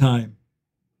 big time.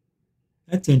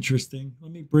 That's interesting.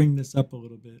 Let me bring this up a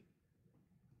little bit.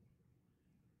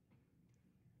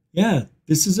 Yeah,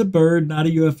 this is a bird, not a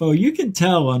UFO. You can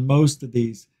tell on most of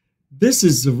these. This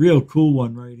is a real cool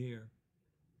one right here.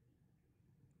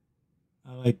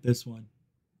 I like this one.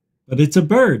 But it's a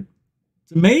bird.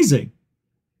 It's amazing.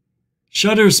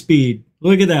 Shutter speed.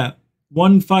 Look at that.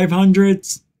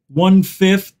 1/500th,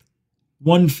 1/5,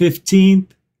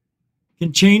 1/15th.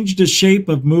 Can change the shape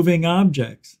of moving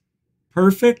objects.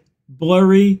 Perfect,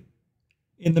 blurry,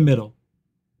 in the middle.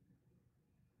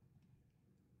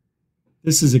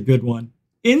 This is a good one.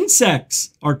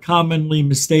 Insects are commonly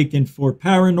mistaken for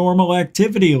paranormal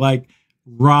activity like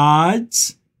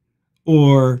rods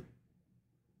or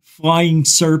flying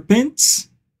serpents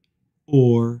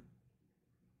or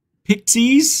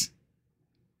pixies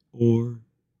or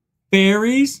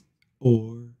fairies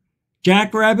or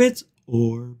jackrabbits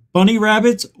or bunny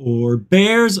rabbits or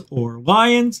bears or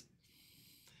lions.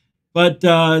 But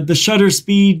the shutter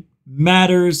speed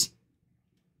matters.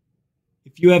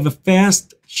 If you have a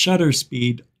fast shutter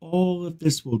speed, all of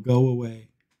this will go away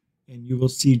and you will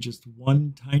see just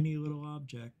one tiny little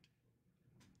object.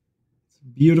 It's a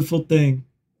beautiful thing.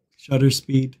 Shutter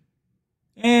speed.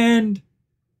 And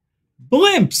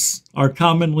blimps are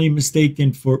commonly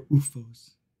mistaken for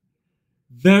UFOs.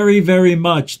 Very, very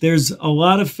much. There's a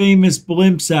lot of famous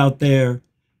blimps out there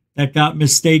that got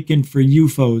mistaken for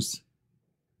UFOs.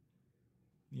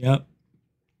 Yep.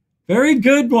 Very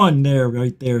good one there,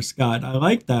 right there, Scott. I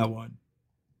like that one.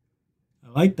 I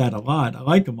like that a lot. I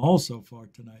like them all so far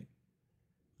tonight.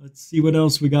 Let's see what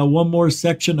else. We got one more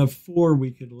section of 4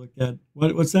 we could look at.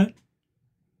 What's that?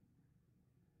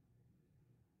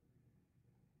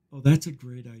 Oh, that's a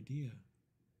great idea.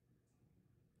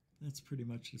 That's pretty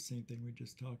much the same thing we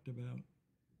just talked about.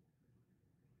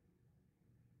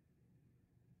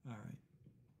 All right.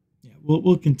 Yeah,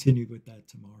 we'll continue with that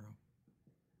tomorrow.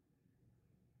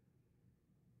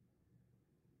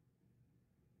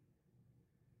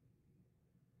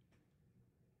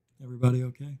 Everybody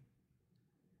okay?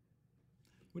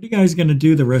 What are you guys going to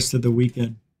do the rest of the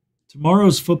weekend?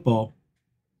 Tomorrow's football,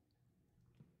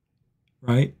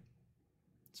 right?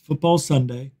 It's football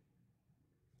Sunday.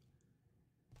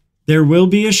 There will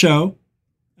be a show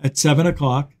at 7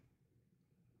 o'clock.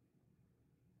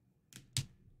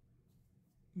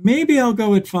 Maybe I'll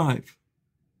go at 5.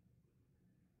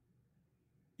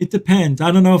 It depends.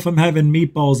 I don't know if I'm having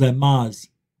meatballs at Ma's,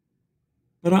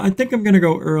 but I think I'm going to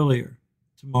go earlier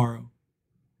tomorrow.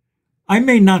 I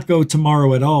may not go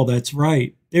tomorrow at all. That's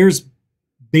right. There's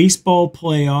baseball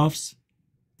playoffs,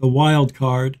 the wild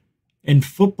card, and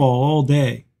football all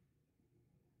day.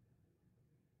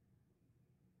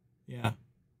 Yeah.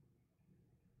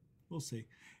 We'll see.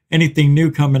 Anything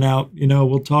new coming out,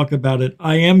 we'll talk about it.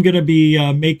 I am going to be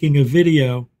making a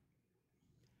video.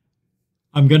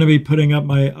 I'm going to be putting up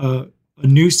my a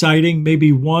new sighting,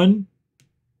 maybe 1,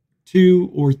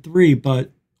 2, or 3,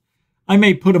 but I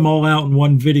may put them all out in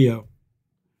one video.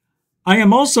 I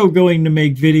am also going to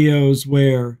make videos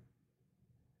where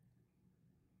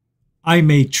I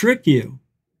may trick you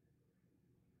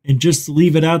and just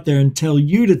leave it out there and tell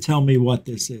you to tell me what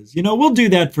this is. We'll do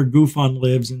that for Goof On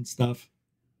Lives and stuff.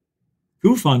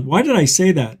 Goof On, why did I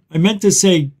say that? I meant to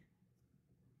say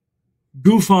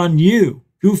Goof On You,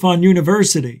 Goof On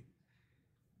University.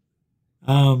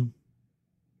 I've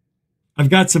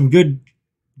got some good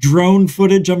drone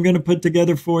footage I'm going to put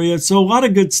together for you. So a lot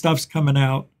of good stuff's coming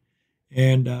out.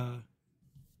 And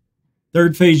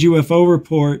third phase UFO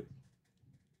report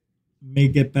may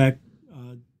get back.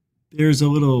 There's a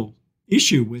little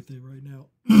issue with it right now.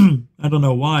 I don't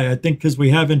know why. I think because we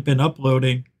haven't been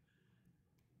uploading.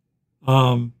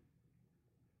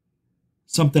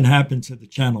 Something happened to the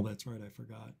channel. That's right. I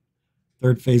forgot.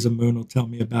 Third phase of Moon will tell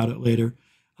me about it later.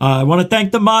 I want to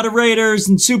thank the moderators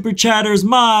and super chatters.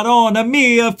 Mod, on,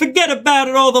 Amia. Forget about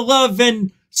it. All the love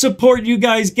and support you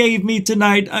guys gave me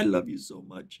tonight. I love you so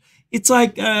much. It's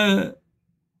like, you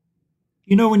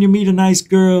know, when you meet a nice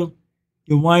girl,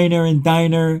 you wine her and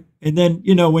dine her. And then,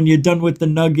 you know, when you're done with the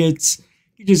nuggets,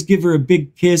 you just give her a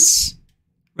big kiss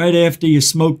right after you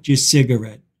smoked your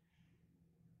cigarette.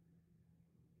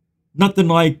 Nothing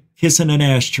like kissing an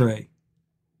ashtray.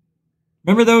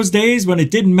 Remember those days when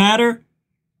it didn't matter?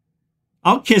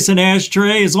 I'll kiss an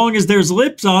ashtray as long as there's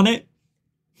lips on it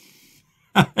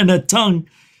and a tongue.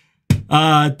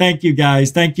 Thank you,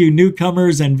 guys. Thank you,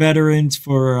 newcomers and veterans,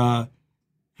 for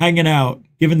hanging out,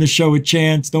 giving the show a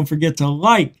chance. Don't forget to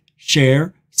like,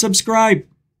 share, subscribe.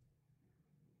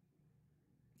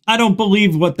 I don't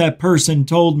believe what that person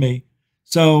told me,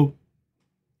 so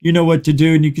you know what to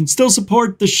do. And you can still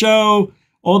support the show.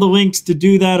 All the links to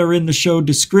do that are in the show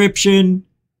description.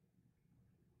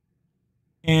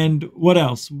 And what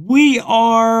else? We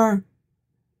are...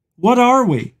 What are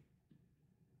we?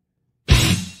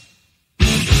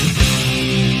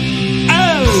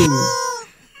 Oh!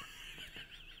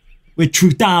 We're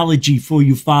Truthology for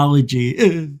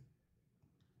ufology.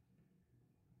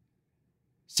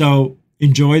 So,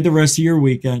 enjoy the rest of your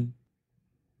weekend.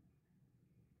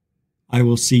 I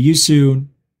will see you soon.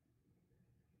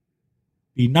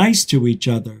 Be nice to each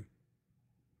other.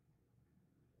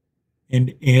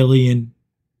 And alien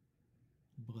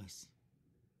bliss.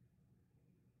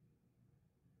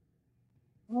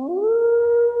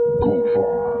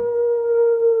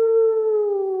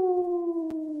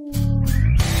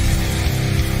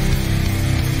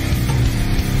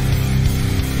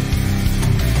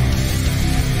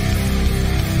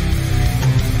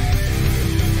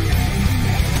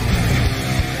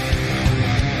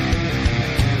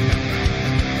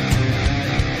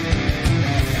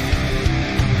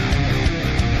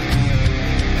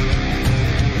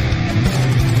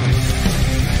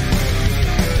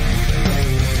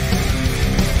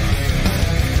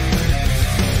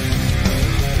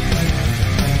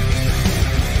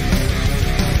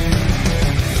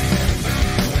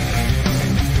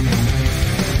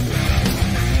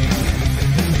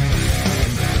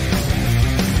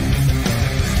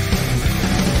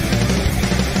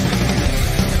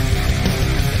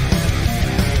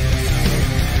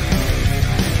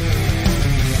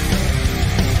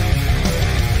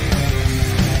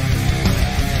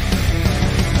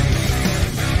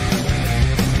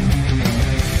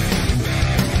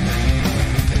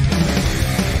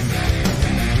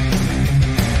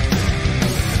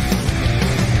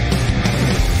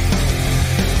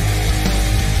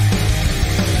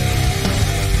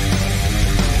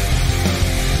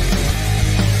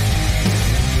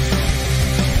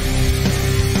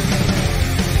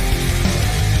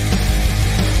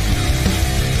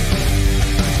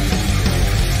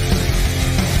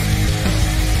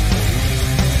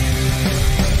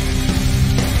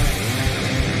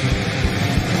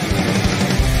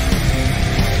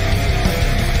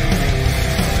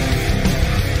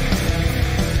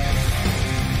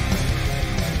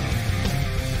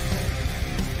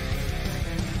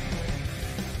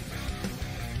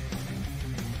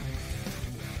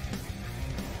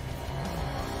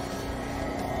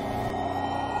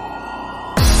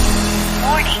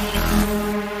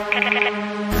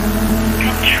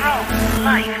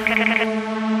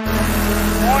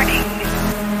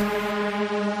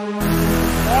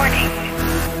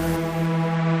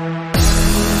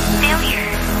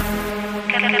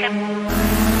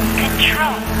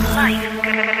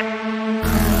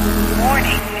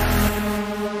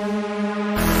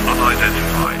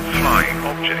 Unidentified flying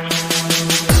objects.